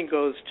then Manning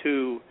goes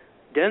to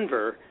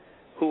Denver,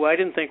 who I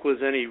didn't think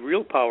was any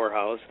real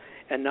powerhouse,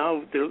 and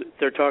now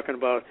they're talking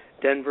about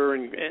Denver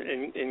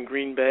and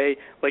Green Bay.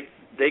 Like,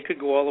 they could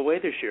go all the way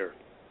this year.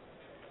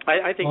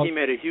 I think he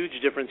made a huge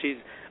difference. He's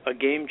a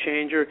game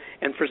changer,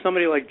 and for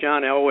somebody like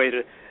John Elway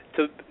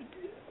to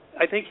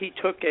I think he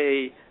took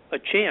a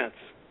chance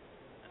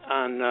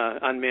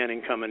on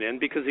Manning coming in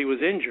because he was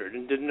injured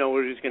and didn't know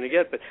what he was going to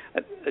get. But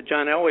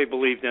John Elway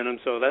believed in him,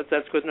 so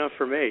that's good enough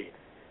for me.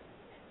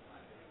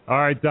 All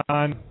right,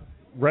 Don.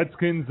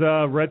 Redskins,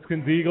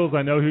 Eagles.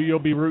 I know who you'll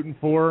be rooting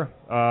for.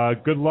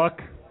 Good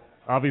luck.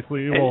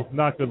 Obviously,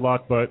 not good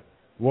luck, but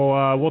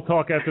we'll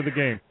talk after the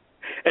game.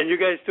 And you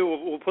guys too.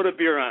 We'll put a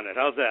beer on it.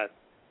 How's that?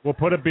 We'll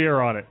put a beer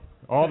on it.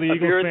 All the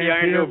Eagles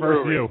fans here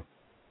versus you.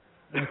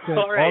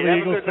 All right. All the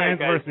Eagles fans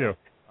versus you.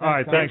 All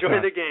right. Thanks.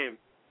 Enjoy the game.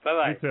 Bye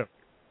bye. You too.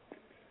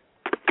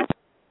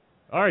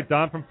 All right,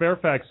 Don from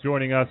Fairfax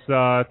joining us.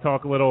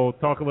 Talk a little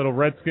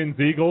Redskins,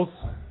 Eagles.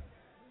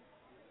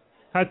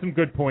 Had some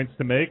good points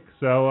to make.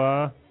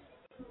 So,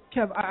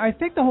 Kev, I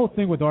think the whole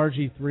thing with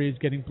RG3 is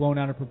getting blown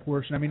out of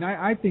proportion. I mean,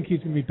 I think he's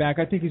going to be back.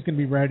 I think he's going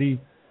to be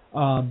ready.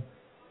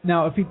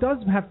 Now, if he does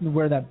happen to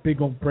wear that big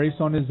old brace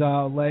on his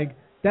leg,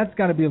 that's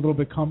got to be a little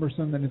bit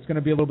cumbersome, and it's going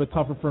to be a little bit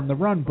tougher for him to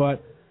run.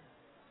 But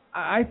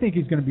I think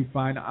he's going to be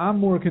fine. I'm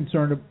more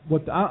concerned.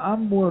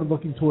 I'm more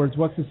looking towards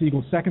what's this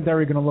Eagles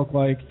secondary going to look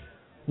like.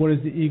 What is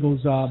the Eagles?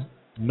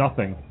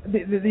 Nothing. The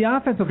offensive line.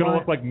 It's going to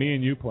look like me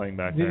and you playing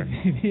back there.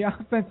 The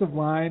offensive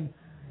line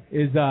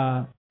is.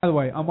 By the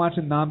way, I'm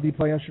watching Nnamdi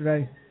play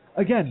yesterday.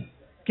 Again,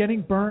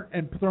 getting burnt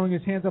and throwing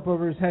his hands up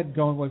over his head,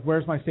 going like,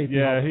 "Where's my safety?"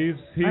 Yeah, he's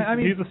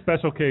a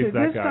special case.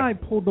 This guy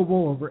pulled the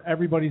wool over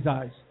everybody's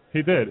eyes.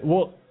 He did.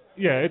 Well,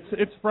 yeah,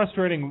 it's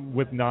frustrating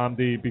with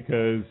Nnamdi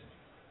because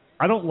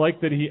I don't like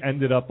that he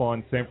ended up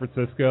on San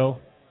Francisco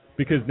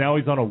because now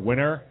he's on a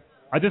winner.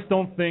 I just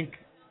don't think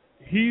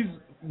he's.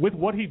 With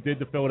what he did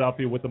to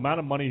Philadelphia, with the amount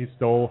of money he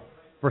stole,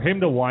 for him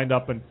to wind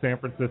up in San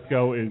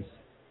Francisco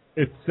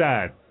it's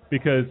sad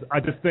because I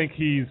just think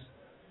he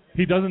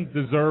doesn't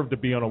deserve to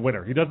be on a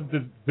winner. He doesn't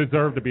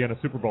deserve to be in a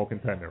Super Bowl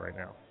contender right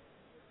now.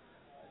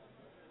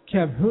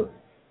 Kev, who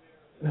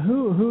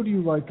do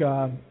you like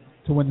to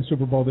win the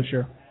Super Bowl this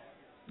year?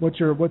 What's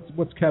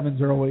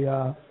Kevin's early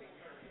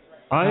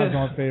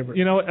odds-on favorite?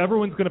 You know,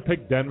 everyone's going to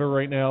pick Denver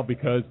right now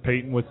because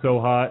Peyton was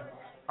so hot.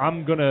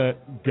 I'm going to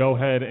go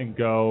ahead and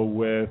go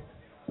with.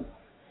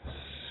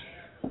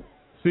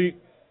 See,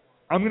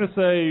 I'm going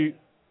to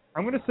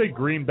say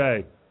Green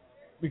Bay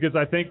because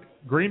I think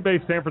Green Bay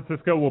San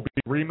Francisco will be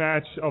a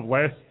rematch of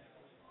last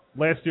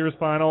year's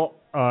final,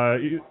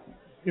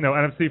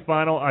 NFC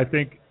final, I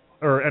think,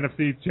 or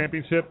NFC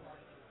championship.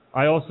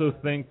 I also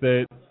think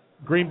that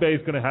Green Bay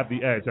is going to have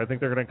the edge. I think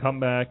they're going to come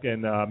back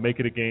and make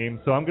it a game.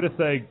 So I'm going to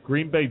say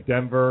Green Bay,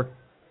 Denver.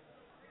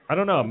 I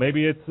don't know.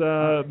 Maybe it's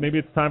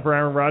time for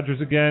Aaron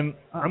Rodgers again.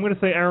 I'm going to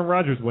say Aaron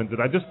Rodgers wins it.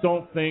 I just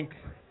don't think.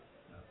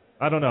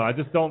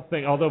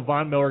 Although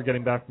Von Miller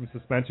getting back from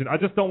suspension, I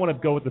just don't want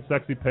to go with the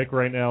sexy pick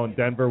right now in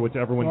Denver, which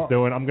everyone's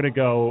doing. I'm going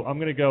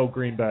to go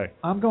Green Bay.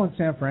 I'm going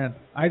San Fran.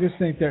 I just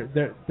think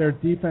their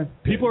defense.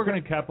 People are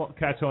going to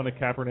catch on to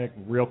Kaepernick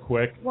real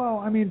quick. Well,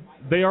 I mean,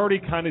 they already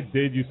kind of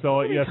did. You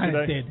saw it yesterday. Kind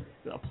of did.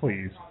 Oh,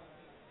 please.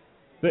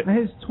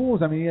 His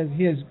tools. I mean,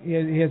 he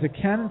has a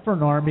cannon for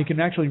an arm. He can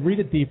actually read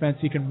a defense.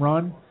 He can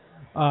run.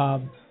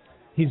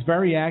 He's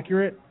very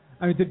accurate.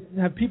 I mean,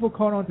 have people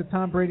caught on to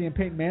Tom Brady and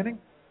Peyton Manning?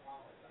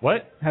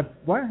 What? Have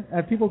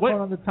people caught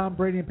on to Tom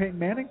Brady and Peyton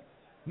Manning?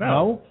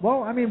 No.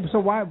 Well, I mean, so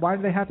why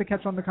do they have to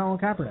catch on to Colin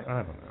Kaepernick?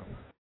 I don't know.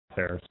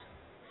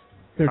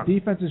 Their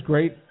defense is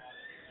great.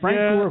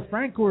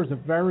 Frank Gore is a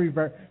very,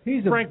 very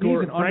he's an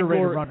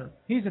underrated runner.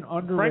 He's an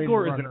underrated Frank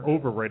Gore runner. is an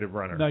overrated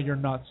runner. No, you're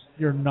nuts.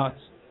 You're nuts.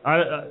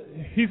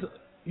 He's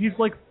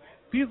like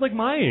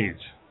my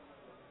age.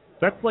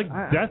 That's like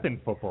death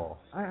in football.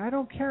 I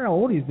don't care how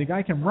old he is. The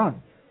guy can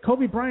run.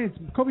 Kobe Bryant's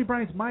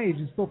my age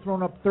and still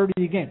throwing up 30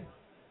 a game.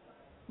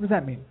 What does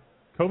that mean?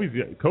 Kobe's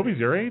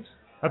your age?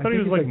 I thought he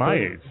was like my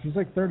age. He's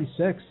like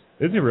 36.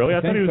 Is he really?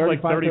 I thought he was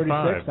like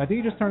 35. 36. I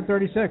think he just turned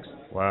 36.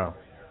 Wow.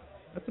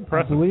 That's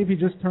impressive. I believe he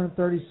just turned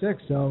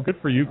 36. So good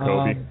for you,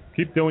 Kobe.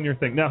 Keep doing your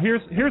thing. Now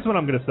here's what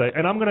I'm going to say,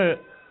 and I'm going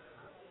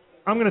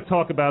to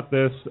talk about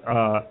this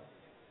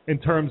in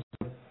terms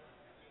of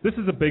this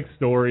is a big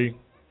story.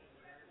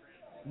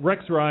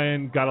 Rex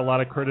Ryan got a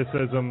lot of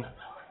criticism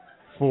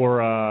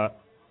for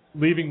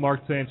leaving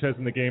Mark Sanchez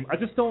in the game.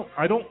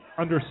 I don't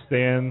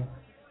understand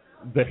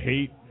the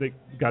hate that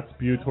got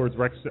spewed towards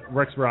Rex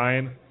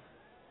Ryan.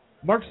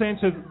 Mark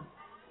Sanchez.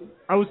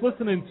 I was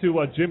listening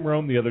to Jim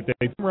Rome the other day.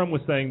 Jim Rome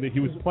was saying that he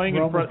was playing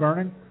in front.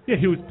 Burning? Yeah,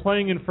 he was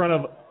playing in front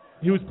of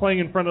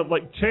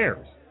like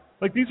chairs.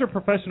 Like these are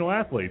professional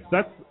athletes.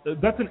 That's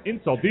an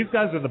insult. These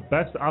guys are the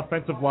best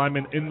offensive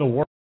linemen in the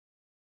world.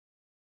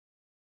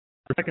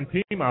 Second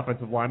team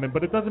offensive linemen,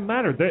 but it doesn't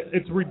matter.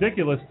 It's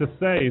ridiculous to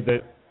say that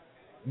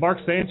Mark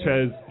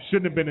Sanchez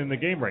shouldn't have been in the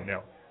game right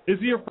now. Is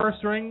he your first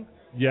string?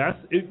 Yes.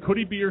 Could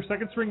he be your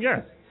second string?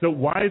 Yes. So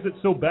why is it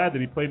so bad that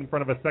he played in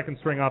front of a second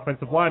string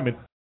offensive lineman?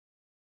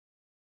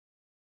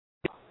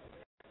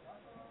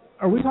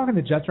 Are we talking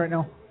the Jets right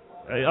now?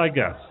 I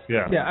guess,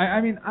 yeah. Yeah,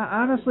 I mean,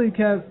 honestly,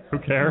 Kev. Who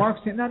cares?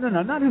 No,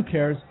 not who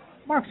cares.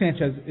 Mark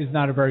Sanchez is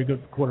not a very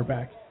good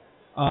quarterback.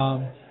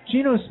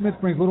 Geno Smith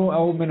brings a little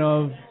element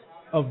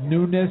of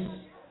newness.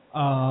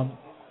 Geno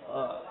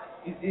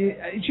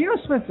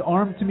Smith's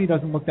arm to me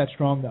doesn't look that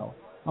strong though.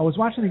 I was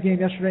watching the game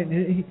yesterday,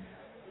 and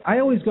I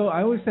always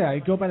say I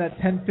go by that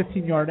 10,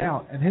 15 yard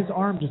out, and his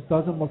arm just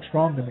doesn't look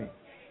strong to me.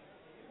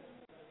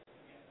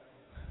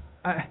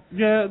 I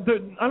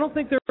don't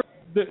think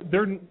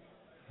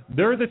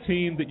they're the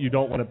team that you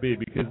don't want to be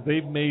because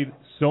they've made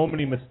so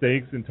many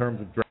mistakes in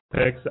terms of draft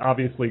picks.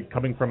 Obviously,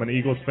 coming from an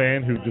Eagles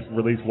fan who just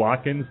released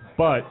Watkins,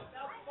 but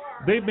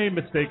they've made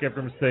mistake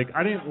after mistake.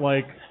 I didn't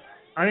like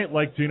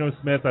Geno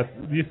Smith.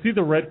 You see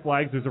the red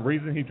flags. There's a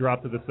reason he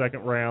dropped to the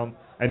second round,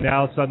 and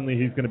now suddenly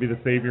he's going to be the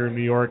savior in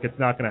New York. It's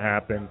not going to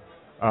happen.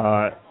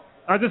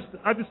 I just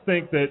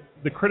think that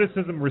the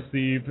criticism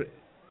received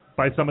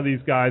by some of these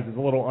guys is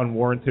a little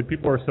unwarranted.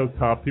 People are so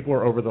tough. People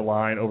are over the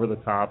line, over the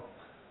top.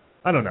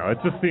 I don't know. It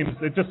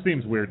just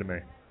seems weird to me.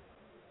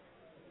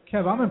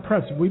 Kev, I'm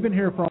impressed. We've been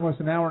here for almost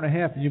an hour and a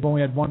half, and you've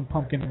only had one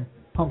pumpkin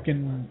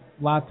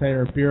latte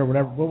or beer or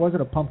whatever. What was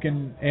it? A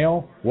pumpkin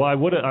ale? Well, I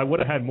would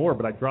have had more,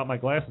 but I dropped my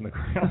glass in the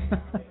ground.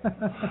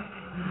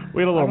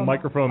 We had a little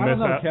microphone mishap. I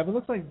don't know, Kev.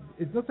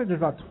 It looks like there's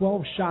about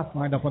 12 shots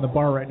lined up on the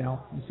bar right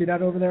now. You see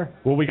that over there?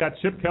 Well, we got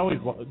Chip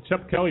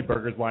Kelly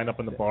burgers lined up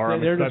in the bar.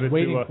 They're just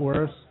waiting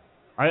for us.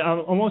 I'm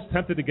almost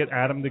tempted to get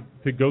Adam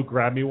to go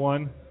grab me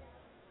one,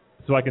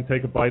 so I can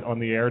take a bite on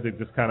the air to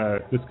just kind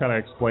of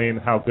explain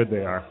how good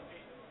they are.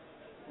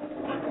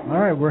 All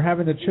right, we're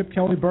having the Chip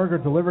Kelly burger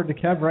delivered to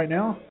Kev right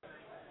now.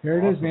 Here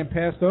it is, being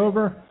passed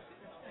over.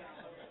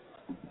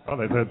 Oh,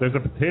 there's a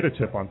potato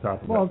chip on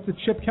top of it. Well, it's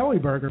a Chip Kelly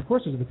burger. Of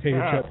course there's a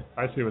potato chip.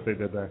 I see what they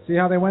did there. See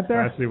how they went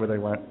there? I see where they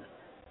went.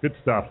 Good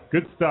stuff.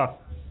 Good stuff.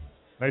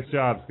 Nice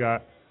job,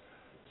 Scott.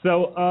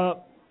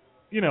 So,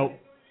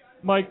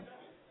 Mike,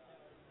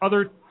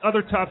 other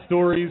top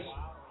stories.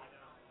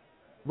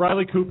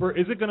 Riley Cooper,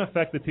 is it going to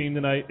affect the team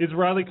tonight? Is the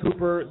Riley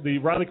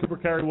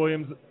Cooper-Kerry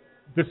Williams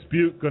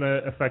dispute going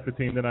to affect the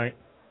team tonight?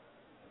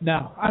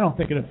 No, I don't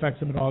think it affects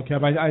them at all,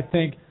 Kev. I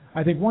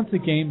think once the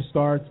game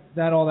starts,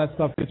 all that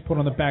stuff gets put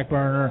on the back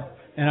burner,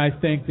 and I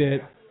think that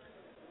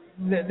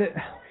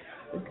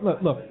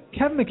look,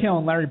 Kevin McHale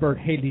and Larry Bird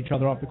hated each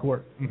other off the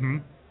court. Mm-hmm.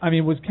 I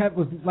mean, was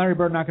Larry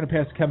Bird not going to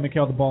pass Kevin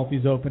McHale the ball if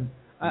he's open?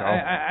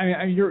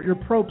 No. You're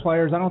pro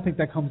players. I don't think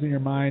that comes in your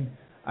mind.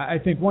 I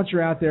think once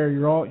you're out there,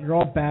 you're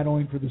all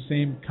battling for the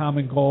same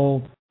common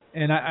goal,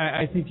 and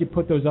I think you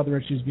put those other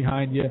issues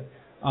behind you.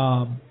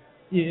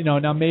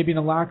 Now maybe in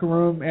the locker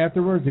room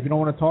afterwards, if you don't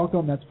want to talk to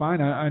them, that's fine.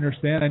 I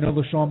understand. I know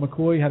LaShawn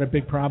McCoy had a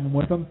big problem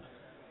with them,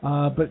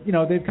 but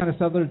they've kind of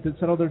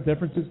settled their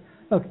differences.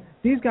 Look,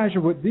 these guys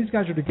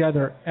are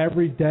together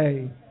every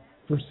day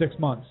for 6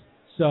 months,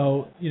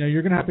 so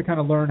you're going to have to kind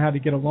of learn how to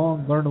get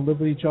along, learn to live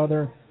with each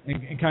other,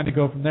 and kind of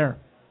go from there.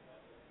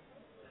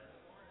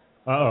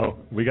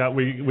 We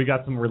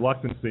got some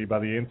reluctancy by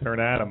the intern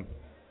Adam.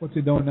 What's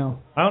he doing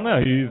now? I don't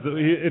know.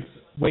 It's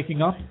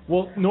waking up.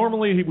 Well,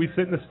 normally we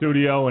sit in the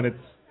studio and it's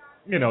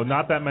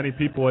not that many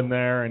people in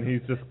there, and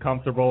he's just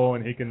comfortable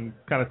and he can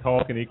kind of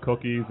talk and eat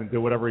cookies and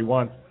do whatever he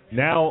wants.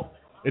 Now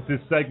it's his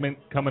segment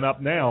coming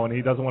up now, and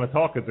he doesn't want to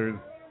talk because there's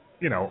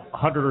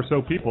 100 or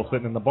so people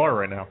sitting in the bar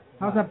right now.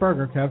 How's that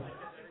burger, Kev?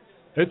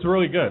 It's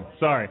really good.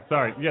 Sorry.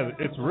 Yeah,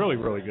 it's really,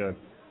 really good.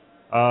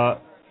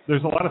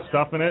 There's a lot of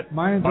stuff in it.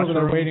 Mine's over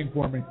there waiting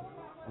for me.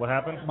 What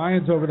happened?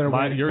 Mine's over there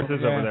waiting. Yours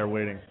is over there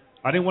waiting.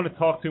 I didn't want to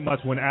talk too much.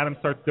 When Adam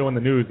starts doing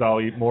the news, I'll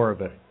eat more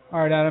of it.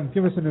 All right, Adam,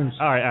 give us the news.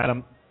 All right,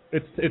 Adam.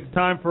 It's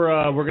time for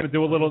we're going to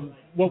do a little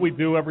what we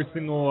do every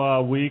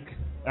single week.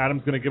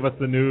 Adam's going to give us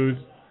the news,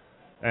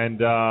 and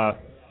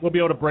we'll be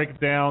able to break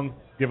it down,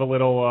 give a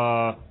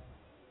little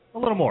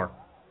more.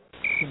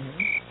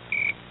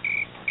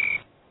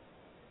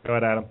 Go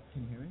ahead, Adam.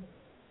 Can you hear me?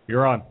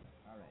 You're on.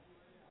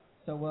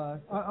 So,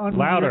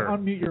 louder.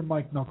 Unmute your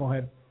mic,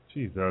 knucklehead.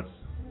 Jesus.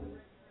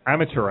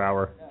 Amateur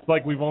hour. It's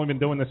like we've only been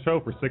doing this show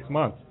for 6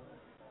 months.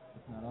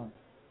 It's not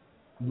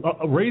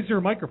on. Raise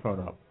your microphone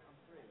up.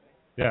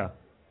 Yeah.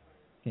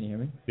 Can you hear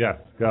me? Yes,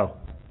 go.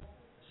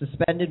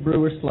 Suspended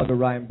Brewers slugger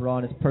Ryan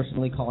Braun is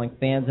personally calling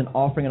fans and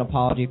offering an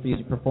apology for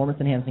using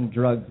performance-enhancing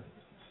drugs,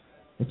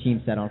 the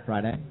team said on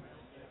Friday.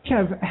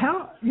 Kev,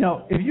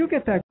 if you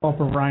get that call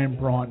from Ryan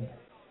Braun,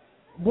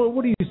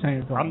 what are you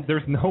saying to him?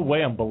 There's no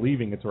way I'm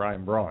believing it's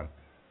Ryan Braun.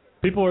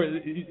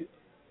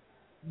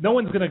 No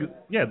one's going to...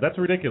 Yeah, that's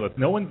ridiculous.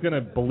 No one's going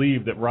to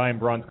believe that Ryan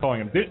Braun's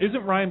calling him.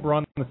 Isn't Ryan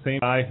Braun the same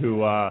guy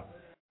who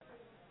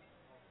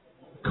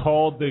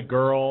called the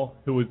girl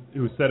who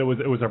said it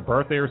was her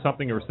birthday or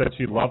something, or said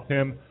she loved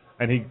him,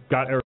 and he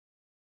got her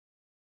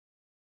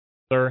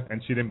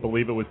and she didn't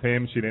believe it was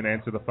him. She didn't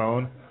answer the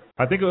phone.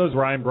 I think it was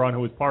Ryan Braun who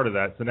was part of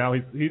that. So now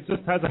he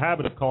just has a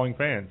habit of calling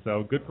fans.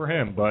 So good for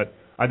him, but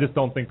I just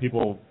don't think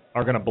people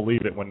are going to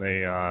believe it when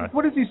they...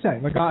 What does he say?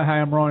 Like, hi,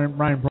 I'm Ryan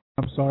Braun.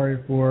 I'm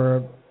sorry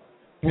for...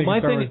 Well,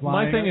 my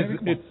thing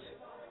is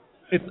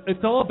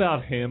it's all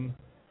about him,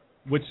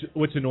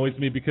 which annoys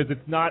me because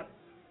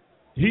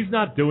he's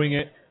not doing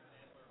it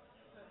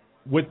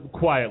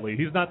quietly.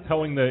 He's not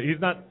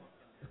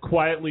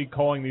quietly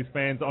calling these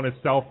fans on his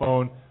cell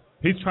phone.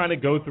 He's trying to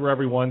go through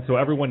everyone so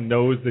everyone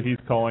knows that he's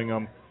calling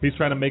them. He's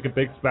trying to make a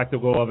big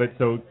spectacle of it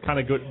so kind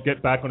of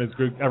get back on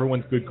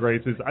everyone's good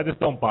graces. I just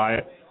don't buy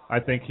it. I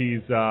think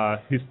he's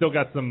still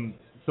got some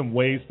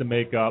ways to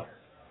make up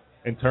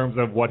in terms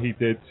of what he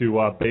did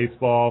to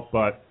baseball,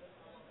 but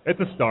it's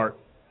a start.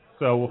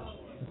 So,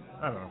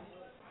 I don't know.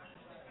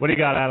 What do you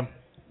got, Adam?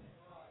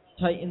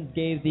 Titans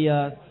gave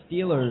the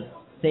Steelers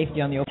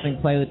safety on the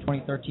opening play of the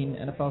 2013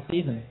 NFL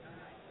season.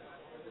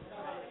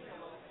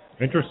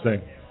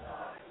 Interesting.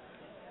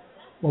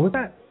 What was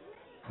that?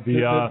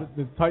 The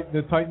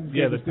Titans.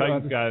 Yeah, the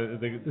Titans guy.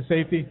 The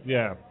safety.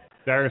 Yeah,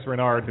 Darius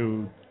Renard,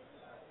 who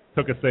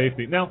took a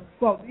safety. Now,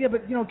 well, yeah,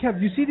 but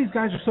Kev, you see these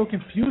guys are so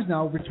confused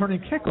now returning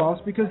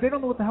kickoffs because they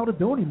don't know what the hell to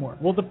do anymore.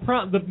 Well,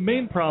 the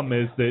main problem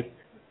is that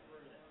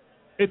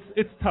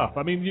it's tough.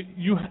 I mean,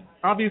 you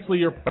obviously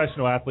you're a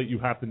professional athlete. You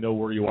have to know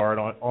where you are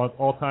at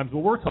all times. But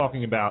we're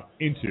talking about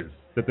inches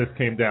that this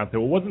came down to.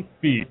 It wasn't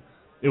feet.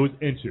 It was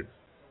inches.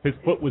 His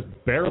foot was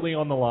barely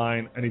on the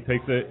line, and he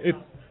takes it.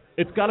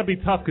 It's got to be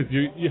tough because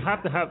you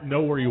have to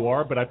know where you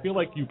are. But I feel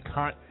like you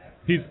can't.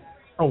 He's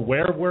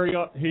aware of where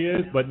he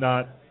is, but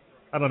not.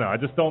 I don't know. I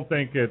just don't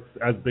think it's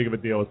as big of a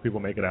deal as people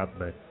make it out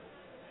to be.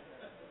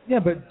 Yeah,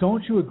 but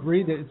don't you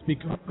agree that it's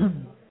because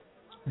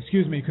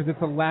excuse me, because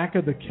it's a lack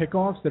of the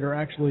kickoffs that are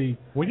actually.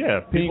 Well, yeah,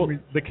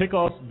 the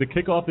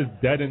kickoff is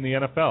dead in the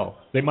NFL.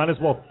 They might as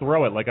well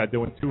throw it like I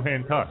do in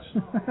two-hand touch.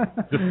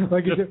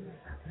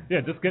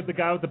 Just get the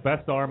guy with the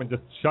best arm and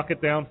just chuck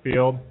it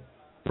downfield,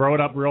 throw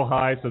it up real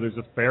high so there's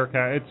just fair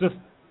catch.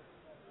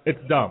 It's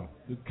dumb.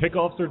 The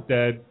kickoffs are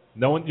dead.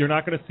 You're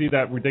not going to see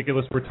that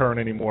ridiculous return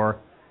anymore.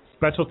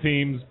 Special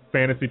teams,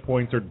 fantasy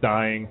points are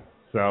dying,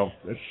 so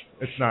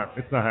it's not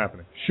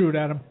happening. Shoot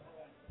at him.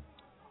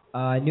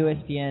 New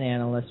ESPN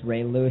analyst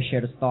Ray Lewis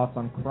shared his thoughts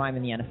on crime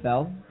in the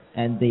NFL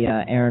and the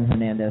Aaron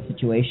Hernandez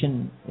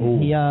situation.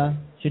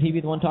 Should he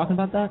be the one talking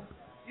about that?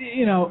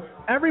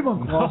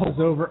 Everyone glosses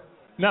over.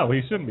 No,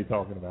 he shouldn't be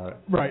talking about it.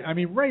 Right. I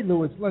mean, Ray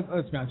Lewis. Let's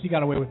be honest. He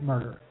got away with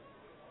murder.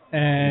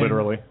 And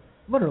literally.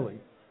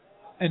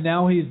 And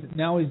now he's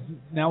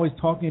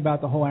talking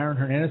about the whole Aaron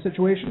Hernandez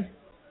situation.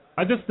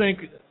 I just think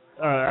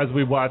as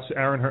we watch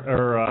Aaron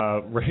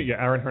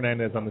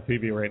Hernandez on the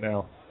TV right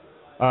now.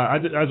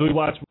 As we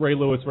watch Ray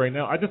Lewis right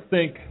now, I just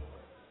think,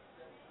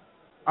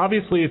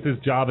 obviously, it's his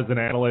job as an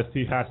analyst.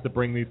 He has to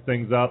bring these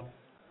things up.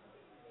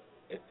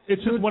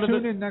 It's just one of the.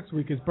 Tune in next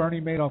week as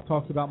Bernie Madoff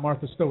talks about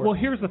Martha Stewart. Well,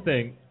 here's the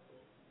thing: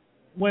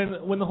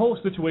 when the whole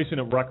situation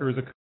at Rutgers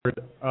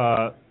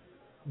occurred,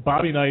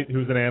 Bobby Knight,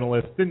 who's an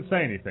analyst, didn't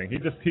say anything. He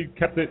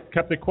kept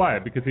it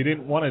quiet because he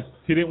didn't want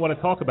to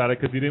talk about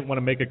it because he didn't want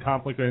to make a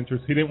conflict of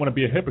interest. He didn't want to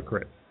be a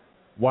hypocrite.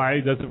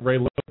 Why doesn't Ray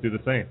Lewis do the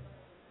same?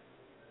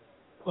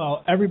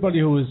 Well, everybody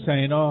who was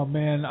saying, "Oh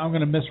man, I'm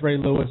going to miss Ray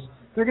Lewis,"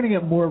 they're going to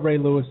get more Ray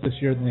Lewis this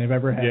year than they've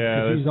ever had.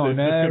 Yeah, he's on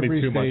every going to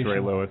be too station. much Ray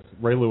Lewis.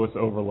 Ray Lewis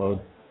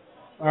overload.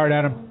 All right,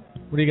 Adam,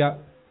 what do you got?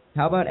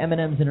 How about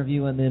Eminem's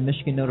interview in the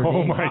Michigan Notre Dame?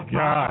 Oh my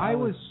God! I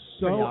was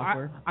so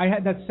I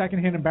had that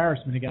secondhand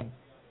embarrassment again.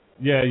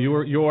 Yeah,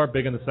 you are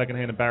big on the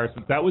secondhand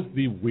embarrassment. That was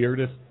the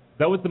weirdest.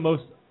 That was the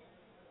most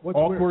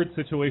awkward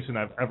situation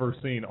I've ever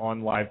seen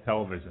on live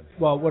television.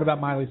 Well, what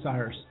about Miley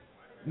Cyrus?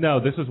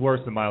 No, this is worse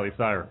than Miley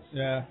Cyrus.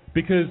 Yeah.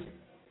 Because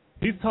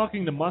he's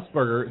talking to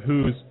Musburger,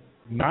 who's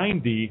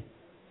 90.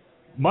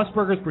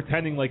 Musburger's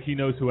pretending like he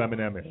knows who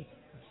Eminem is.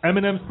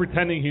 Eminem's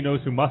pretending he knows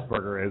who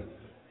Musburger is.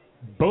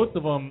 Both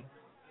of them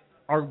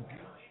are.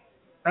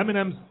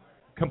 Eminem's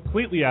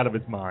completely out of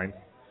his mind,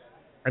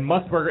 and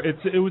Musburger.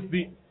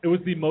 It was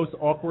the most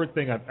awkward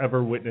thing I've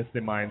ever witnessed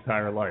in my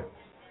entire life.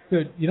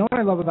 Dude, you know what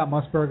I love about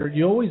Musburger?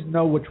 You always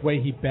know which way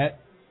he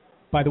bet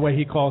by the way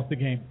he calls the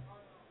game.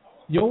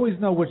 You always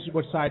know which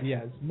side he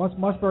has.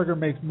 Musburger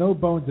makes no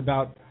bones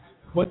about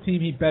what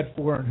team he bet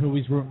for and who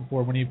he's rooting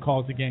for when he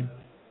calls the game.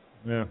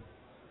 Yeah,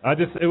 that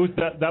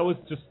was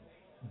just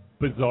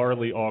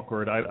bizarrely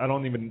awkward.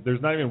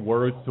 There's not even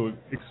words to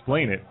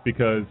explain it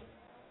because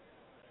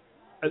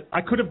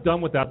I could have done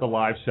without the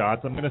live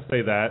shots. I'm going to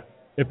say that.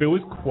 If it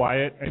was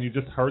quiet and you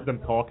just heard them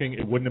talking,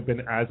 it wouldn't have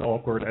been as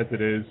awkward as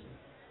it is.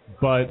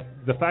 But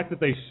the fact that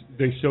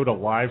they showed a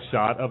live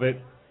shot of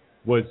it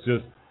was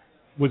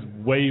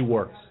way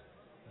worse.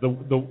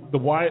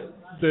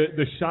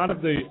 The shot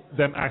of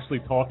them actually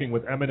talking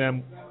with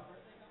Eminem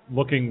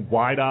looking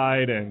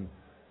wide-eyed and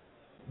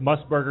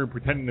Musburger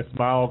pretending to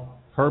smile,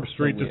 Herb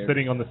Street just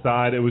sitting on the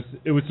side. It was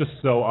just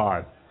so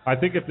odd. I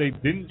think if they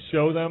didn't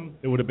show them,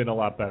 it would have been a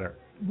lot better.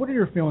 What are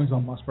your feelings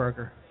on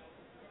Musburger?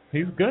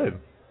 He's good.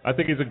 I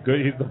think he's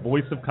the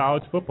voice of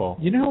college football.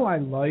 You know who I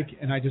like,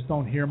 and I just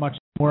don't hear much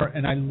more,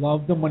 and I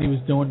loved him when he was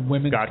doing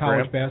women's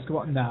college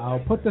basketball.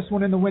 No, put this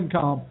one in the win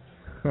column.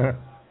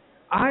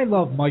 I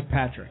love Mike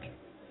Patrick.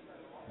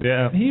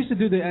 Yeah. He used to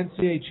do the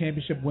NCAA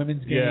championship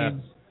women's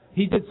games. Yeah.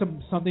 He did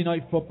some Sunday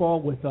night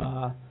football with,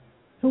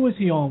 who was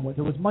he on with?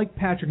 It was Mike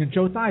Patrick and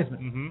Joe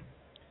Theismann. Mm-hmm.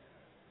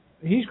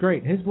 He's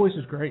great. His voice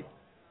is great.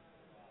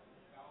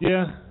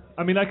 Yeah.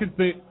 I mean, I could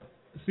say,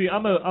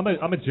 I'm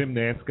a Jim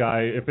Nance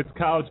guy. If it's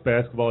college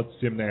basketball, it's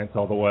Jim Nance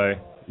all the way.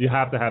 You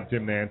have to have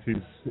Jim Nance.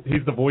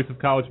 He's the voice of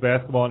college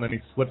basketball, and then he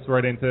slips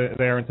right into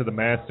the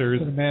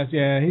Masters.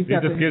 Yeah, He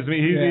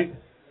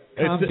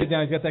calms you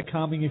down. He's got that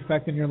calming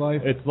effect in your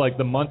life. It's like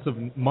the month of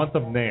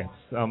Nance.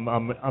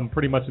 I'm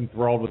pretty much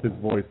enthralled with his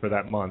voice for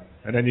that month.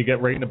 And then you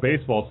get right into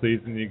baseball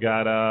season. You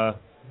got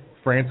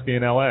Fransky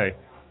in L.A.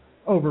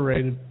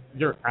 Overrated.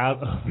 You're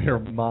out of your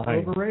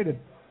mind. Overrated.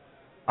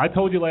 I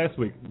told you last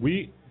week.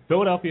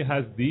 Philadelphia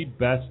has the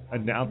best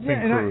announcing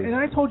crew. And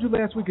I told you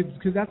last week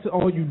because that's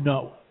all you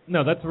know.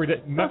 No, that's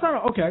ridiculous.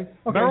 Okay.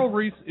 Merrill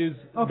Reese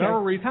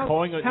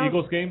calling an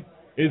Eagles game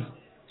is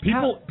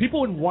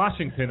People in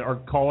Washington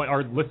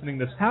are listening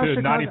to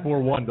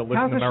 94.1 to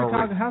listen to Merrill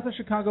Reese. How's the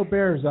Chicago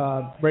Bears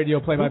radio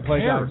play-by-play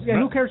guy? Yeah,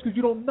 who cares? Because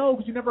you don't know,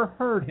 because you never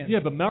heard him. Yeah,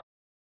 but Merrill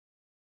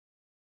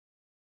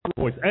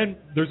voice, and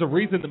there's a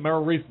reason that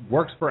Merrill Reese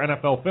works for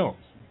NFL Films,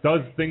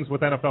 does things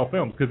with NFL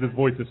Films because his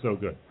voice is so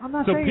good. I'm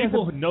not so saying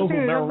people know who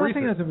Merrill Reese is.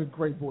 I'm not saying he has a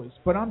great voice,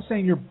 but I'm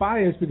saying you're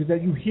biased because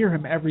that you hear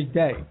him every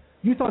day.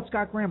 You thought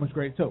Scott Graham was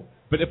great too.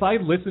 But if I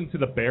listen to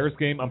the Bears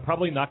game, I'm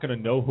probably not going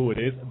to know who it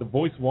is. The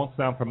voice won't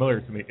sound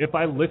familiar to me. If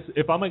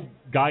I'm a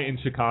guy in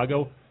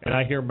Chicago and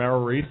I hear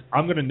Merrill Reese,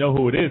 I'm going to know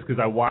who it is because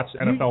I watch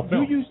NFL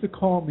Films. You used to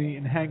call me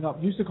and hang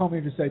up. You used to call me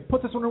and just say,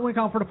 "Put this one in the win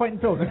column for the Fighting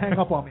Phils," and hang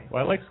up on me.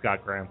 Well, I like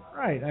Scott Graham.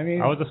 Right. I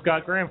mean, I was a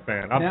Scott Graham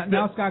fan.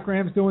 Now Scott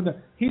Graham's doing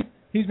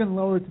He's been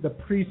lowered to the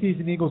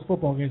preseason Eagles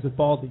football games with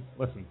Baldy.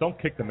 Listen, don't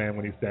kick the man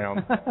when he's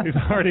down. He's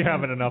already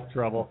having enough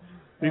trouble.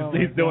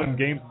 He's doing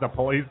games.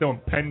 He's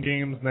doing pen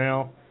games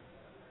now.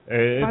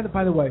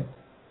 By the way,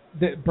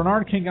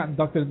 Bernard King got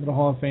inducted into the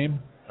Hall of Fame.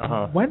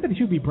 When did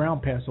Hubie Brown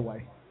pass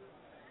away?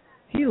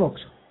 He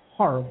looks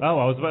horrible. Oh,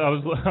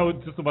 I was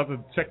just about to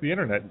check the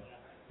internet.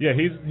 Yeah,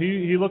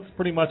 he looks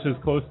pretty much as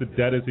close to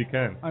dead as he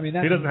can. I mean,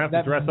 he doesn't have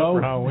to dress up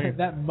for Halloween.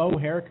 That Mo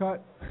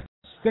haircut.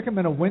 Stick him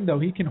in a window.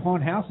 He can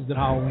haunt houses at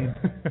Halloween.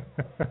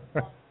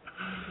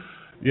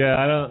 Yeah,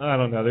 I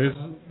don't know.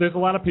 There's a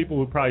lot of people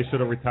who probably should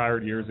have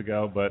retired years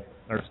ago, but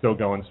are still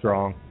going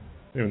strong.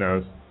 Who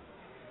knows?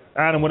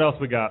 Adam, what else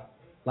we got?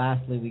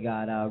 Lastly, we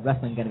got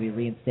wrestling going to be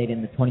reinstated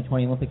in the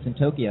 2020 Olympics in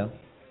Tokyo.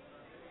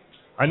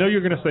 I know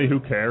you're going to say who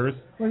cares.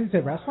 What did you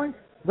say, wrestling?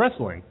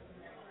 Wrestling.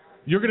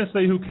 You're going to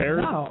say who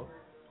cares? No.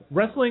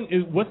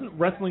 Wasn't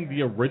wrestling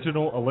the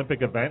original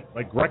Olympic event?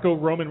 Like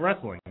Greco-Roman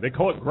wrestling. They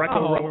call it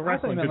Greco-Roman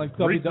wrestling because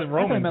Greeks and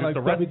Romans used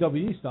to wrestle.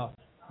 WWE stuff.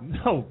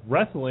 No,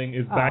 wrestling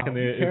is back in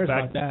the. Who cares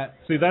about that?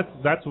 See,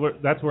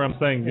 that's where I'm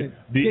saying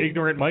the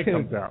ignorant Mike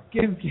comes out.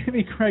 Give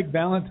me Craig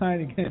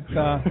Valentine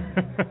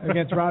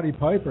against Roddy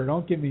Piper.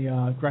 Don't give me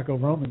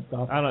Greco-Roman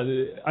stuff. I don't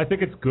know. I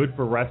think it's good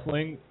for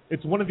wrestling.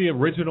 It's one of the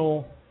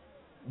original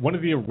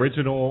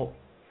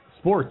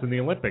sports in the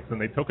Olympics,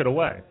 and they took it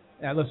away.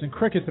 Yeah, listen,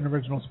 cricket's an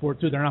original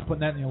sport too. They're not putting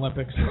that in the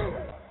Olympics.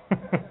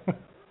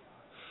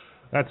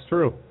 That's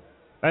true.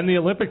 And the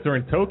Olympics are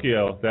in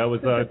Tokyo. That was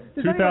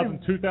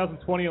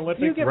 2020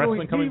 Olympics.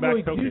 Wrestling coming back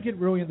to Tokyo. Do you get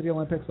really into the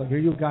Olympics? Like, are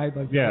you a guy?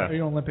 Are you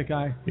an Olympic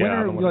guy?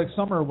 Yeah. Winter, like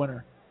summer or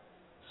winter?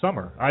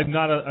 Summer. I'm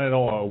not at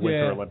all a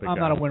winter Olympic guy. I'm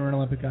not a winter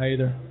Olympic guy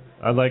either.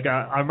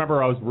 I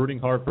remember I was rooting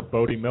hard for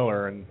Bodie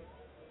Miller, and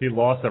he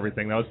lost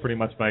everything. That was pretty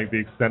much the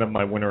extent of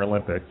my Winter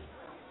Olympics.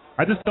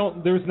 I just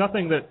don't. There's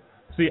nothing that.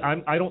 See,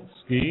 I don't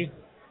ski.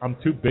 I'm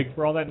too big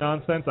for all that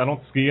nonsense. I don't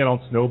ski. I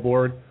don't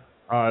snowboard.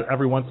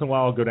 Every once in a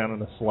while, I'll go down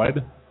on a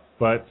sled.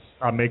 But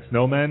I make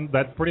snowmen.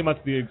 That's pretty much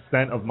the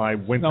extent of my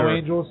winter. Snow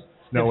Angels.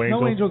 Snow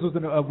Angels was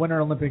a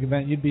Winter Olympic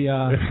event. You'd take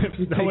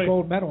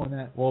gold medal in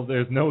that. Well,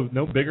 there's no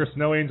bigger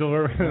Snow Angel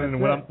than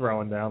what I'm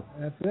throwing down.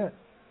 That's it.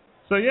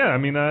 So yeah, I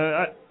mean,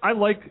 I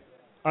like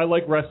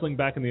wrestling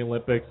back in the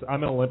Olympics.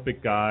 I'm an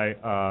Olympic guy.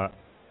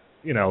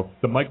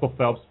 The Michael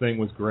Phelps thing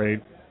was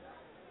great.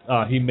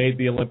 He made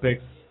the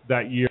Olympics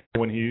that year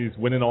when he's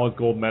winning all his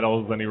gold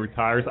medals and he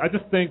retires. I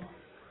just think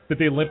that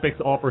the Olympics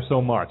offer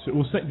so much.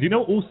 Do you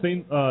know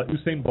Usain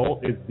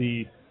Bolt is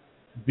the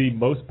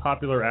most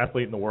popular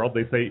athlete in the world?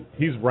 They say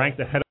he's ranked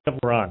ahead of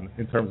LeBron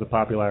in terms of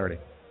popularity.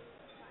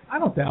 I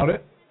don't doubt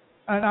it.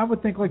 And I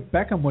would think like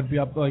Beckham would be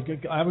up. Like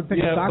I would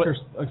think soccer's,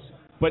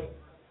 but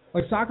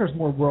like soccer's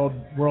more world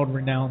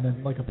renowned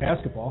than like a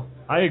basketball.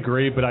 I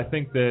agree, but I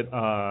think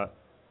that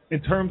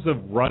in terms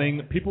of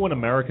running, people in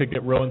America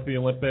get real into the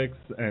Olympics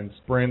and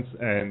sprints,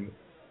 and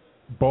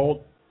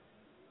Bolt.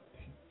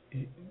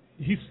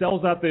 He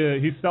sells out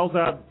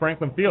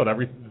Franklin Field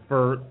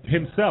for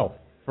himself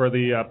for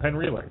the Penn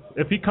Relays.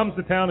 If he comes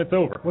to town, it's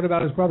over. What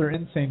about his brother,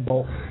 Insane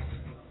Bolt?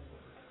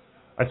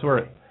 I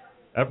swear,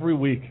 every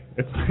week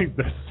it's like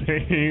the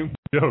same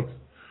jokes.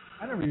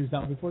 I never used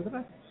that one before, did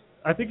I?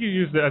 I think you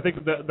used it. I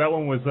think that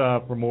one was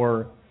for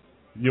more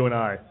you and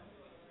I.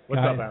 What's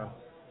up, Adam?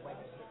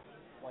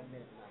 1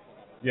 minute.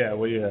 Yeah,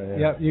 well, yeah.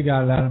 Yep, you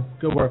got it, Adam.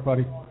 Good work,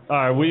 buddy. All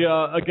right,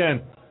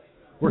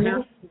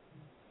 we're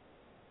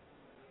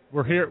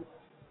here.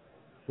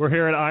 We're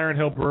here at Iron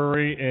Hill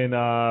Brewery in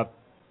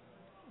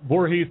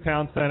Voorhees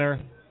Town Center.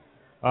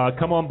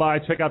 Come on by,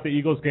 check out the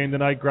Eagles game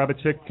tonight. Grab a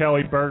Chick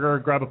Kelly burger,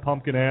 grab a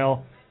pumpkin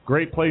ale.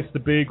 Great place to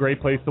be,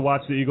 great place to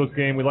watch the Eagles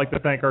game. We'd like to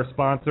thank our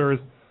sponsors.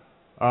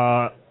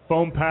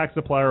 Foam Pack,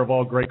 supplier of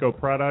all Graco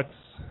products.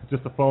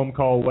 Just a phone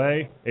call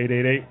away,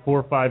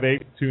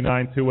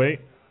 888-458-2928.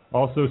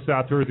 Also,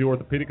 South Jersey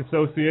Orthopedic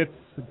Associates.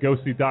 Go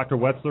see Dr.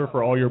 Wetzler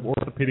for all your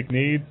orthopedic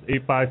needs,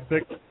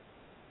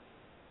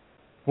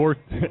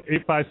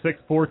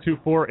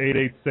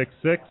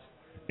 856-424-8866.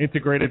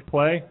 Integrated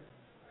Play.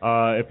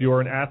 If you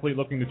are an athlete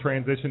looking to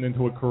transition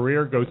into a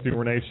career, go see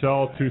Renee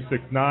Shull,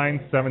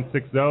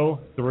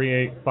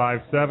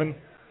 269-760-3857.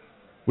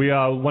 We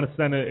want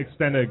to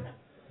extend a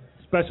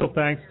special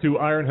thanks to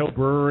Iron Hill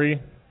Brewery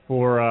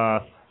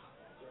for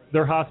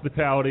their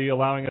hospitality,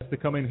 allowing us to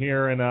come in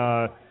here and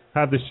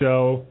have the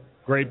show.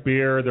 great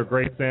beer, their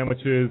great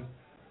sandwiches.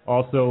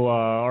 Also,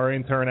 our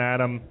intern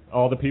Adam,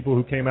 all the people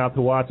who came out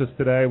to watch us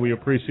today, we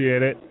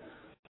appreciate it.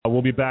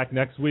 We'll be back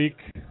next week.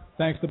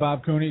 Thanks to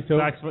Bob Cooney, too.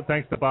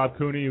 Thanks to Bob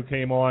Cooney who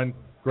came on.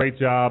 Great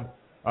job.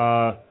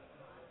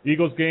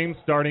 Eagles game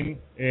starting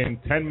in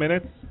 10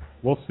 minutes.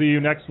 We'll see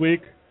you next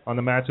week on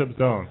the Matchup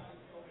Zone.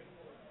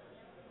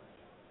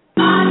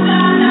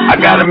 I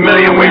got a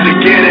million ways to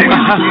get it.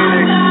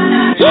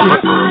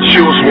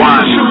 Choose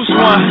one.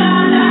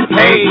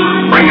 Hey,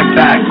 bring it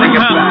back.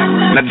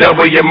 Now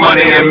double your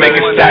money and make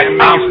it stack.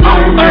 I'm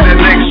on to the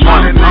next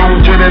one. On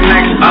to the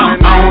next. I'm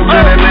on to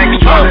the next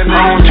one.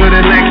 On to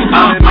the next.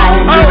 I'm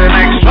on to the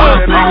next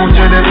one. On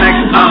to the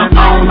next. I'm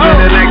on to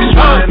the next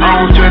one.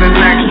 On to the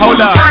next.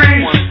 Hold up.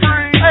 Hey.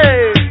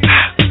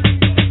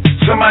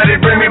 Somebody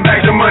bring me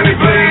back the money.